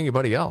more than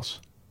anybody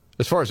else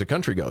as far as the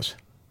country goes?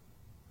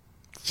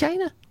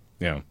 China.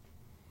 Yeah.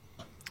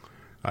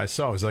 I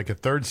saw it was like a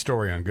third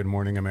story on Good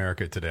Morning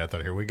America today. I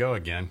thought, here we go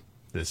again.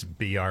 This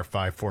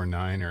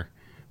BR549 or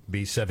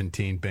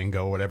B-17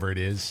 bingo, whatever it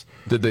is.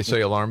 Did they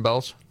say alarm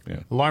bells? Yeah.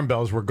 Alarm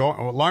bells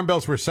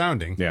were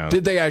sounding. Yeah.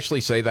 Did they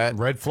actually say that?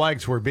 Red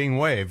flags were being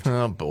waved.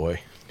 Oh,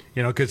 boy.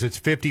 You know, because it's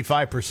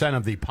 55%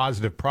 of the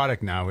positive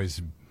product now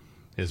is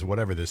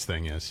whatever this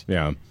thing is.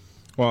 Yeah.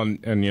 Well,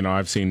 and you know,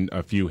 I've seen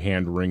a few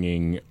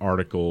hand-wringing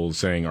articles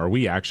saying, "Are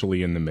we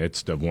actually in the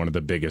midst of one of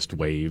the biggest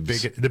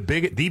waves, the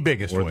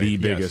biggest or wave, the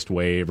biggest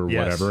wave, or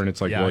Yes. whatever?" And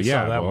it's like, Yeah, well, I saw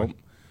yeah, that well, one.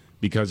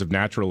 because of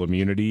natural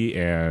immunity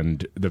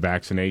and the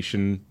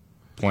vaccination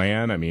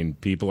plan. I mean,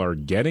 people are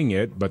getting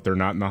it, but they're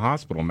not in the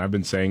hospital, and I've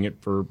been saying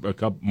it for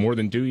more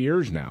than 2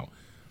 years now.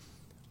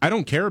 I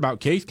don't care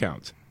about case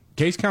counts.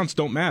 Case counts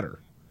don't matter,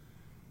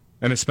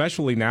 and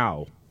especially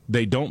now,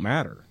 they don't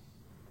matter.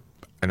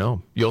 I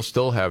know. You'll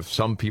still have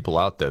some people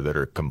out there that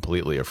are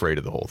completely afraid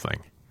of the whole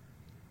thing.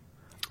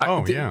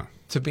 Yeah.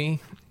 To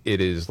me,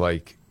 it is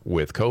like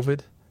with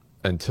COVID,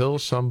 until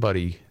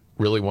somebody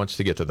really wants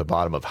to get to the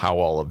bottom of how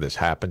all of this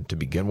happened to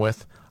begin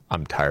with,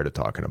 I'm tired of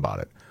talking about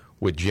it.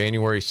 With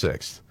January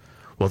 6th,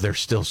 well, there's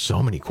still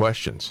so many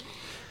questions.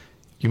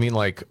 You mean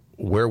like,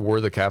 where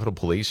were the Capitol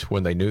Police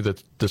when they knew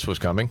that this was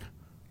coming?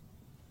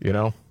 You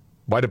know?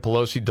 Why did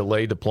Pelosi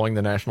delay deploying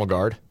the National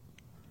Guard?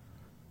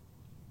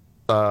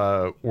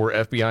 Were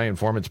FBI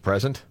informants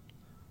present?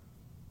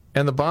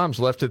 And the bombs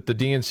left at the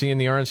DNC and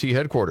the RNC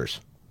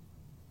headquarters.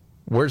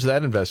 Where's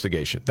that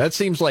investigation? That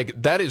seems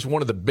like that is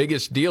one of the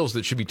biggest deals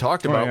that should be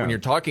talked about when you're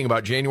talking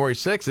about January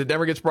 6th. It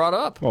never gets brought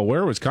up. Well,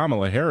 where was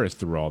Kamala Harris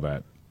through all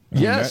that? I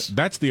mean, Yes.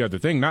 that's the other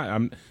thing.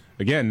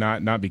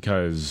 Not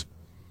because,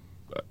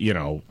 you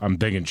know, I'm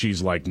thinking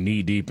she's like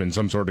knee deep in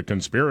some sort of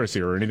conspiracy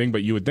or anything,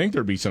 but you would think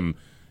there'd be some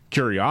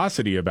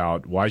curiosity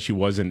about why she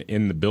wasn't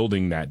in the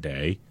building that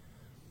day.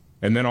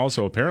 And then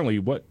also, apparently,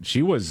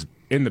 she was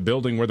in the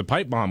building where the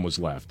pipe bomb was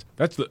left.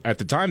 That's at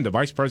the time the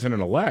vice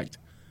president-elect.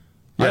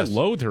 Yes. I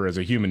loathe her as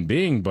a human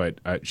being, but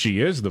she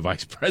is the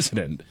vice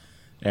president,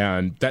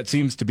 and that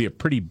seems to be a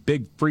pretty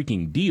big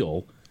freaking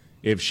deal.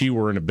 If she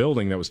were in a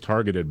building that was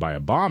targeted by a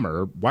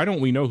bomber, why don't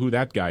we know who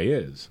that guy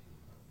is?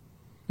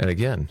 And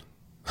again,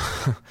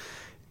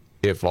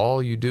 if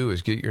all you do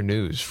is get your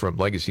news from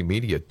legacy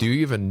media, do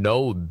you even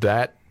know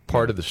that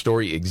part of the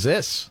story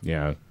exists?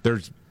 Yeah,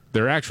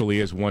 there actually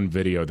is one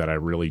video that I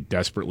really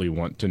desperately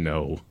want to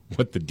know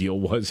what the deal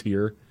was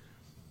here.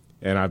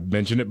 And I've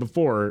mentioned it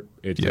before.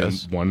 It's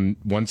in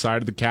one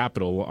side of the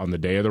Capitol on the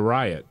day of the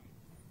riot.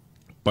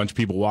 Bunch of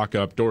people walk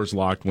up, doors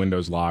locked,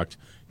 windows locked,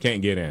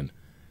 can't get in.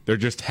 There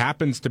just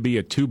happens to be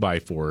a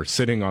 2x4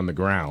 sitting on the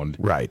ground.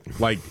 Right.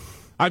 Like,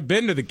 I've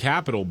been to the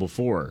Capitol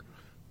before.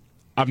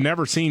 I've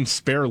never seen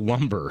spare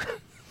lumber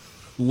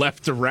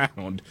left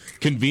around,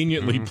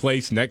 conveniently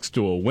placed next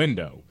to a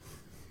window.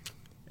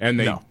 And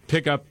they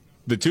pick up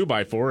the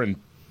 2x4 and,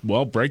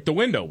 well, break the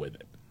window with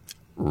it.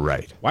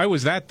 Right. Why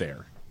was that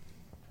there?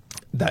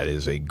 That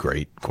is a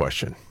great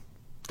question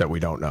that we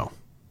don't know.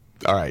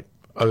 All right.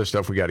 Other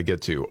stuff we got to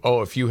get to.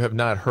 Oh, if you have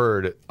not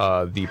heard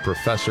the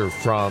professor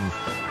from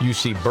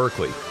UC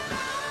Berkeley,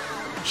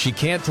 she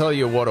can't tell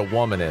you what a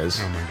woman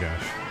is. Oh, my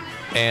gosh.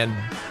 And,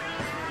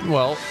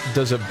 well,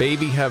 does a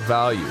baby have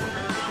value?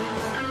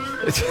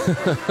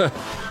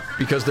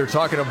 Because they're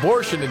talking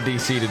abortion in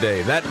D.C.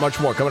 today. That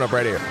much more coming up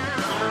right here.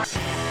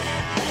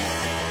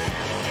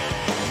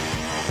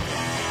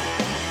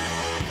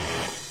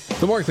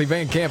 The Markley,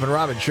 Van Camp, and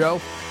Robbins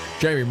Show.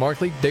 Jamie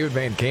Markley, David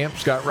Van Camp,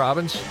 Scott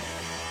Robbins.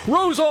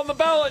 Rose on the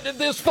ballot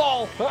this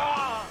fall.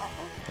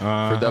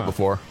 Heard that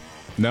before.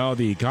 No,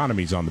 the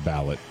economy's on the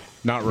ballot.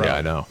 Not Roe. Yeah,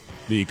 I know.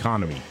 The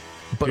economy.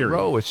 But Period.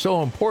 Roe is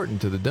so important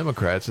to the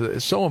Democrats.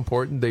 It's so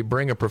important they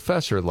bring a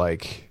professor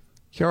like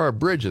Kiara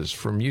Bridges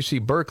from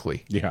UC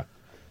Berkeley. Yeah.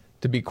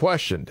 To be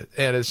questioned.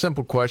 And a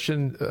simple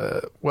question,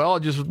 well, I'll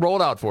just roll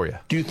it out for you.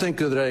 Do you think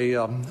that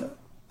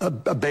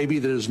a baby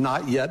that is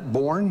not yet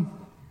born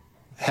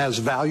has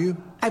value?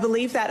 I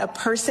believe that a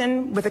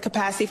person with a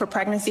capacity for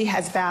pregnancy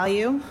has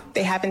value.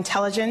 They have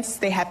intelligence.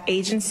 They have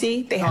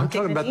agency. They have I'm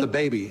talking dignity. about the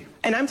baby.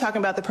 And I'm talking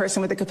about the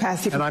person with the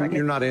capacity for pregnancy.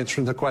 You're not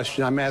answering the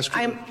question. I'm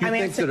asking. I'm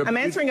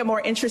answering a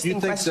more interesting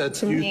question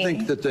to me. You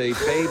think that the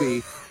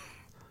baby...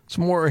 It's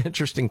a more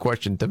interesting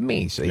question to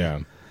me, see? Yeah.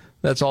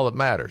 That's all that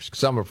matters,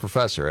 because I'm a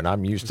professor, and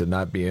I'm used to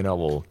not being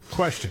able...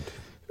 Questioned.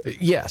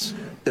 Yes.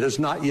 That is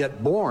not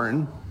yet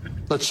born,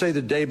 let's say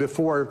the day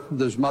before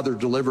this mother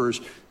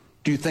delivers,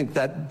 do you think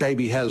that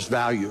baby has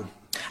value?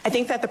 I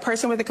think that the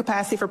person with the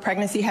capacity for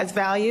pregnancy has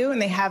value, and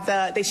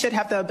they should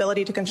have the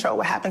ability to control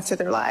what happens to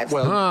their lives.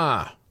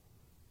 Now,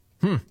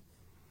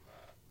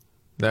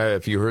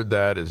 if you heard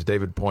that, as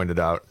David pointed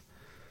out,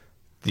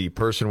 the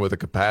person with a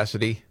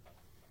capacity,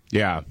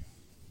 yeah,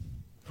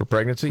 for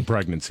pregnancy.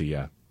 Pregnancy,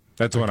 yeah.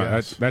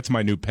 That's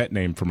my new pet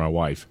name for my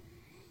wife.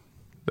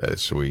 That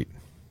is sweet.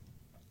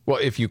 Well,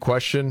 if you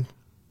question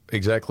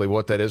exactly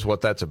what that is,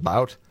 what that's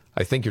about,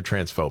 I think you're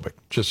transphobic,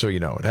 just so you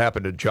know. It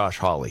happened to Josh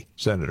Hawley,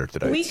 senator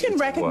today. We can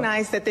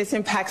recognize that this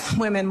impacts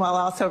women while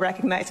also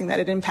recognizing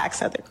that it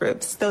impacts other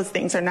groups. Those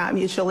things are not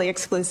mutually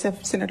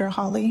exclusive, Senator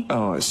Hawley.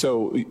 Oh,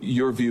 so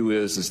your view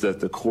is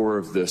that the core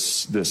of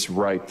this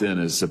right then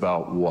is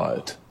about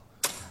what?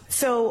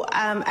 So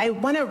I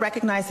want to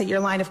recognize that your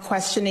line of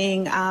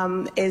questioning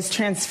is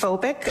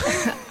transphobic,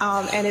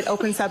 and it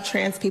opens up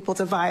trans people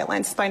to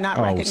violence by not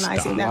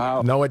recognizing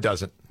that. No, it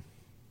doesn't.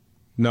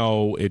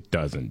 No, it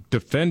doesn't.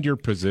 Defend your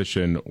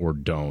position or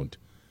don't.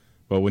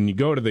 But when you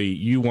go to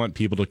you want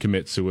people to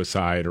commit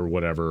suicide or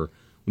whatever,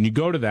 when you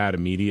go to that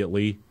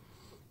immediately,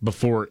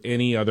 before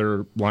any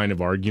other line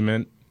of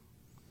argument,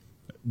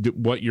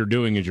 what you're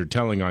doing is you're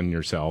telling on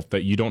yourself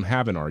that you don't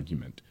have an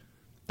argument.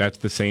 That's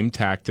the same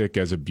tactic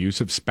as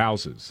abusive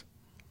spouses.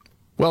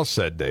 Well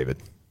said, David.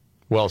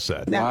 Well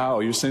said. Wow,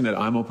 you're saying that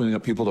I'm opening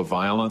up people to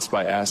violence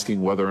by asking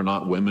whether or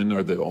not women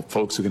are the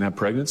folks who can have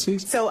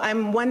pregnancies? So I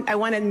want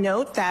to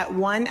note that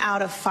 1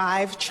 out of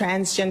 5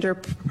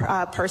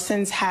 transgender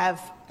persons have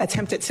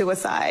attempted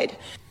suicide.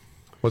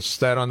 What's the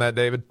stat on that,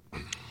 David?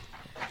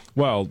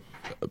 Well,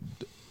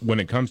 when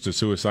it comes to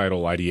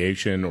suicidal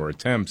ideation or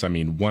attempts, I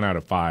mean, 1 out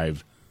of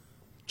 5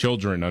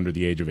 children under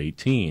the age of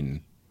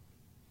 18,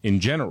 in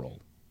general,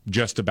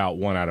 just about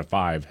 1 out of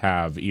 5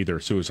 have either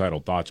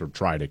suicidal thoughts or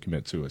try to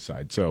commit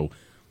suicide. So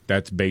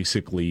that's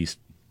basically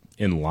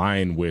in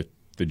line with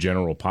the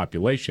general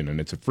population,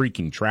 and it's a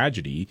freaking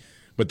tragedy.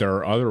 But there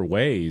are other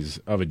ways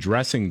of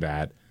addressing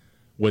that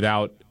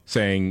without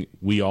saying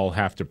we all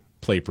have to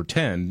play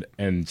pretend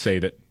and say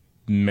that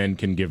men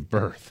can give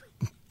birth.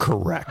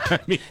 Correct. I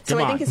mean,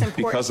 So I think it's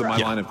important because of my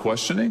line of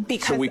questioning?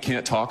 So we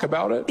can't talk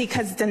about it?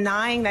 Because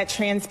denying that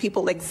trans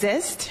people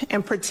exist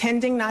and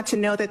pretending not to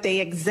know that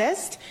they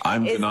exist.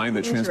 I'm is denying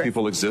that trans dangerous.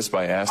 people exist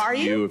by asking Are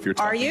you? if you're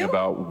Are talking you?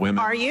 about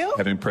women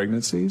having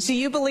pregnancies. Do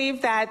you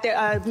believe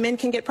that men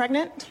can get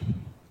pregnant?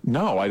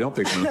 No, I don't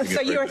think women can get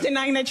So you are pregnant.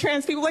 denying that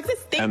trans people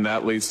exist? And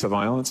that leads to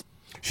violence?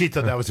 She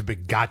thought that was a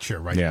big gotcha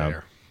right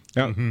there.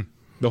 Now,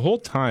 the whole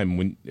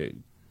time,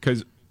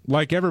 because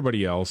like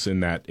everybody else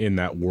in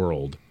that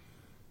world,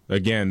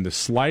 again, the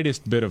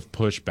slightest bit of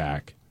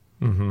pushback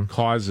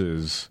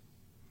causes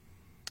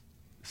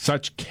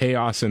such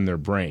chaos in their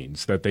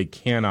brains that they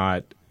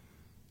cannot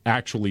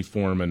actually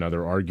form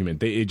another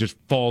argument. It just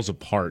falls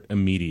apart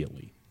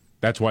immediately.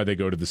 That's why they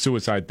go to the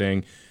suicide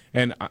thing.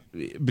 And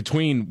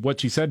between what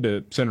she said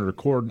to Senator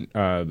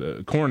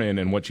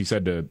Cornyn and what she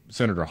said to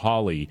Senator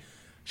Hawley,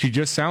 she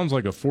just sounds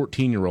like a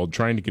 14-year-old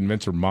trying to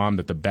convince her mom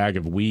that the bag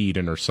of weed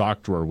in her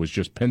sock drawer was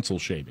just pencil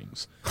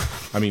shavings.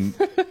 I mean,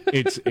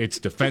 it's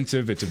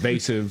defensive, it's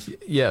evasive.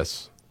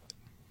 Yes.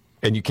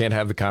 And you can't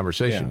have the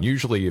conversation. Yeah.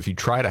 Usually, if you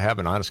try to have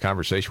an honest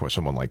conversation with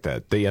someone like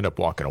that, they end up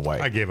walking away.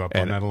 I gave up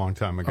on that a long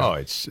time ago. Oh,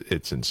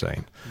 it's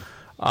insane.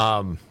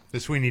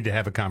 We need to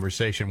have a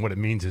conversation. What it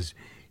means is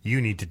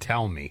you need to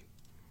tell me.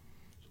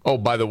 Oh,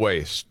 by the way,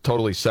 it's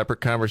totally separate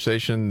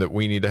conversation that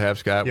we need to have,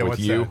 Scott, with what's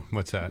you. that?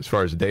 What's that? As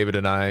far as David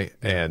and I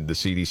and the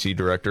CDC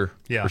director,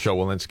 Rochelle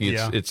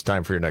Walensky, it's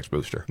time for your next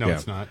booster. No,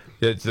 it's not.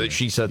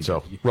 She said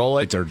so. Roll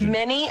it. It's urgent.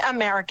 Many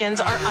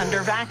Americans are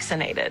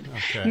under-vaccinated,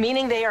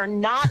 meaning they are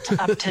not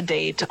up to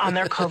date on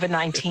their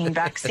COVID-19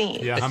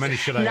 vaccine. How many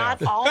should I Not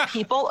have? all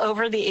people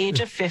over the age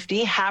of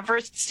 50 have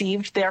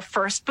received their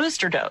first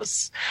booster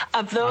dose.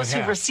 Of those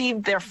who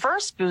received their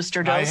first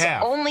booster dose,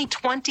 only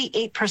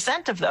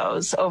 28% of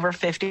those over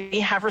 50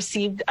 have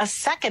received a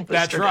second booster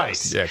That's right.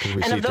 dose. Yeah, 'cause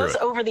we and see of through those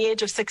it. over the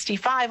age of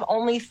 65,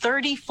 only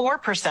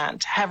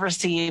 34% have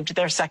received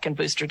their second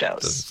booster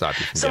dose. Doesn't stop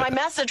you from So my getting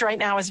it. message right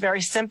now is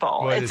very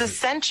simple. What It's is it?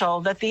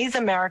 essential that these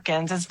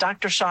Americans, as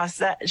Dr. Shaw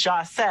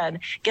said,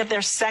 get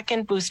their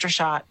second booster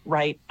shot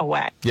right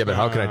away. Yeah, but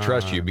how can I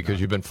trust you?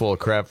 Because you've been full of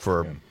crap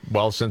for,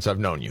 since I've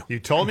known you. You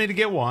told me to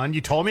get 1.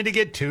 You told me to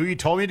get 2. You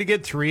told me to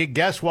get 3.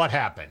 Guess what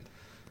happened?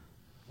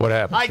 What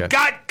happened? I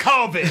got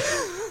COVID.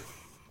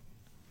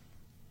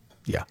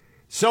 Yeah.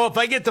 So if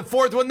I get the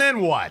 4th one,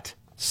 then what?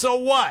 So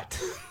what?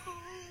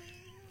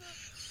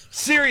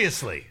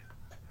 Seriously.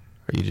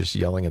 Are you just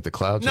yelling at the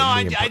clouds? No, or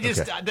I me and-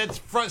 just okay.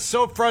 that's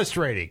so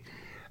frustrating.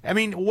 I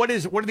mean, what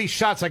are these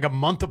shots like a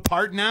month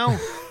apart now?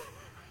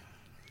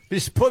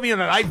 Just put me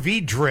on an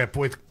IV drip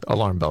with.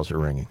 Alarm bells are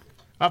ringing.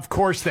 Of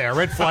course they are.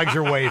 Red flags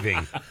are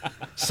waving.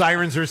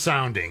 Sirens are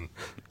sounding.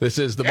 This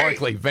is the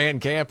Markley, Van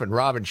Camp, and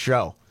Robbins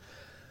show.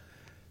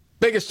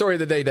 Biggest story of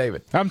the day,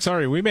 David. I'm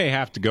sorry, we may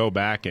have to go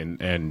back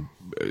and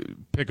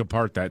pick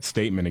apart that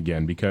statement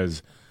again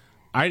because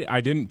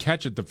I didn't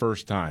catch it the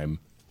first time,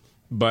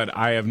 but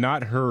I have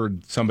not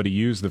heard somebody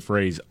use the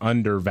phrase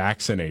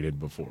under-vaccinated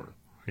before.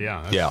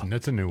 Yeah,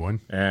 that's a new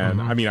one.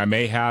 And, I mean, I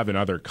may have in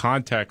other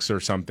contexts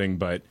or something,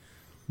 but,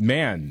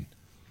 man,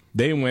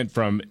 they went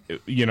from,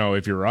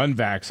 if you're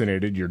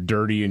unvaccinated, you're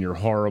dirty and you're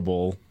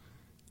horrible,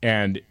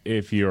 and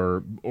if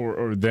you're,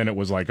 or then it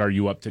was like, are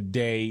you up to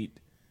date?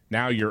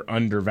 Now you're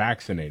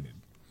under-vaccinated.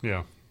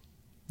 Yeah.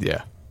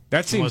 Yeah.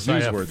 That seems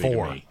Unless I have newsworthy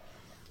 4. to me.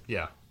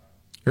 Yeah.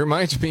 It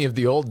reminds me of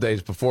the old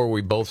days before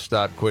we both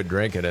stopped, quit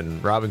drinking,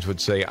 and Robbins would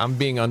say, I'm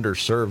being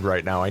underserved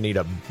right now. I need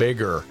a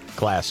bigger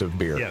glass of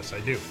beer. Yes,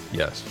 I do.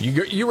 Yes.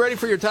 You ready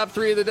for your top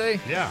 3 of the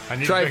day? Yeah, I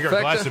need a bigger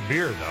glass of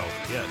beer, though.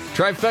 Yes.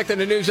 Trifecta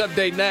and a news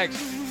update next.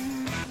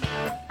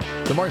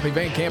 The Markley,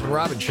 Van Camp, and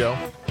Robbins show.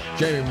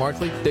 Jamie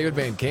Markley, David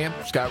Van Camp,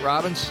 Scott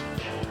Robbins.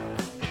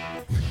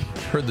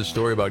 Heard the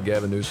story about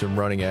Gavin Newsom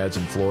running ads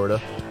in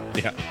Florida.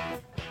 Yeah.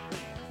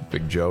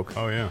 Big joke.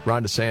 Oh, yeah.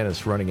 Ron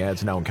DeSantis running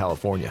ads now in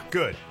California.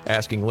 Good.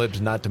 Asking libs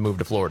not to move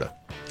to Florida.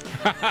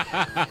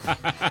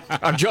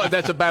 I'm joking.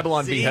 That's a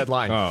Babylon Bee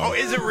headline. Oh,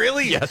 is it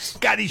really? Yes.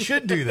 God, he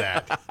should do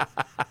that.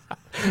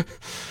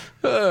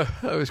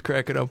 I was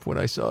cracking up when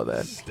I saw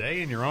that.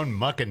 Stay in your own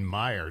muck and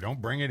mire.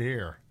 Don't bring it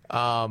here.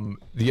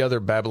 The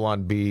other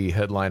Babylon Bee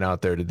headline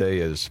out there today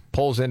is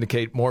polls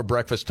indicate more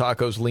breakfast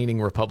tacos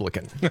leaning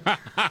Republican.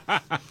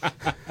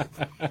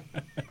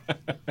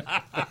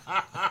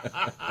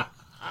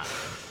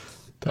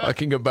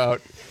 Talking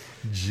about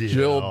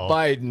Jill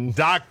Biden.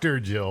 Dr.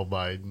 Jill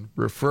Biden.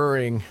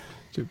 Referring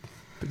to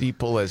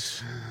people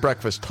as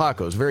breakfast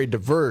tacos. Very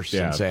diverse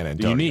in San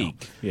Antonio.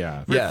 Unique.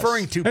 Yeah. Yes.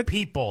 Referring to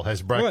people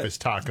as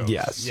breakfast tacos.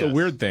 Yes. It's a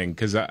weird thing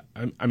because, I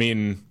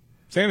mean,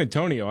 San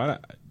Antonio,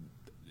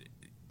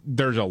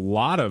 there's a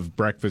lot of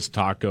breakfast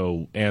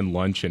taco and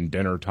lunch and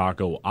dinner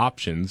taco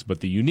options,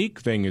 but the unique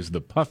thing is the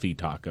puffy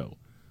taco.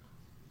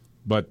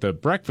 But the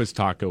breakfast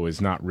taco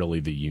is not really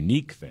the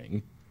unique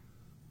thing.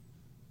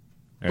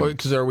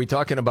 Because are we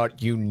talking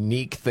about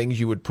unique things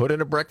you would put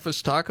in a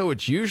breakfast taco?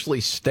 It's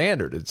usually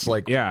standard. It's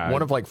like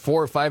one of like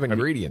 4 or 5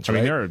 ingredients, I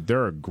right? mean,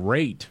 there are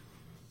great,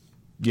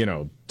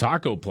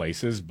 taco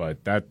places, but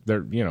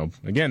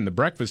again, the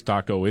breakfast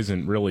taco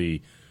isn't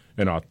really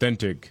an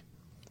authentic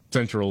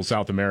Central,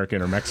 South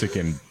American, or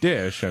Mexican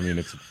dish. I mean,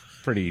 it's a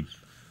pretty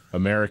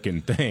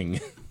American thing.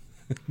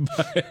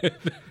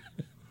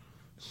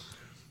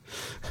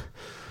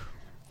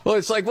 Well,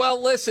 it's like,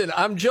 listen,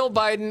 I'm Jill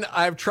Biden.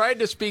 I've tried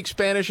to speak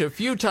Spanish a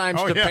few times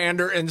to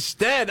pander.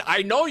 Instead,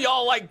 I know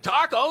y'all like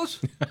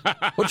tacos.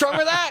 What's wrong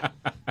with that?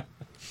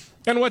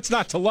 And what's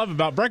not to love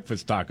about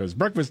breakfast tacos?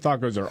 Breakfast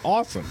tacos are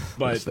awesome.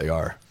 But yes, they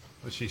are.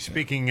 Was she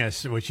taking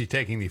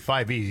the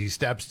 5 easy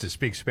steps to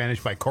speak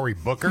Spanish by Cory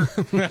Booker?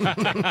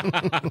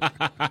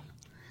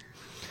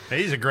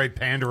 He's a great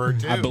panderer,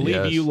 too. I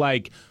believe you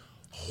like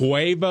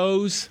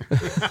huevos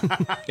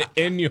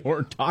in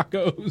your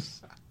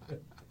tacos.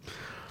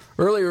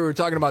 Earlier, we were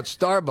talking about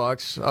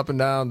Starbucks up and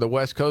down the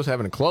West Coast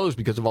having to close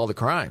because of all the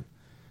crime.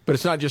 But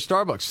it's not just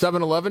Starbucks.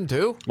 7-Eleven,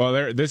 too?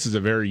 Well, this is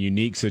a very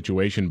unique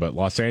situation, but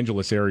Los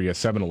Angeles area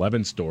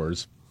 7-Eleven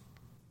stores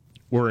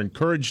were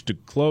encouraged to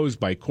close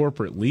by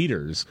corporate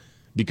leaders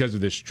because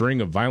of this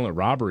string of violent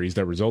robberies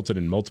that resulted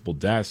in multiple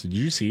deaths. Did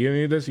you see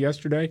any of this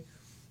yesterday?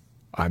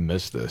 I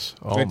missed this.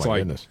 Oh, my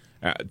goodness.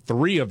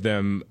 3 of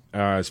them,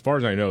 as far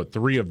as I know,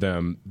 3 of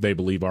them they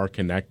believe are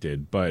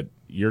connected, but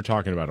you're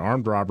talking about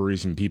armed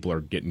robberies and people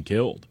are getting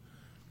killed.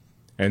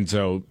 And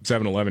so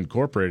 7-Eleven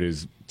corporate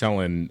is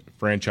telling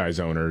franchise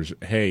owners,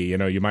 hey,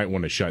 you might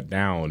want to shut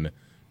down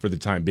for the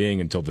time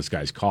being until this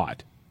guy's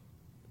caught.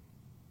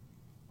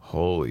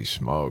 Holy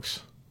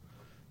smokes.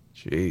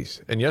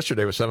 Jeez. And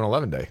yesterday was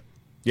 7-Eleven Day.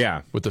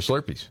 Yeah. With the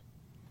Slurpees.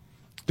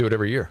 Do it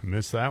every year.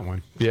 Missed that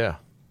one. Yeah.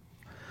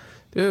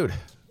 Dude,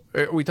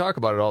 we talk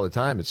about it all the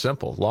time. It's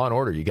simple. Law and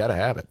order, you got to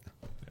have it.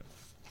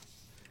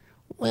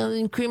 Well,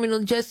 in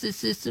criminal justice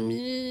system,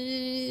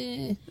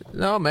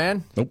 no,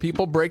 man. Nope.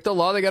 People break the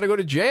law, they got to go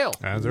to jail.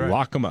 That's right.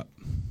 Lock them up.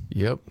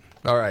 Yep.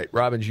 All right,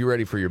 Robbins, you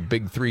ready for your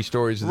big 3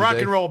 stories of the day?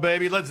 Rock and roll,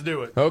 baby. Let's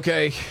do it.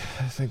 Okay.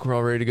 I think we're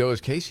all ready to go. Is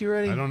Casey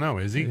ready? I don't know.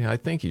 Is he? Yeah, I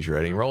think he's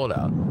ready. Roll it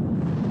out.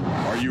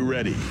 Are you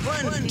ready?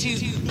 1,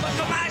 2,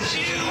 buckle my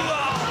shoe.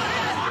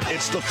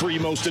 It's the 3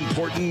 most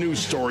important news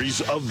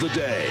stories of the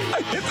day.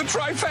 I hit the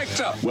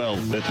trifecta. Well,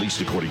 at least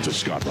according to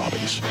Scott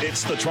Robbins.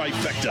 It's the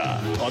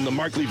trifecta on the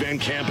Markley, Van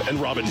Camp, and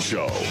Robbins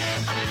Show.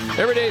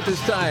 Every day at this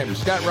time,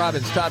 Scott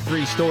Robbins' top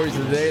 3 stories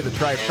of the day, the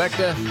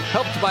trifecta,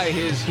 helped by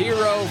his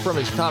hero from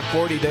his top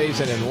 40 days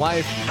and in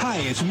life. Hi,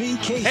 it's me,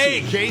 Casey.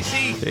 Hey,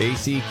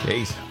 Casey.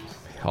 Casey.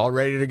 All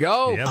ready to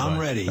go? Yeah, I'm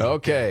ready.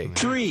 Okay.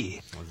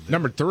 3.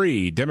 Number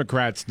 3,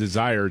 Democrats'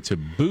 desire to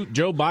boot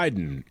Joe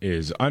Biden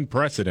is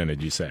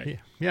unprecedented, you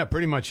say? Yeah,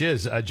 pretty much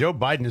is. Joe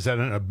Biden is at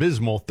an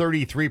abysmal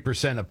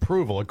 33%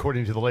 approval,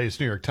 according to the latest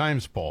New York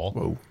Times poll.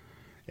 Whoa.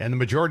 And the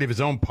majority of his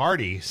own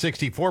party,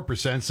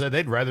 64%, said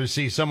they'd rather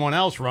see someone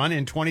else run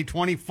in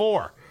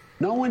 2024.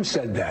 No one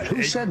said that.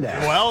 Who said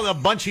that? Well, a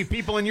bunch of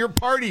people in your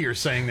party are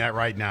saying that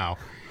right now.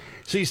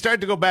 So you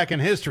start to go back in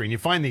history, and you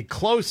find the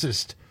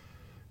closest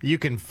you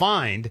can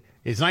find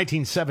is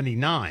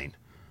 1979.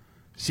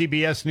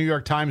 CBS New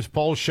York Times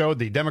poll showed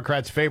the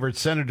Democrats favored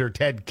Senator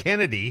Ted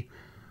Kennedy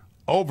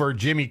over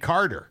Jimmy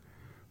Carter,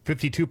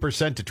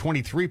 52% to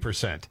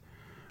 23%.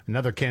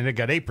 Another candidate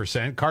got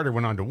 8%. Carter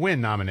went on to win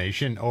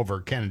nomination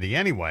over Kennedy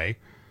anyway.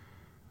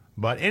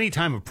 But any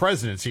time of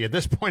presidency at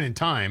this point in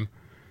time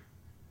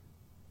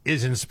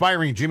is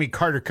inspiring Jimmy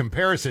Carter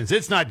comparisons.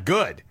 It's not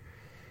good.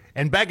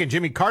 And back in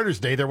Jimmy Carter's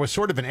day, there was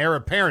sort of an heir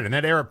apparent, and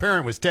that heir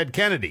apparent was Ted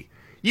Kennedy.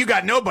 You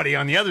got nobody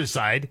on the other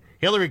side.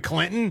 Hillary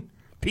Clinton,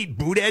 Pete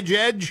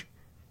Buttigieg.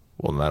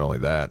 Well, not only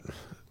that,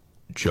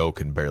 Joe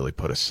can barely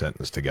put a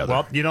sentence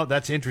together. Well,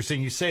 that's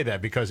interesting you say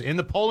that, because in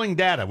the polling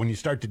data, when you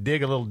start to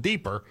dig a little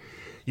deeper,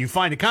 you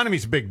find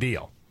economy's a big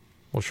deal.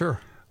 Well, sure.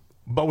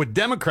 But with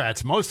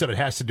Democrats, most of it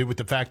has to do with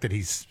the fact that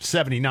he's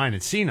 79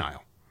 and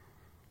senile.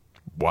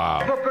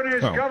 Wow. Booking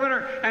his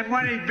governor, and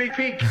when he beat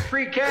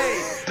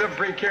pre-K, the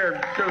pre-K.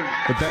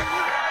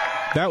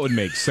 That would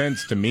make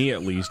sense to me,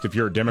 at least, if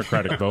you're a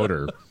Democratic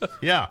voter.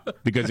 Yeah.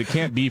 Because it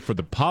can't be for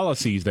the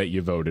policies that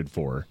you voted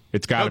for.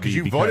 It's got to be because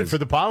you voted for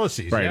the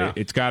policies. Right. Yeah.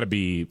 It's got to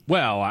be,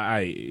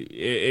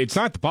 it's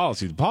not the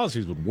policies. The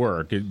policies would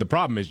work. The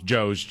problem is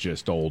Joe's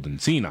just old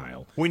and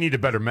senile. We need a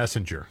better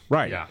messenger.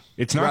 Right. Yeah.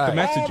 It's not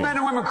the messaging. All men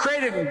and women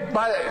created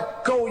by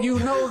you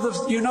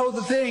know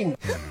the thing.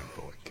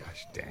 Boy,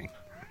 gosh dang.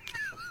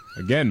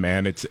 Again,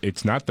 man,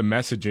 it's not the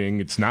messaging,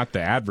 it's not the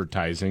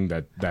advertising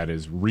that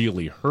is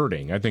really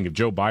hurting. I think if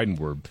Joe Biden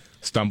were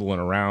stumbling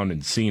around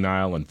and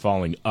senile and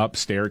falling up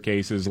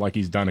staircases like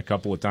he's done a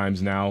couple of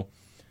times now,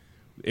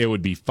 it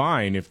would be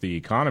fine if the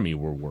economy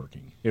were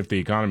working, if the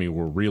economy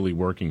were really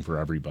working for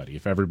everybody,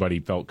 if everybody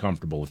felt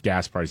comfortable, if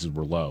gas prices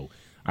were low.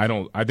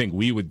 I think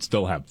we would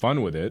still have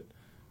fun with it,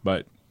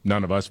 but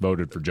none of us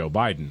voted for Joe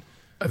Biden.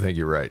 I think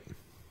you're right.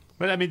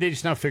 But, I mean, they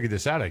just now figured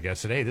this out, I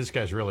guess, that, hey, this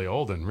guy's really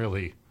old and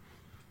really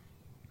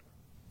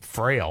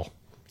frail.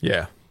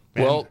 Yeah.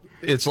 Well,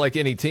 it's like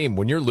any team.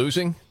 When you're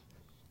losing,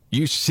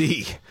 you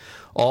see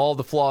all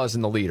the flaws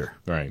in the leader.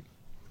 Right.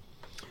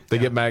 They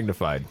get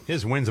magnified.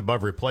 His wins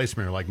above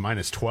replacement are like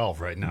minus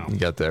 12 right now. You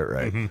got that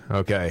right. Mm-hmm.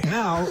 Okay.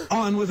 Now,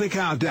 on with the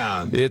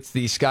countdown. It's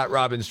the Scott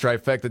Robbins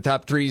trifecta.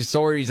 Top 3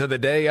 stories of the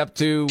day up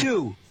to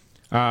 2.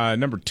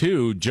 Number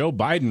 2, Joe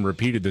Biden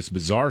repeated this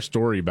bizarre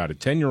story about a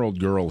 10-year-old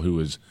girl who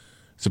was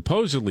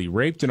supposedly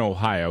raped in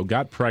Ohio,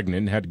 got pregnant,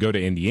 and had to go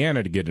to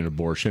Indiana to get an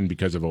abortion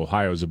because of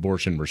Ohio's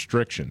abortion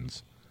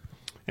restrictions.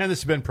 And this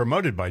has been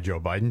promoted by Joe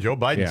Biden. Joe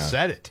Biden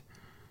said it.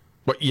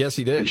 But yes,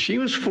 he did. And she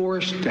was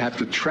forced to have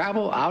to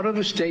travel out of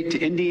the state to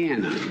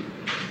Indiana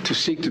to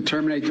seek to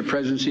terminate the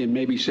presidency and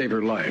maybe save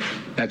her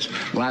life. That's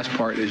last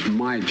part is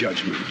my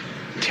judgment.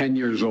 10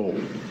 years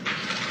old.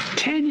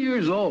 10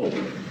 years old.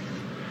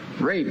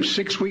 Raped,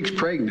 6 weeks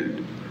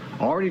pregnant.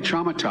 Already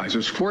traumatized.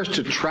 Was forced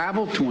to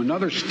travel to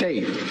another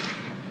state.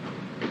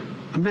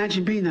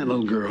 Imagine being that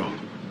little girl.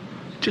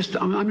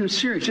 I'm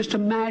serious. Just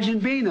imagine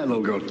being that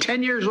little girl.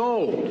 10 years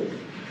old.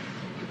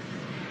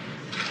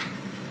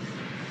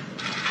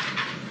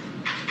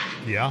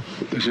 Yeah.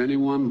 Does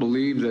anyone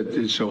believe that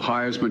it's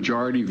Ohio's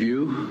majority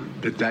view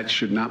that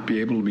should not be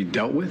able to be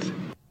dealt with?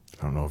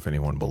 I don't know if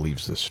anyone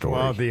believes this story.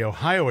 Well, the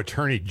Ohio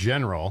Attorney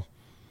General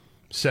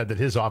said that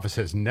his office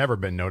has never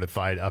been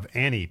notified of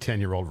any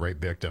 10-year-old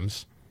rape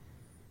victims.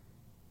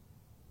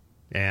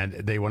 And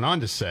they went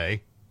on to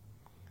say,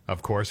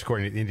 of course,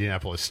 according to the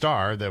Indianapolis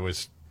Star, that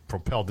was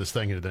propelled this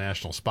thing into the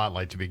national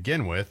spotlight to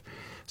begin with,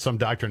 some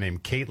doctor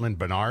named Caitlin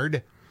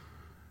Bernard,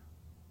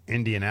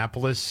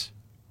 Indianapolis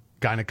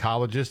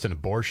gynecologist and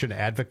abortion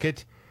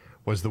advocate,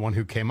 was the one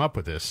who came up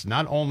with this.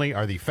 Not only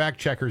are the fact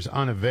checkers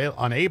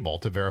unable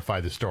to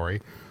verify the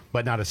story,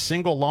 but not a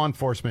single law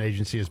enforcement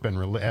agency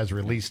has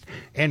released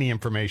any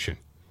information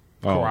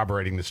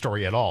corroborating the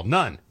story at all.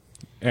 None.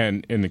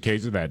 And in the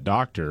case of that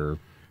doctor,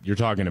 you're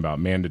talking about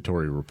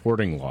mandatory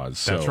reporting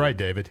laws. That's so right,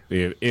 David.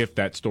 If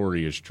that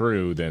story is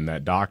true, then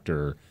that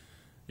doctor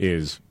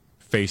is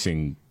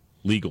facing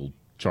legal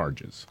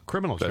charges.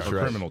 Criminal charges. Or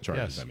criminal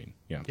charges, Yes. I mean.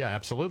 Yeah. Yeah,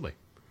 absolutely.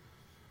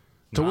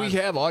 So we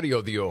have audio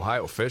of the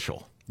Ohio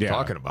official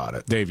talking about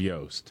it. Dave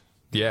Yost.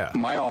 Yeah.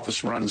 My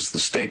office runs the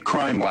state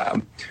crime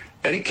lab.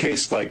 Any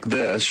case like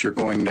this, you're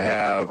going to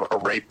have a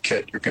rape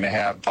kit, you're going to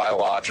have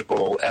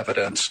biological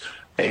evidence,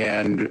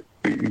 and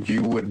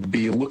you would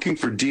be looking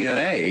for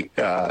DNA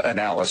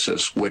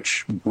analysis,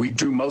 which we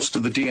do most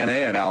of the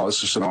DNA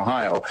analysis in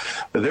Ohio.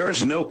 There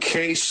is no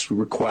case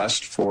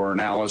request for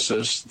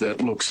analysis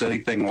that looks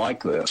anything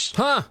like this.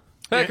 Huh.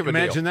 Heck of a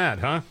Imagine deal. that,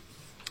 huh?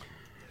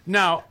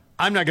 Now,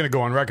 I'm not going to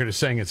go on record as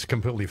saying it's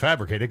completely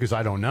fabricated because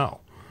I don't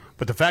know.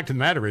 But the fact of the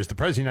matter is the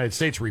President of the United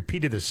States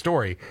repeated this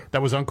story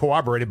that was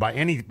uncorroborated by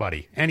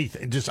anybody,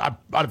 anything, just out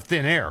of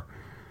thin air.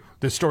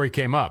 This story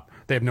came up.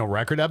 They have no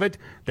record of it.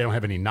 They don't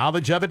have any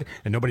knowledge of it.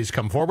 And nobody's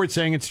come forward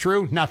saying it's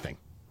true. Nothing.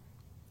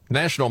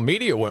 National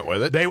media went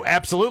with it. They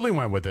absolutely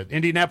went with it.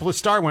 Indianapolis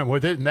Star went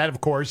with it. And that,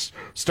 of course,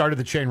 started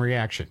the chain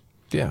reaction.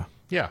 Yeah.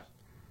 Yeah.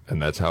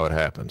 And that's how it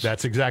happens.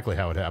 That's exactly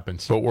how it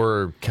happens. But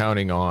we're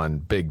counting on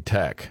big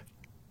tech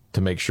to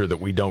make sure that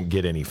we don't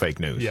get any fake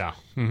news. Yeah.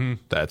 Mm-hmm.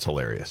 That's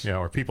hilarious. Yeah,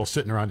 or people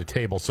sitting around a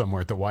table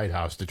somewhere at the White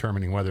House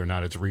determining whether or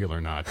not it's real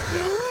or not.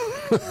 Yeah.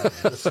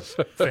 This is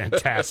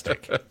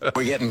fantastic.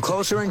 We're getting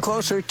closer and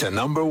closer to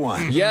number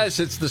 1.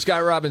 Yes, it's the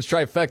Scott Robbins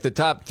trifecta,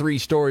 top 3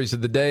 stories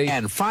of the day.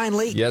 And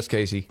finally, yes,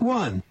 Casey.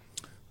 1.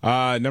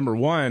 Number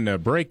 1, a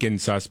break-in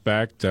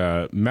suspect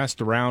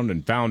messed around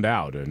and found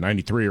out. A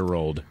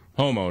 93-year-old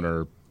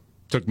homeowner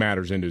took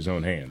matters into his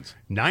own hands.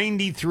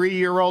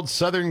 93-year-old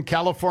Southern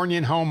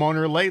Californian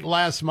homeowner late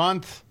last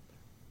month,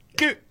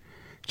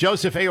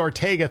 Joseph A.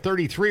 Ortega,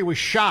 33, was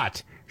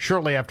shot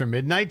shortly after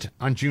midnight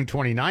on June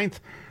 29th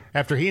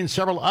after he and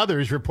several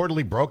others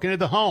reportedly broke into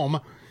the home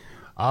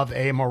of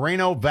a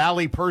Moreno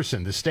Valley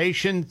person. The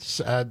station,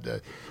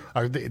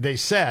 they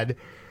said,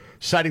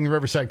 citing the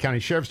Riverside County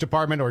Sheriff's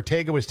Department,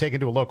 Ortega was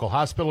taken to a local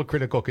hospital,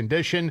 critical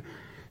condition.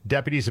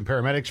 Deputies and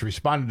paramedics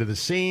responded to the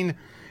scene.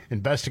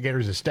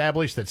 Investigators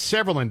established that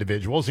several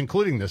individuals,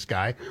 including this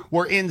guy,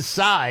 were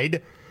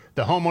inside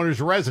the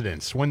homeowner's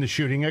residence when the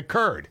shooting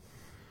occurred.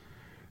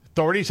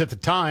 Authorities at the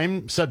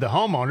time said the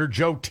homeowner,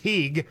 Joe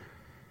Teague,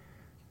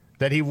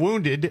 that the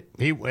wounded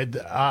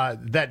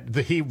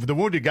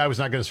guy was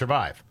not going to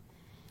survive.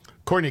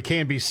 According to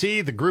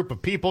KNBC, the group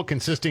of people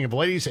consisting of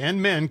ladies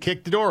and men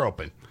kicked the door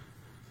open,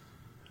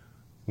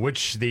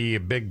 which the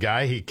big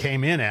guy, he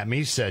came in at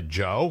me, said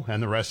Joe,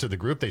 and the rest of the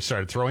group, they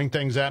started throwing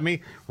things at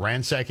me,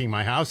 ransacking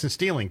my house and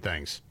stealing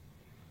things.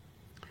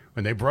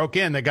 When they broke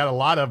in, they got a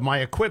lot of my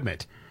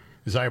equipment.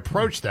 As I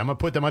approached them, I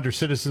put them under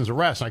citizen's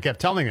arrest, and I kept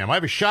telling them, I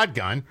have a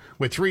shotgun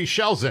with 3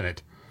 shells in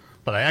it,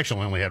 but I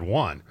actually only had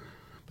 1.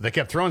 But they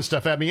kept throwing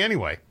stuff at me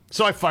anyway.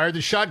 So I fired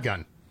the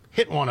shotgun,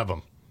 hit one of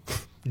them,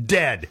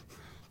 dead.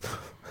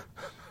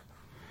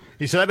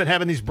 He said, I've been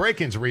having these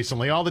break-ins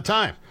recently all the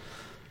time.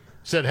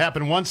 Said it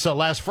happened once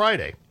last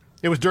Friday.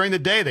 It was during the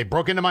day. They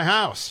broke into my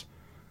house.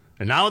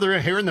 And now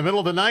they're here in the middle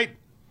of the night.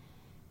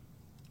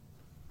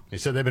 He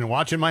said they've been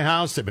watching my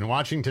house. They've been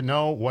watching to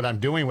know what I'm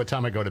doing, what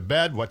time I go to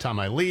bed, what time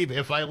I leave,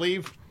 if I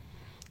leave.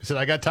 He said,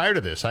 I got tired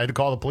of this. I had to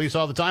call the police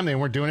all the time. They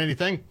weren't doing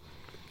anything.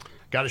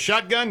 Got a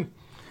shotgun.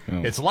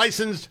 Oh. It's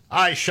licensed.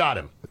 I shot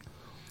him.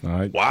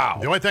 Wow.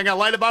 The only thing I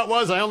lied about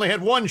was I only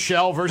had 1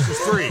 shell versus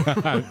 3.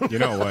 You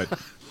know what?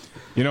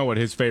 You know what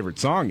his favorite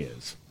song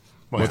is?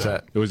 What's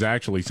that? It was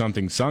actually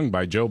something sung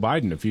by Joe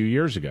Biden a few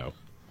years ago.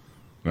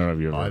 I don't know if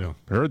you ever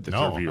heard this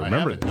or if you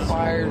remember this.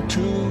 Fired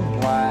 2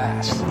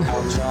 blasts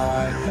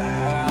outside the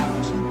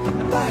house.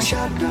 By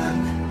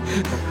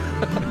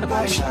shotgun.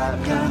 By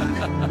shotgun.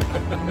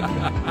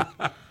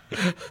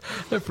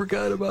 I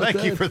forgot about that.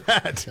 Thank you for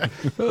that.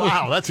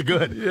 Wow, that's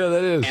good. Yeah,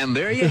 that is. And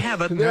there you have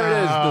it. There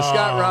it is. The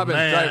Scott Robbins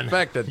man.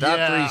 trifecta.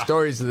 Top 3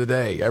 stories of the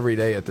day, every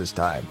day at this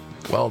time.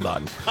 Well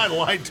done. I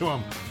lied to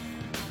him.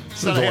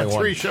 Said I had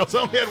 3 shells.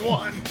 I only had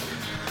 1.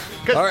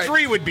 Because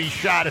 3 would be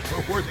shot if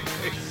it were the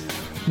case.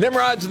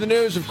 Nimrod's in the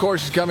news, of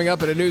course, is coming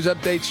up in a news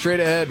update straight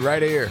ahead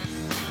right here.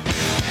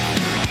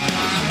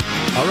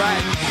 All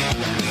right.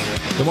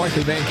 The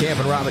Markley, Van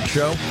Camp, and Robbins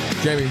Show.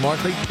 Jamie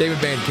Markley, David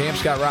Van Camp,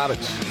 Scott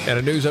Robbins. And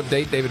a news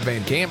update, David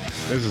Van Camp.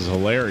 This is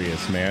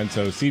hilarious, man.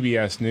 So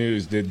CBS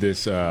News did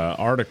this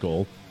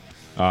article,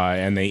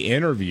 and they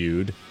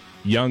interviewed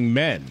young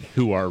men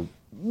who are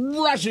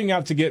rushing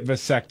out to get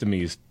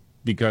vasectomies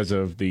because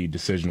of the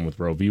decision with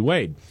Roe v.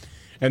 Wade.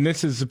 And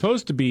this is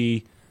supposed to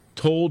be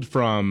told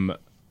from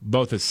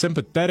both a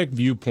sympathetic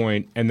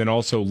viewpoint and then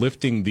also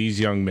lifting these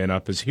young men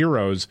up as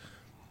heroes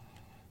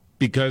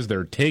because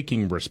they're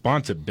taking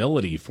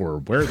responsibility for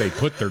where they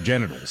put their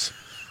genitals.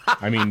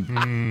 I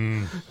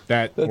mean,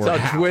 that's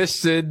how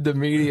twisted the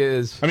media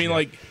is. I mean,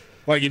 like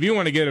if you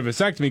want to get a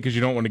vasectomy because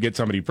you don't want to get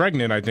somebody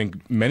pregnant, I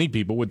think many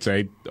people would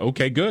say,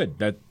 okay, good.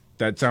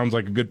 That sounds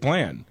like a good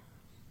plan.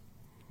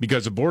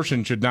 Because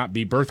abortion should not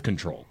be birth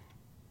control.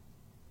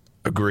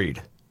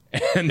 Agreed.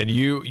 And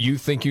you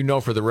think you know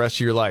for the rest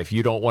of your life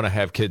you don't want to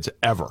have kids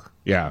ever.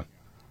 Yeah.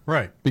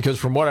 Right. Because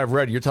from what I've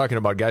read, you're talking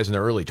about guys in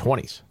their early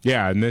 20s.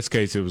 Yeah, in this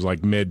case it was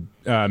like mid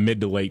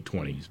to late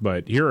 20s.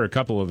 But here are a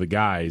couple of the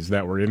guys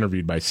that were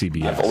interviewed by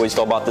CBS. I've always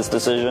thought about this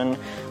decision.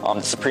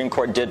 The Supreme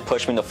Court did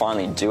push me to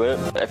finally do it.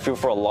 I feel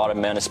for a lot of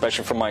men,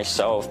 especially for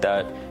myself,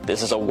 that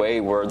this is a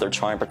way where they're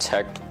trying to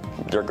protect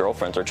their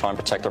girlfriends, they're trying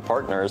to protect their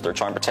partners, they're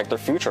trying to protect their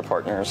future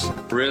partners.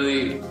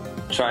 Really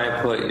try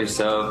to put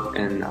yourself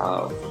in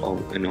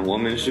a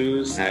woman's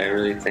shoes. I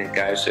really think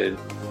guys should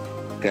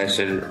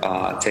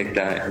take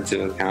that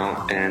into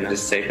account and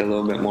just take a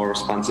little bit more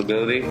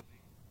responsibility.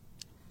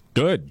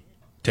 Good.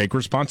 Take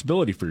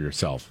responsibility for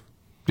yourself.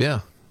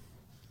 Yeah.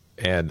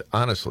 And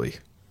honestly,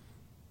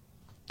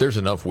 there's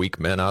enough weak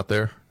men out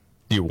there.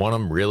 Do you want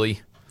them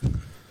really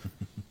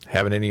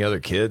having any other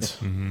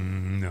kids?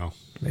 No.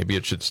 Maybe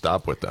it should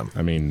stop with them.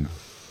 I mean,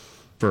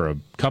 for a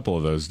couple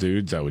of those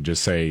dudes, I would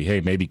just say,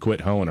 hey, maybe quit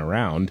hoeing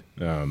around.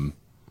 Then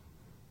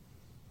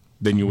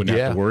you wouldn't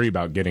have to worry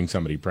about getting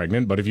somebody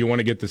pregnant. But if you want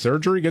to get the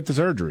surgery, get the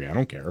surgery. I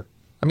don't care.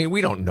 I mean, we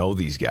don't know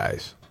these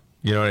guys.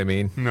 You know what I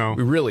mean? No.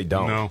 We really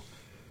don't. No.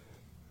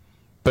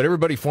 But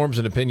everybody forms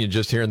an opinion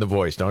just hearing the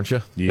voice, don't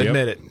you? Yep.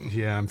 Admit it.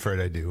 Yeah, I'm afraid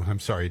I do. I'm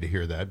sorry to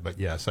hear that, but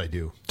yes, I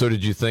do. So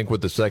did you think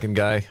with the second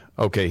guy,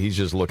 okay, he's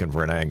just looking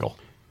for an angle?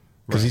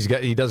 Because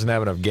he doesn't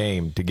have enough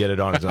game to get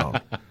it on his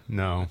own.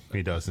 No,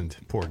 he doesn't.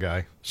 Poor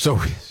guy. So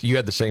you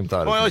had the same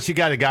thought. Well, you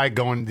got a guy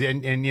going,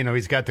 and you know,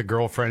 he's got the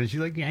girlfriend, and she's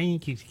like, yeah, you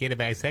can get a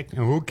vasectomy.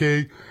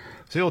 Okay.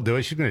 So he'll do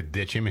it. She's going to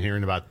ditch him here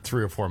in about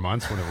 3 or 4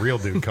 months when a real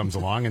dude comes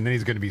along, and then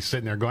he's going to be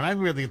sitting there going, I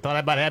really thought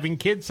about having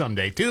kids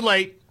someday. Too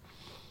late.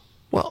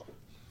 Well,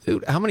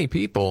 dude, how many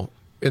people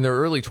in their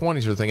early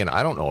 20s are thinking,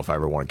 I don't know if I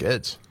ever want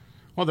kids?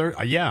 Well,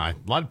 a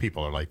lot of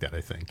people are like that,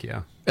 I think,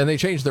 yeah. And they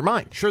change their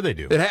mind. Sure they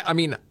do. I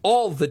mean,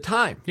 all the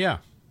time. Yeah.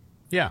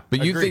 Yeah.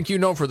 But you think you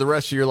know for the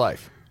rest of your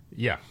life.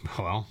 Yeah.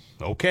 Well,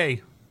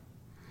 okay.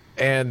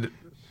 And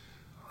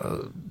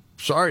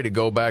sorry to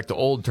go back to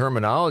old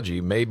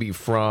terminology, maybe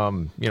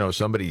from,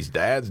 somebody's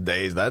dad's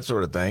days, that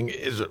sort of thing.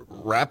 Is it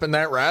wrapping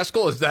that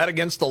rascal? Is that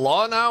against the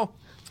law now?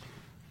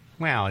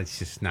 Well, it's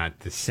just not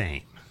the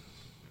same.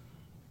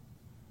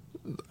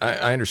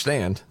 I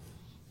understand.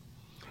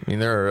 I mean,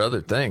 there are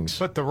other things.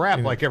 But the rap,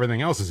 like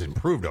everything else, has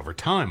improved over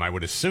time, I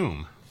would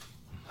assume.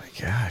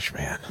 gosh,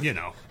 man. You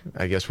know.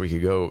 I guess we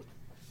could go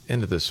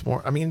into this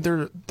more. I mean,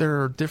 there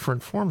are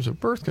different forms of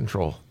birth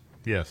control.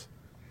 Yes.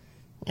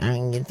 I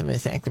can get the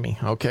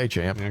vasectomy. Okay,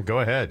 champ. Yeah, go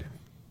ahead.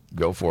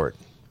 Go for it.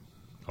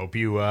 Hope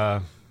you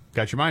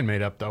got your mind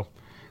made up, though.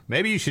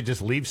 Maybe you should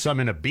just leave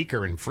some in a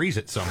beaker and freeze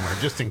it somewhere,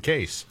 just in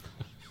case.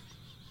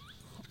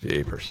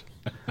 Jeepers.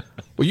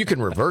 Well, you can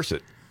reverse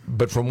it,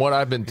 but from what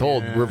I've been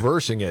told,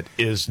 reversing it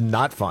is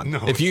not fun.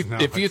 No, if you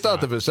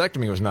thought the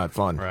vasectomy was not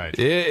fun, right?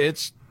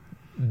 It's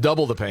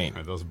double the pain.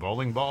 Are those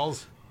bowling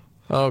balls?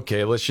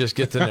 Okay, let's just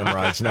get to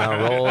Nimrods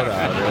now. Roll it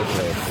out.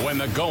 Okay. When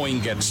the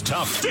going gets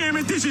tough. Damn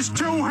it, this is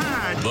too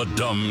hard. The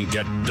dumb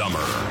get dumber.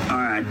 All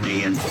right,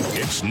 Ian.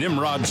 It's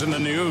Nimrods in the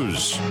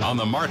News on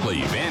the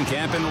Markley, Van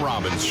Camp, and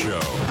Robbins Show.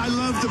 I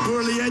love the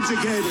poorly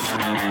educated.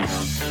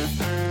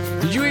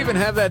 Did you even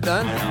have that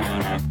done?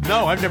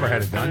 No, I've never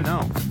had it done,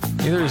 no.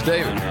 Neither has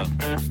David.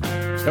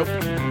 Nope.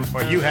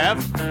 Well, you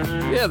have?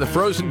 Yeah, the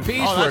frozen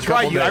peas Oh, for that's a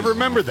couple right. days. I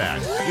remember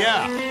that.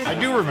 Yeah, I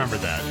do remember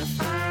that.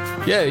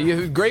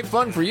 Yeah, great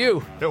fun for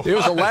you. It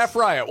was a laugh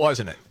riot,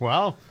 wasn't it?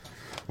 Well,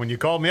 when you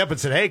called me up and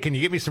said, hey, can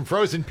you get me some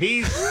frozen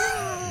peas?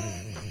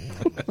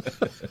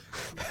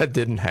 That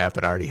didn't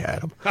happen. I already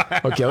had them.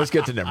 Okay, let's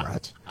get to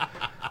Nimrods.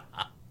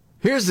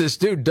 Here's this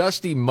dude,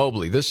 Dusty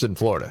Mobley. This is in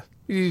Florida.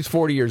 He's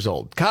 40 years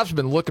old. Cops have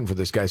been looking for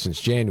this guy since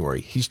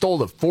January. He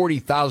stole a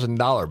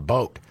 $40,000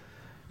 boat.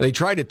 They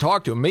tried to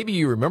talk to him. Maybe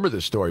you remember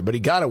this story, but he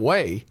got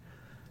away.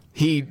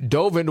 He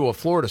dove into a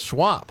Florida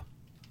swamp.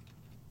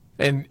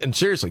 And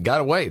seriously, got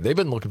away. They've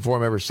been looking for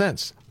him ever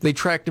since. They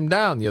tracked him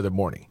down the other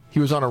morning. He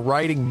was on a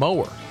riding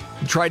mower.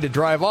 He tried to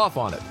drive off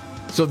on it.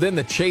 So then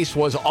the chase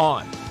was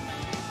on.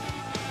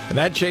 And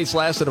that chase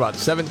lasted about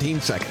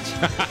 17 seconds.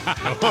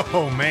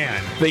 Oh,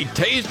 man. They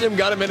tased him,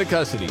 got him into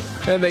custody,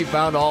 and they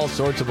found all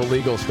sorts of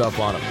illegal stuff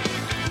on him.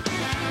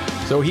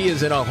 So he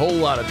is in a whole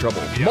lot of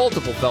trouble.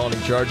 Multiple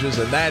felony charges,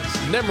 and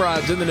that's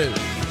Nimrods in the News.